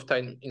spending a lot of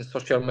time in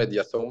social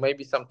media, so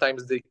maybe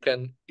sometimes they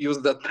can use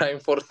that time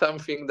for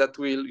something that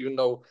will,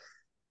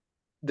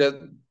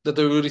 that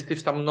they will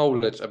receive some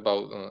knowledge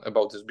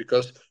about this,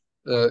 because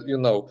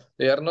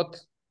they are not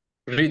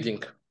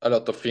reading a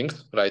lot of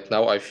things right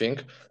now, I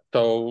think.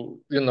 So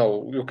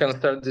you can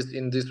start this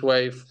in this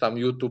way, some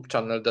YouTube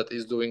channel that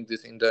is doing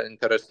this in the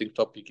interesting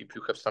topic, if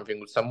you have something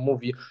with some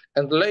movie,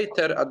 and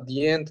later at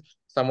the end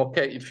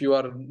if you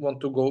want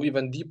to go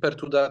even deeper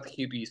to that,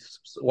 here is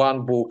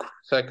one book,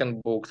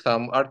 second book,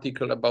 some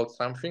article about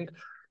something.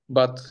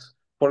 But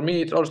for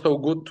me it's also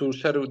good to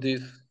share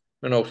this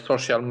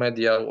social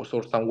media or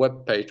some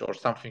web page or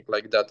something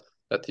like that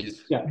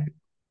is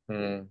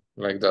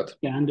like that.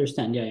 Yeah, I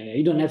understand. Yeah.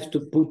 You don't have to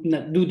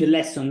do the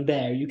lesson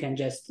there. You can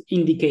just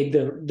indicate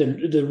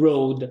the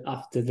road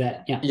after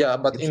that. Yeah,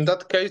 but in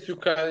that case you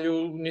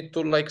need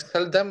to like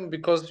sell them,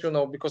 because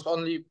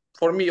only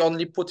for me,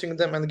 only putting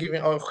them and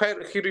giving,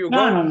 here you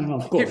go. No,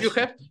 of course. If you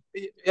have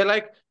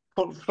like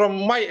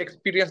from my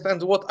experience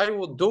and what I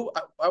would do,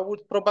 I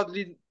would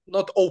probably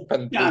not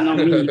open this. Yeah, no,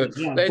 me neither.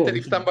 Yeah, later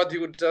if somebody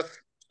would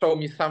just show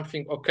me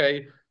something,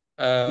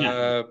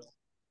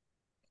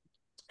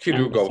 here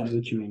you go.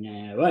 What you mean.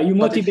 Yeah. Well, you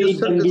motivate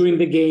them during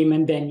the game,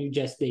 and then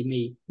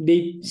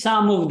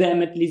some of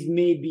them at least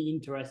may be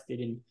interested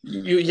in.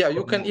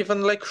 You can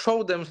even like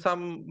show them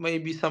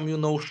maybe some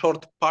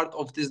short part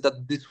of this,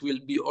 that this will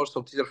be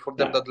also teaser for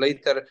them, that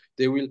later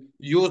they will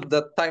use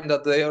that time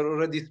that they are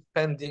already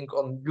spending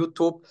on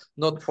YouTube,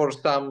 not for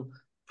some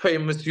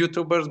famous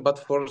YouTubers, but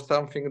for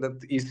something that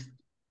is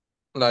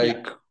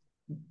like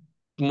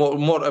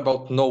more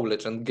about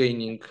knowledge and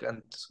gaining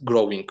and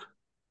growing.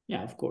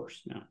 Yeah, of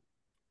course. Yeah.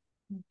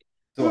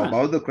 So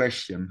about the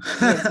question.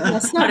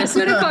 Sorry,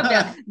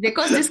 Fabia,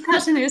 because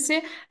discussion, you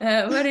see,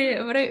 very,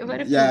 very,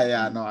 very.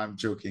 Yeah, no, I'm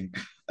joking.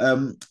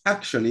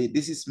 Actually,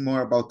 this is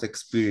more about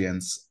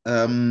experience.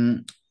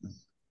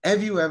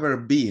 Have you ever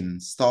been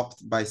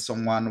stopped by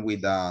someone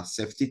with a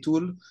safety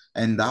tool,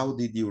 and how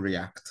did you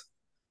react?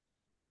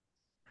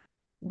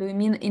 Do you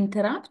mean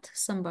interrupt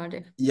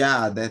somebody?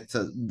 Yeah, that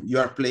you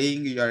are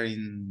playing,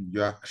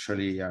 you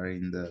actually are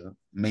in the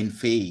main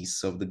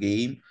phase of the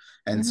game,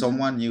 and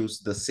someone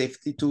used the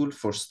safety tool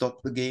for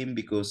stop the game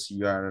because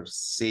you are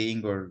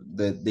saying or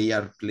that they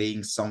are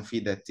playing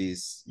something that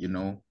is,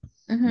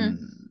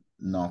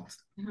 not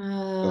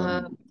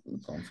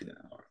confident.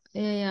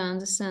 Yeah, I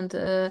understand.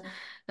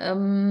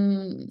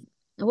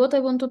 What I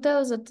want to tell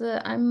is that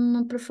I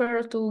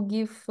prefer to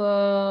give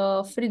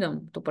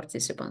freedom to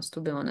participants, to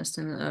be honest,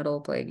 in a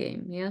role play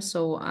game. Yeah,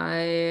 so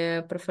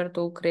I prefer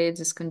to create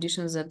these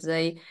conditions that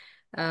they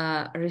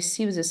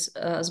receive this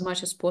as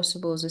much as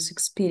possible, this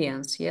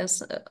experience.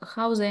 Yes,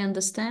 how they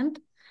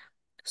understand.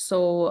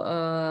 So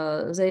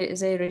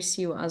they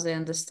receive as they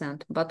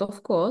understand. But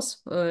of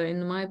course,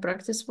 in my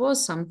practice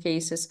was some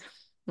cases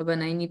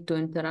when I need to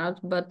interrupt,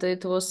 but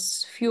it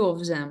was few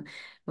of them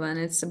when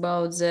it's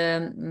about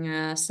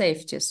the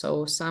safety.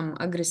 So some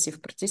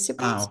aggressive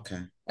participants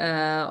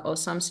or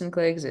something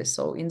like this.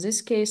 So in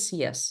this case,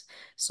 yes.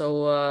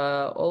 So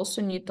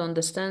also need to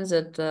understand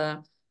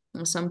that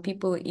some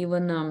people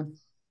even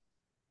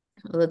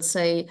let's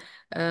say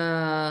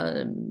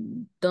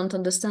don't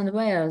understand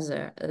where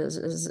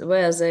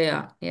they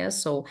are. Yeah,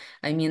 so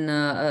I mean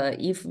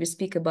if we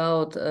speak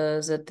about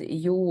that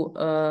you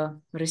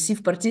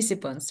receive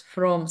participants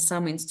from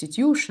some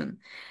institution,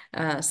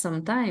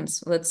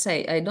 sometimes, let's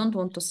say, I don't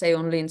want to say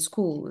only in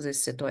school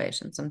this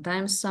situation,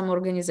 sometimes some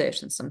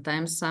organization,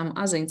 sometimes some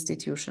other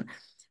institution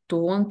to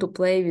want to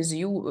play with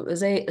you,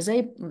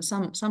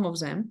 some of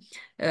them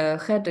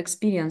had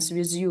experience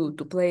with you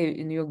to play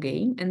in your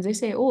game, and they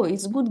say, oh,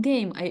 it's a good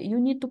game, you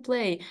need to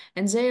play,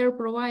 and they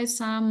provide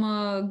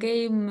some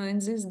game in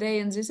this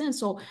day and this, and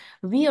so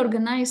we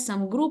organize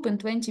some group in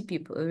 20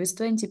 people with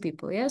 20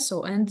 people. Yeah,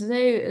 so and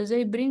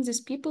they bring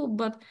these people,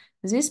 but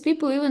these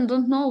people even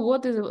don't know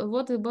what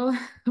about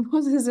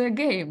what is a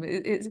game.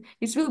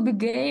 It will be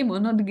game or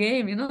not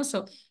game, you know.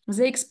 So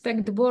they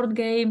expect the board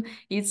game.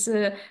 It's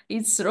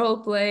role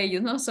play, you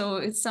know. So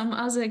it's some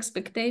other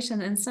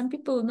expectation, and some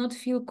people not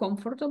feel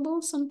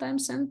comfortable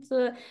sometimes, and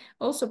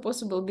also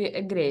possible be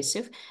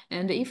aggressive.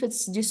 And if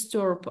it's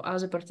disturb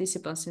other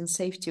participants in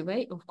safety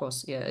way, of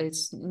course, yeah,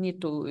 it's need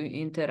to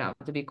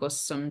interrupt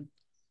because some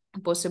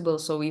possible.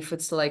 So if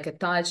it's like a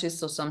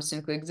touches or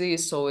something like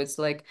this, so it's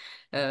like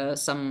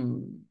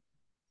some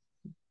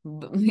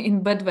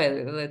in bad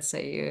way, let's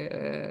say,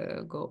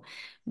 go.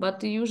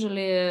 But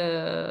usually,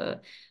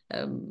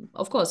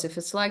 of course, if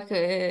it's like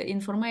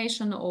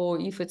information or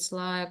if it's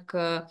like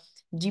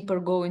deeper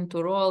go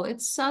into role,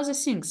 it's other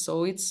things.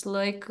 So it's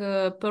like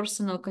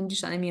personal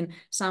condition. I mean,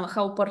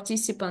 somehow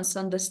participants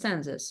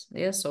understand this.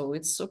 Yeah, so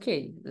it's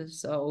okay.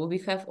 So we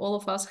have, all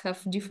of us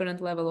have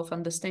different level of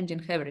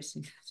understanding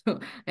everything. So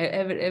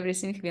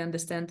everything we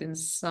understand in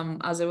some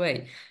other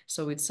way.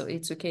 So it's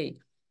okay.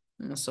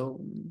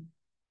 So.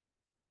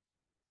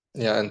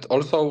 Yeah, and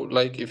also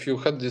like if you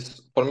had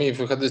this, for me, if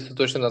you had this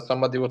situation that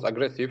somebody was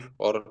aggressive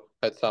or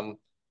had some,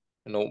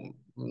 you know,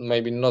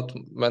 maybe not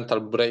mental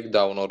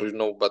breakdown or, you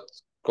know, but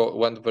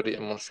went very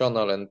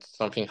emotional and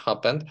something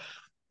happened,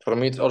 for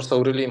me it's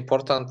also really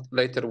important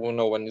later, you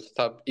know, when you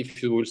stop,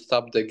 if you will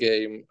stop the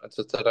game,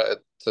 etc.,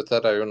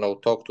 etc., you know,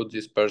 talk to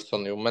this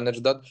person, you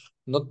manage that,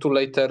 not to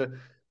later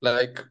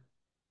like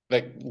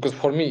because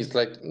for me it's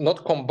like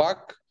not come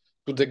back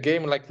to the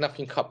game like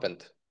nothing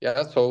happened.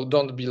 Yeah, so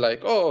don't be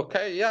like, oh,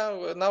 okay,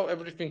 yeah, now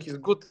everything is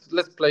good,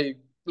 let's play,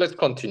 let's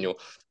continue.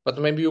 But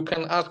maybe you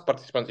can ask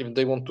participants if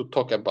they want to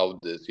talk about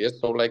this. Yes,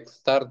 so like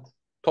start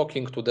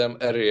talking to them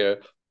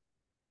earlier,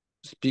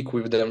 speak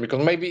with them,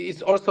 because maybe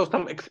it's also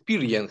some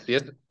experience.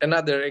 Yes,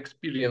 another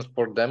experience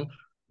for them,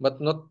 but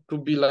not to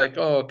be like,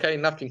 oh, okay,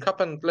 nothing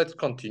happened, let's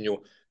continue.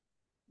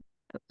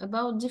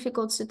 About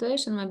difficult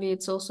situation, maybe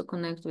it's also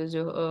connected with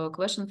your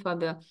question,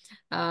 Fabio.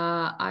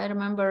 I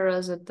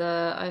remember that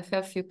I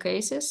have few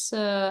cases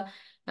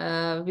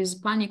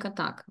with panic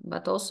attack,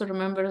 but also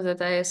remember that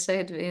I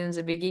said in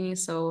the beginning,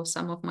 so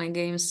some of my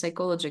games,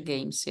 psychology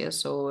games, yeah,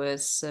 so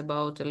it's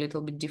about a little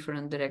bit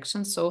different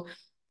direction. So,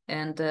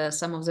 and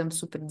some of them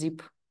super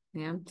deep,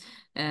 yeah,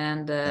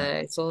 and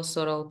it's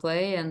also role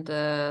play, and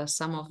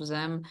some of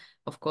them,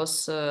 of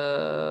course,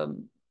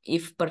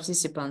 if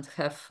participants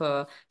have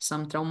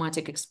some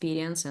traumatic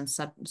experience and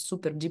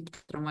super deep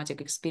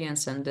traumatic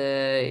experience, and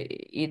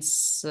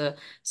it's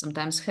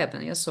sometimes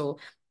happen. Yeah, so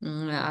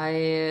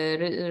I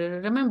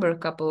remember a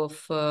couple of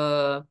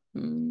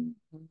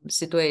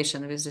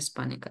situation with this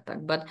panic attack,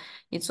 but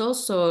it's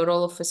also a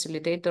role of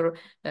facilitator.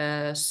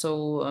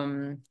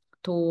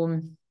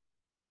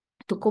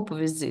 To cope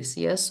with this,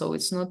 yes. So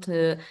it's not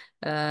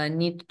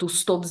need to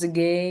stop the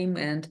game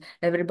and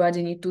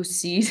everybody need to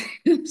see.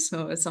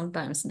 So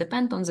sometimes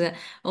depend on the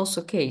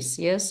also case,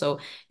 yes. So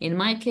in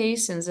my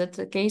case, in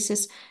that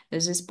cases,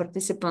 these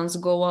participants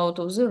go out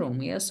of the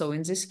room, yeah. So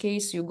in this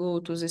case, you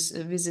go to this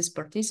with this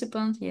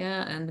participant,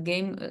 yeah, and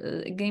game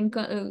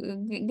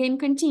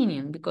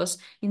continuing, because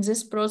in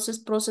this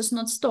process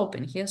not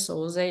stopping, yeah.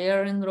 So they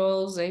are in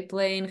roles, they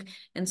playing,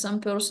 and some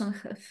person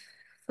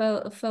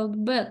felt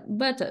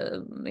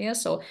better, yeah.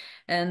 So,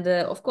 and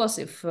of course,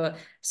 if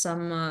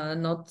some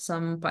not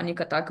some panic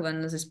attack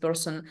when this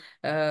person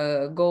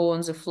go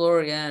on the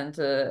floor, yeah,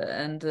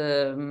 and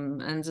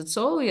that's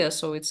all, yeah.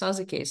 So it's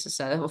other cases.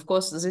 Of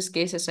course, these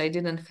cases I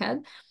didn't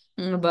had.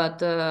 But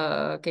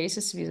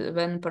cases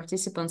when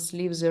participants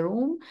leave the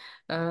room,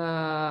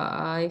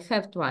 I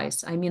have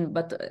twice. I mean,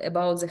 but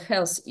about the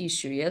health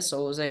issue, yes.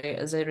 So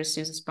they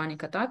receive this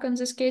panic attack. In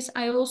this case,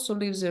 I also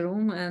leave the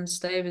room and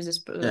stay with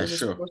this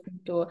Sure. person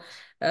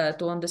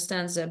to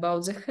understand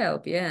about the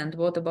help, yeah. And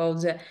what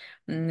about the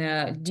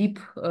deep,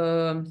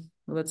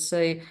 let's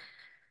say,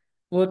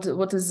 what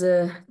is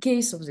the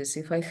case of this,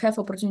 if I have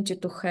opportunity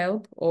to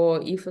help,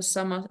 or if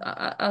some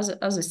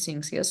other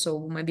things, yeah.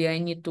 So maybe I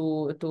need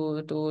to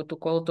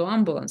call to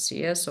ambulance,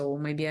 yeah. So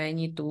maybe I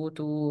need to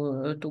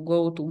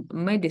go to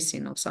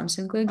medicine or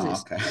something like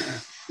this. Okay.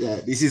 Yeah,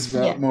 this is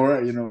Yeah.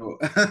 more, you know,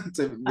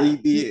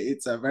 maybe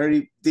it's a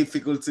very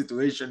difficult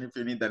situation if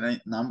you need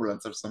an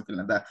ambulance or something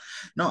like that.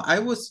 No, I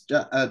was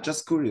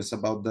just curious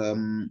about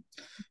the,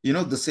 you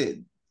know,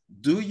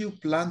 do you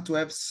plan to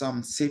have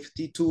some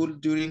safety tool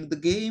during the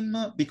game?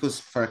 Because,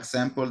 for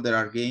example, there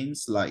are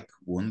games like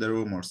Wonder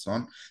Room or so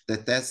on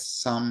that has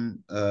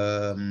some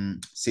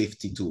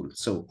safety tool.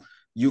 So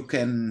you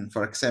can,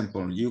 for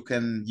example, you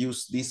can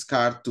use this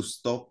card to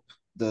stop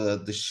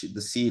the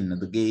scene,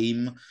 the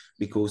game,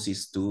 because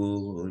it's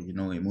too, you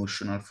know,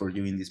 emotional for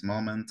you in this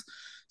moment.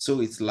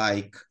 So it's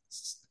like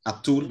a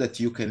tool that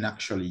you can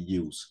actually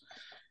use.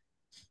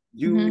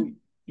 You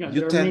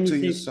tend to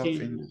use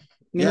something.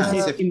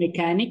 Many safety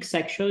mechanics.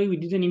 Actually, we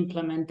didn't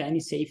implement any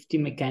safety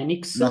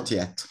mechanics. Not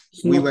yet.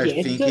 We were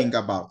thinking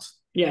about.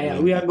 Yeah,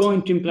 we are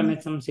going to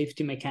implement some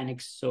safety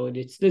mechanics. So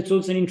that's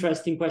also an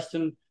interesting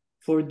question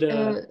for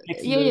the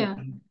next yeah.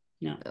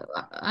 Yeah.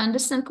 I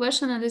understand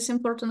question, and this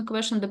important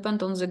question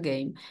depend on the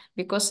game,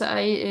 because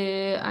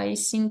I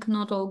think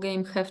not all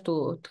game have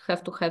to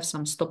have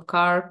some stop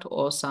card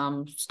or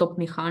some stop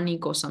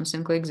mechanic or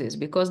something like this,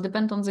 because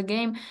depend on the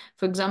game.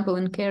 For example,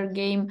 in care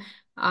game,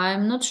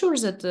 I'm not sure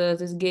that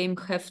this game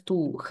have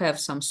to have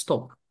some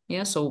stop.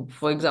 Yeah, so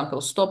for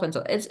example, stop and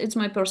so it's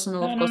my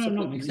personal, of course,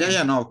 No, opinion.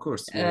 Yeah, no, of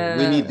course,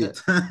 we need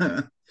it.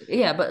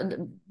 Yeah, but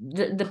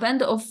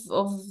depend of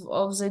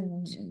the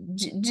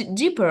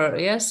deeper.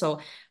 Yeah, so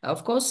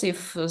of course,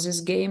 if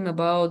this game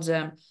about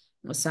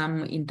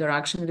some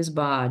interaction with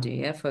body,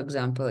 yeah, for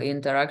example,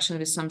 interaction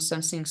with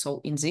something. So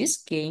in these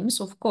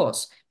games, of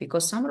course,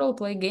 because some role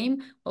play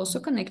game also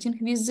connecting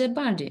with the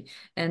body,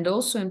 and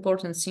also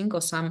important thing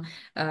or some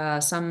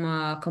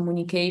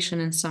communication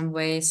in some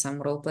way.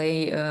 Some role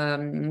play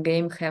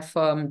game have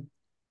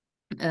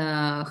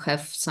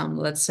some,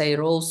 let's say,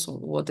 roles.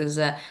 What is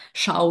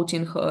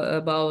shouting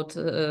about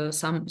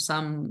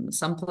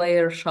some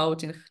player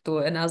shouting to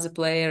another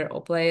player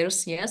or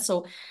players. Yeah,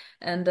 so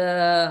and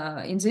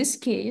in this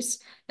case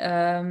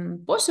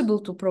possible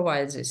to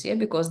provide this, yeah,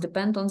 because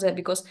depend on that,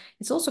 because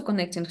it's also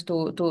connecting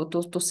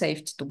to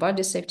safety, to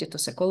body safety, to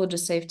psychology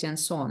safety, and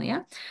so on.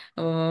 Yeah,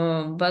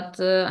 but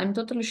I'm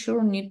totally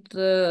sure need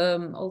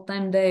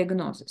all-time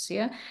diagnosis.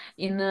 Yeah,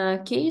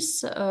 in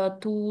case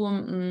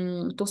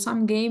to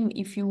some game,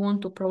 if you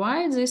want to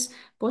provide this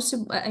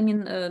possible, I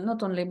mean,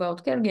 not only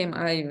about care game,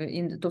 I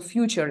in the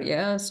future.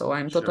 Yeah, so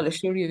I'm Sure. totally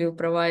sure you will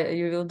provide,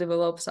 you will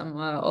develop some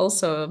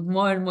also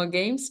more and more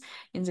games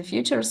in the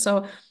future.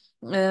 So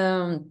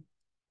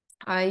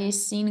I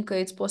think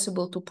it's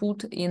possible to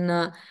put in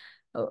a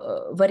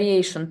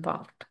variation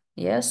part.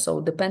 Yes,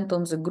 so depend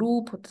on the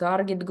group,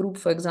 target group.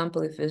 For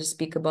example, if we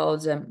speak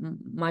about the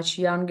much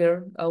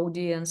younger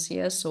audience,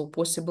 yes, so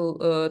possible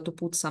to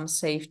put some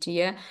safety,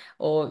 yeah.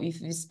 Or if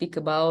we speak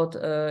about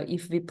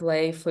if we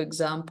play, for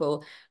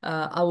example,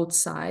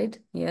 outside,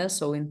 yeah,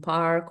 so in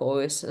park,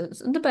 or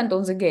depend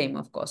on the game,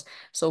 of course.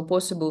 So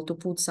possible to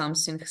put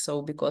something.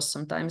 So because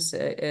sometimes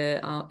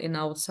in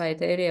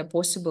outside area,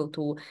 possible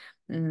to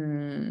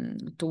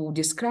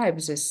describe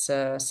this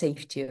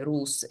safety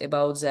rules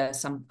about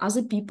some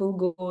other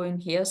people going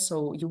here.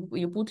 So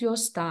you put your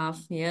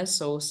stuff, yeah.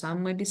 So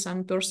maybe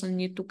some person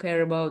need to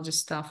care about this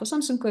stuff or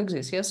something like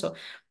this, yeah. So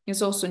you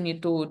also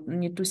need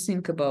to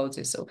think about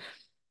this. So,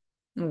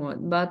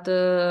 but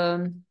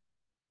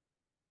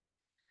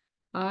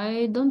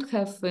I don't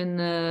have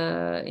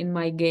in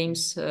my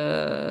games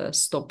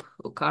stop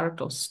card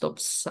or stop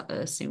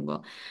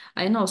symbol.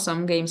 I know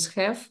some games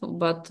have,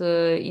 but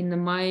in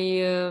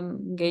my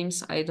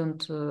games I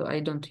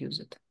don't use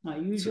it.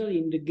 Usually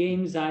in the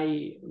games,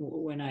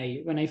 when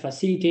I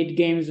facilitate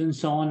games and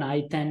so on,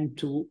 I tend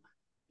to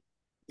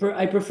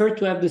I prefer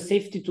to have the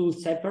safety tool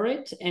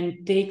separate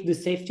and take the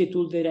safety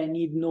tool that I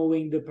need,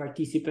 knowing the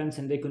participants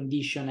and the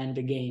condition and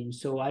the game.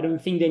 So I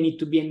don't think they need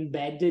to be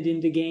embedded in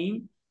the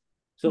game.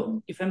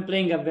 So if I'm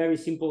playing a very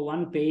simple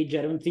one page,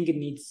 I don't think it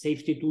needs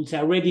safety tools.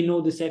 I already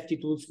know the safety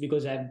tools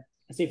because I have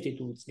a safety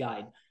tools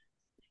guide.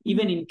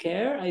 Even in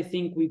care, I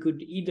think we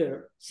could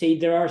either say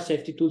there are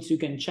safety tools you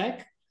can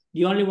check.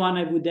 The only one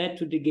I would add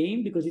to the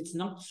game, because it's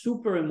not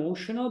super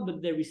emotional,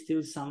 but there is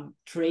still some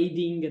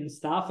trading and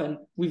stuff. And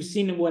we've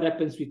seen what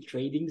happens with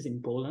tradings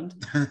in Poland.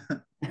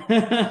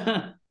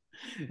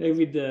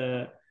 with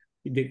the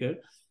girl.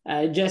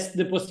 Just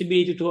the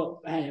possibility to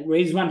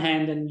raise one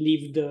hand and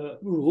leave the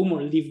room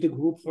or leave the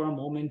group for a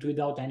moment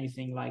without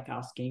anything like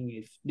asking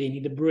if they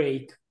need a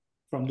break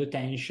from the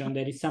tension.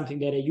 That is something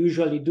that I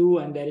usually do,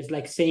 and that is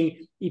like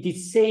saying it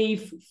is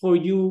safe for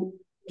you.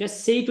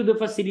 Just say to the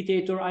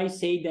facilitator, I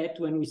say that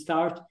when we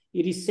start,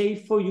 it is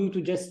safe for you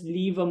to just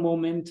leave a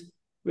moment,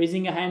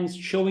 raising a hand,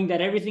 showing that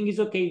everything is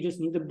okay, you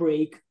just need a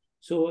break,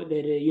 so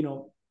that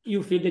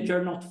you feel that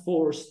you're not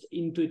forced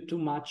into it too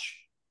much.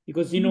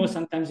 Because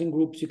sometimes in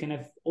groups you can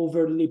have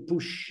overly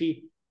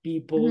pushy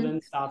people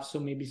and stuff, so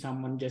maybe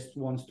someone just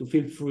wants to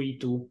feel free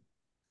to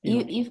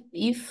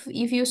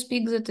if you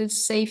speak that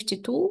it's safety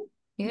tool,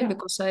 yeah,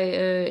 because I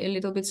a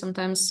little bit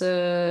sometimes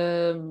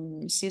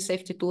see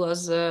safety tool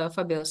as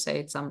Fabio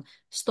said, some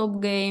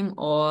stop game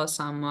or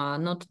some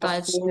not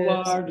touch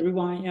forward,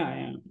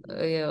 rewind,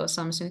 or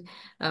something,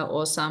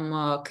 or some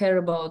care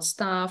about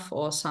stuff,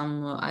 or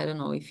some I don't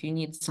know, if you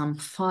need some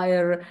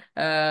firefighter,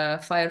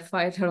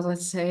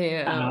 let's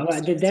say.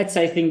 That's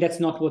I think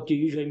that's not what you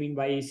usually mean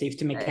by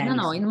safety mechanics.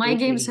 No, in my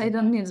games I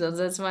don't need that.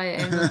 That's why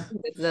I'm not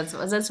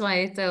that's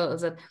why I tell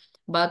that.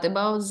 But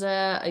about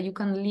you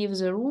can leave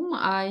the room.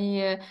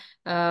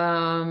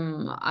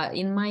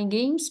 In my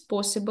games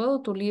possible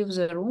to leave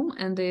the room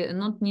and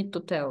not need to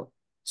tell.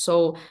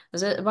 So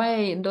why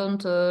I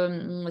don't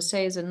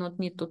say that not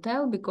need to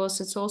tell,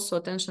 because it's also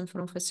attention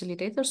from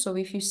facilitator. So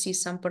if you see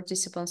some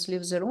participants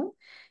leave the room,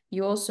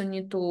 you also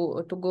need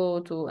to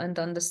go to and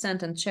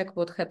understand and check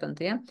what happened.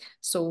 Yeah.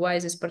 So why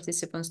these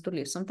participants to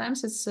leave?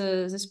 Sometimes it's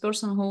this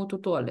person go to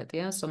toilet.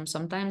 Yeah.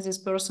 Sometimes this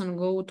person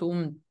go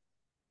to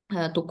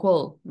to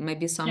call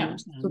maybe some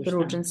super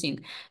understand. urgent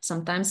thing.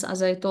 Sometimes,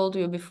 as I told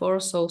you before,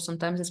 so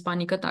sometimes it's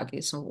panic attack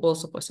is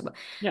also possible.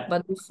 Yeah.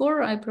 But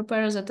before I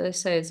prepare that, I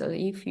said that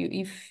if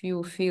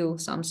you feel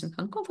something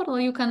uncomfortable,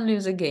 you can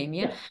leave the game.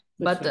 Yeah.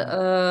 But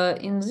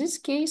in this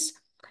case,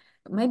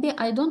 maybe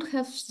I don't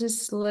have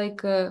this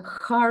like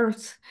hard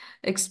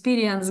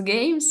experience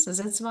games.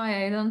 That's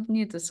why I don't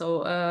need it.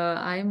 So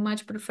I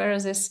much prefer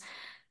this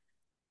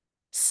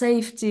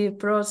safety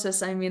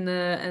process. I mean,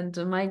 and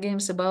my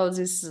game's about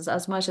this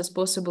as much as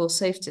possible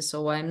safety.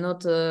 So I'm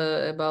not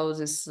about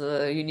this.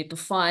 You need to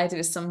fight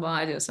with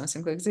somebody or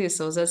something like this.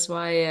 So that's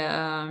why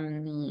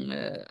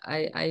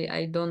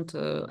I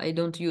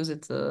don't use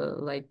it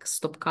like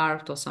stop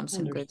card or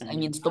something. I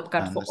mean, stop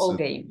card for all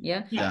game.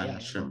 Yeah. Yeah.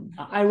 Sure.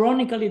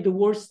 Ironically, the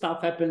worst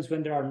stuff happens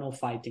when there are no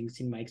fightings,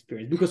 in my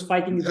experience, because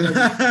fighting is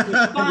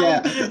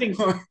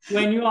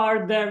when you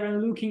are there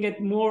and looking at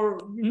more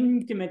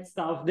intimate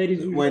stuff, there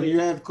is usually when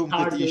you have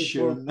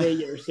competition for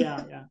players.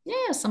 Yeah.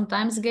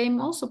 Sometimes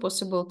game also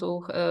possible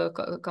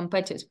to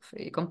competitive.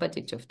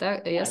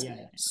 Yes.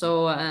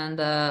 So and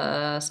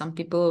some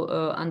people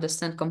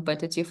understand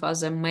competitive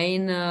as a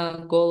main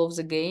goal of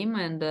the game,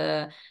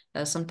 and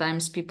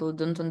sometimes people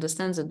don't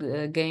understand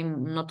the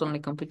game not only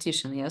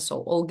competition. Yeah,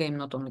 so all game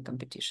not only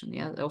competition.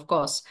 Yeah, of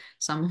course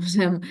some of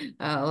them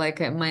like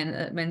a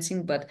main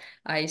thing, but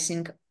I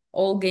think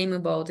all game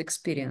about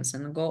experience,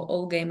 and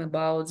all game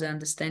about the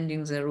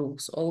understanding the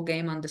rules, all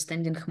game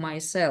understanding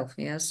myself.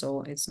 Yeah,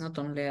 so it's not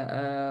only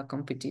a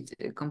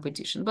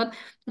competition, but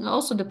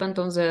also depend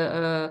on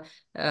the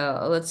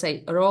let's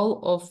say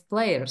role of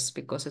players,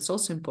 because it's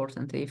also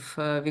important if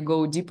we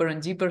go deeper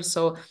and deeper.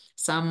 So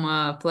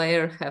some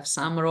player have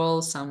some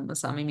role, some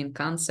I mean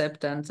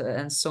concept,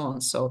 and so on.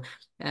 So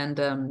and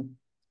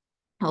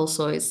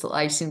also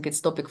I think it's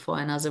topic for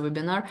another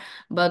webinar,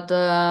 but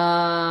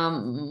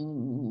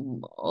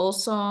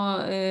also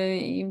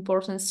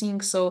important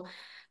thing. So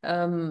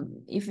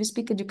if we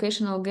speak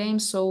educational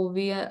games, so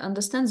we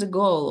understand the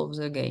goal of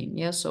the game.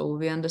 Yeah, so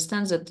we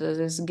understand that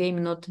this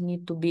game not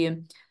need to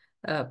be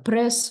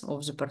press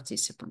of the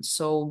participants.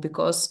 So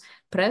because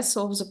press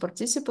of the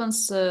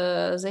participants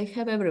they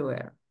have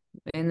everywhere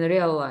in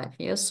real life.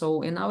 Yes,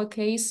 so in our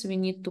case we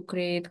need to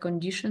create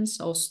conditions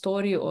or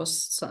story, or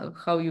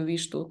how you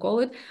wish to call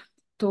it,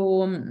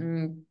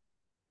 to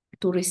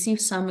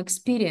receive some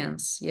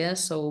experience. Yeah,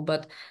 so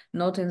but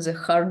not in the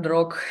hard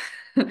rock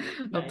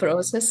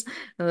process.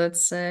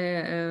 Let's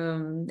say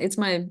it's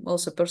my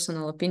also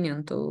personal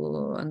opinion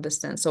to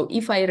understand. So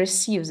if I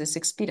receive this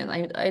experience,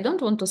 I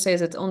don't want to say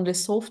that only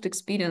soft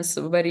experience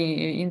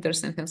very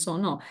interesting and so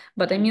on, no,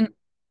 but I mean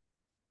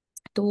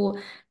to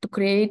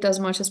create as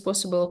much as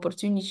possible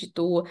opportunity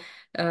to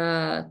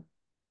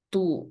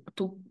to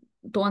to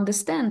to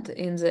understand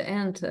in the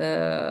end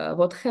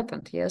what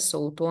happened. Yes,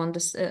 so to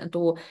understand,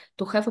 to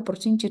have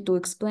opportunity to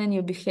explain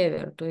your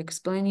behavior, to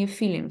explain your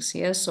feelings.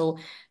 Yes, so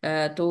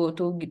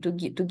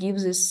to give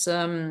this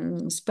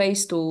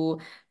space to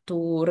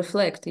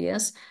reflect.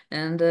 Yes,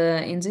 and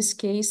in this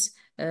case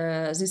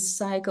this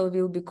cycle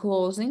will be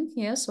closing.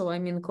 Yes, so I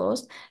mean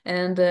closed,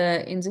 and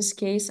in this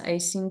case I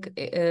think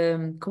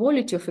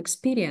quality of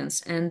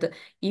experience and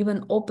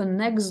even open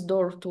next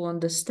door to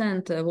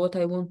understand what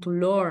I want to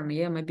learn.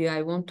 Yeah, maybe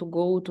I want to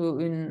go to,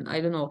 in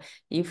I don't know,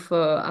 if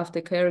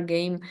aftercare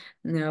game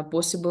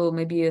possible,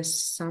 maybe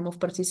some of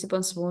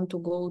participants want to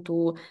go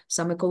to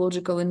some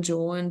ecological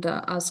NGO and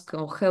ask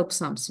or help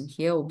something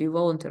here, or be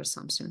volunteer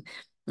something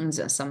in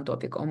some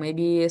topic, or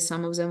maybe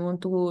some of them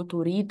want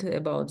to read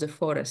about the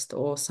forest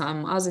or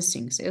some other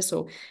things. Yeah,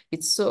 so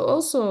it's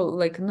also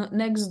like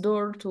next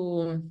door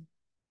to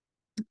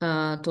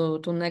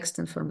next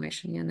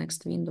information. Yeah,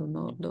 next window,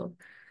 no door.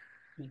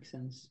 Makes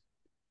sense.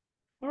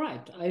 All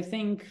right, I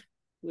think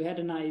we had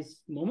a nice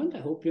moment.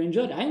 I hope you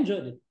enjoyed it. I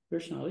enjoyed it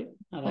personally.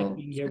 I like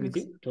being here with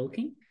you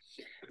talking.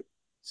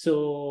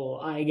 So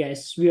I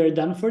guess we are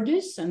done for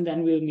this, and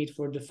then we'll meet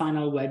for the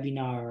final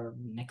webinar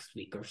next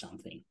week or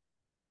something.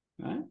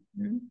 Right?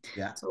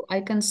 Yeah. So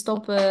I can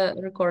stop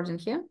recording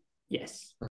here. Yes.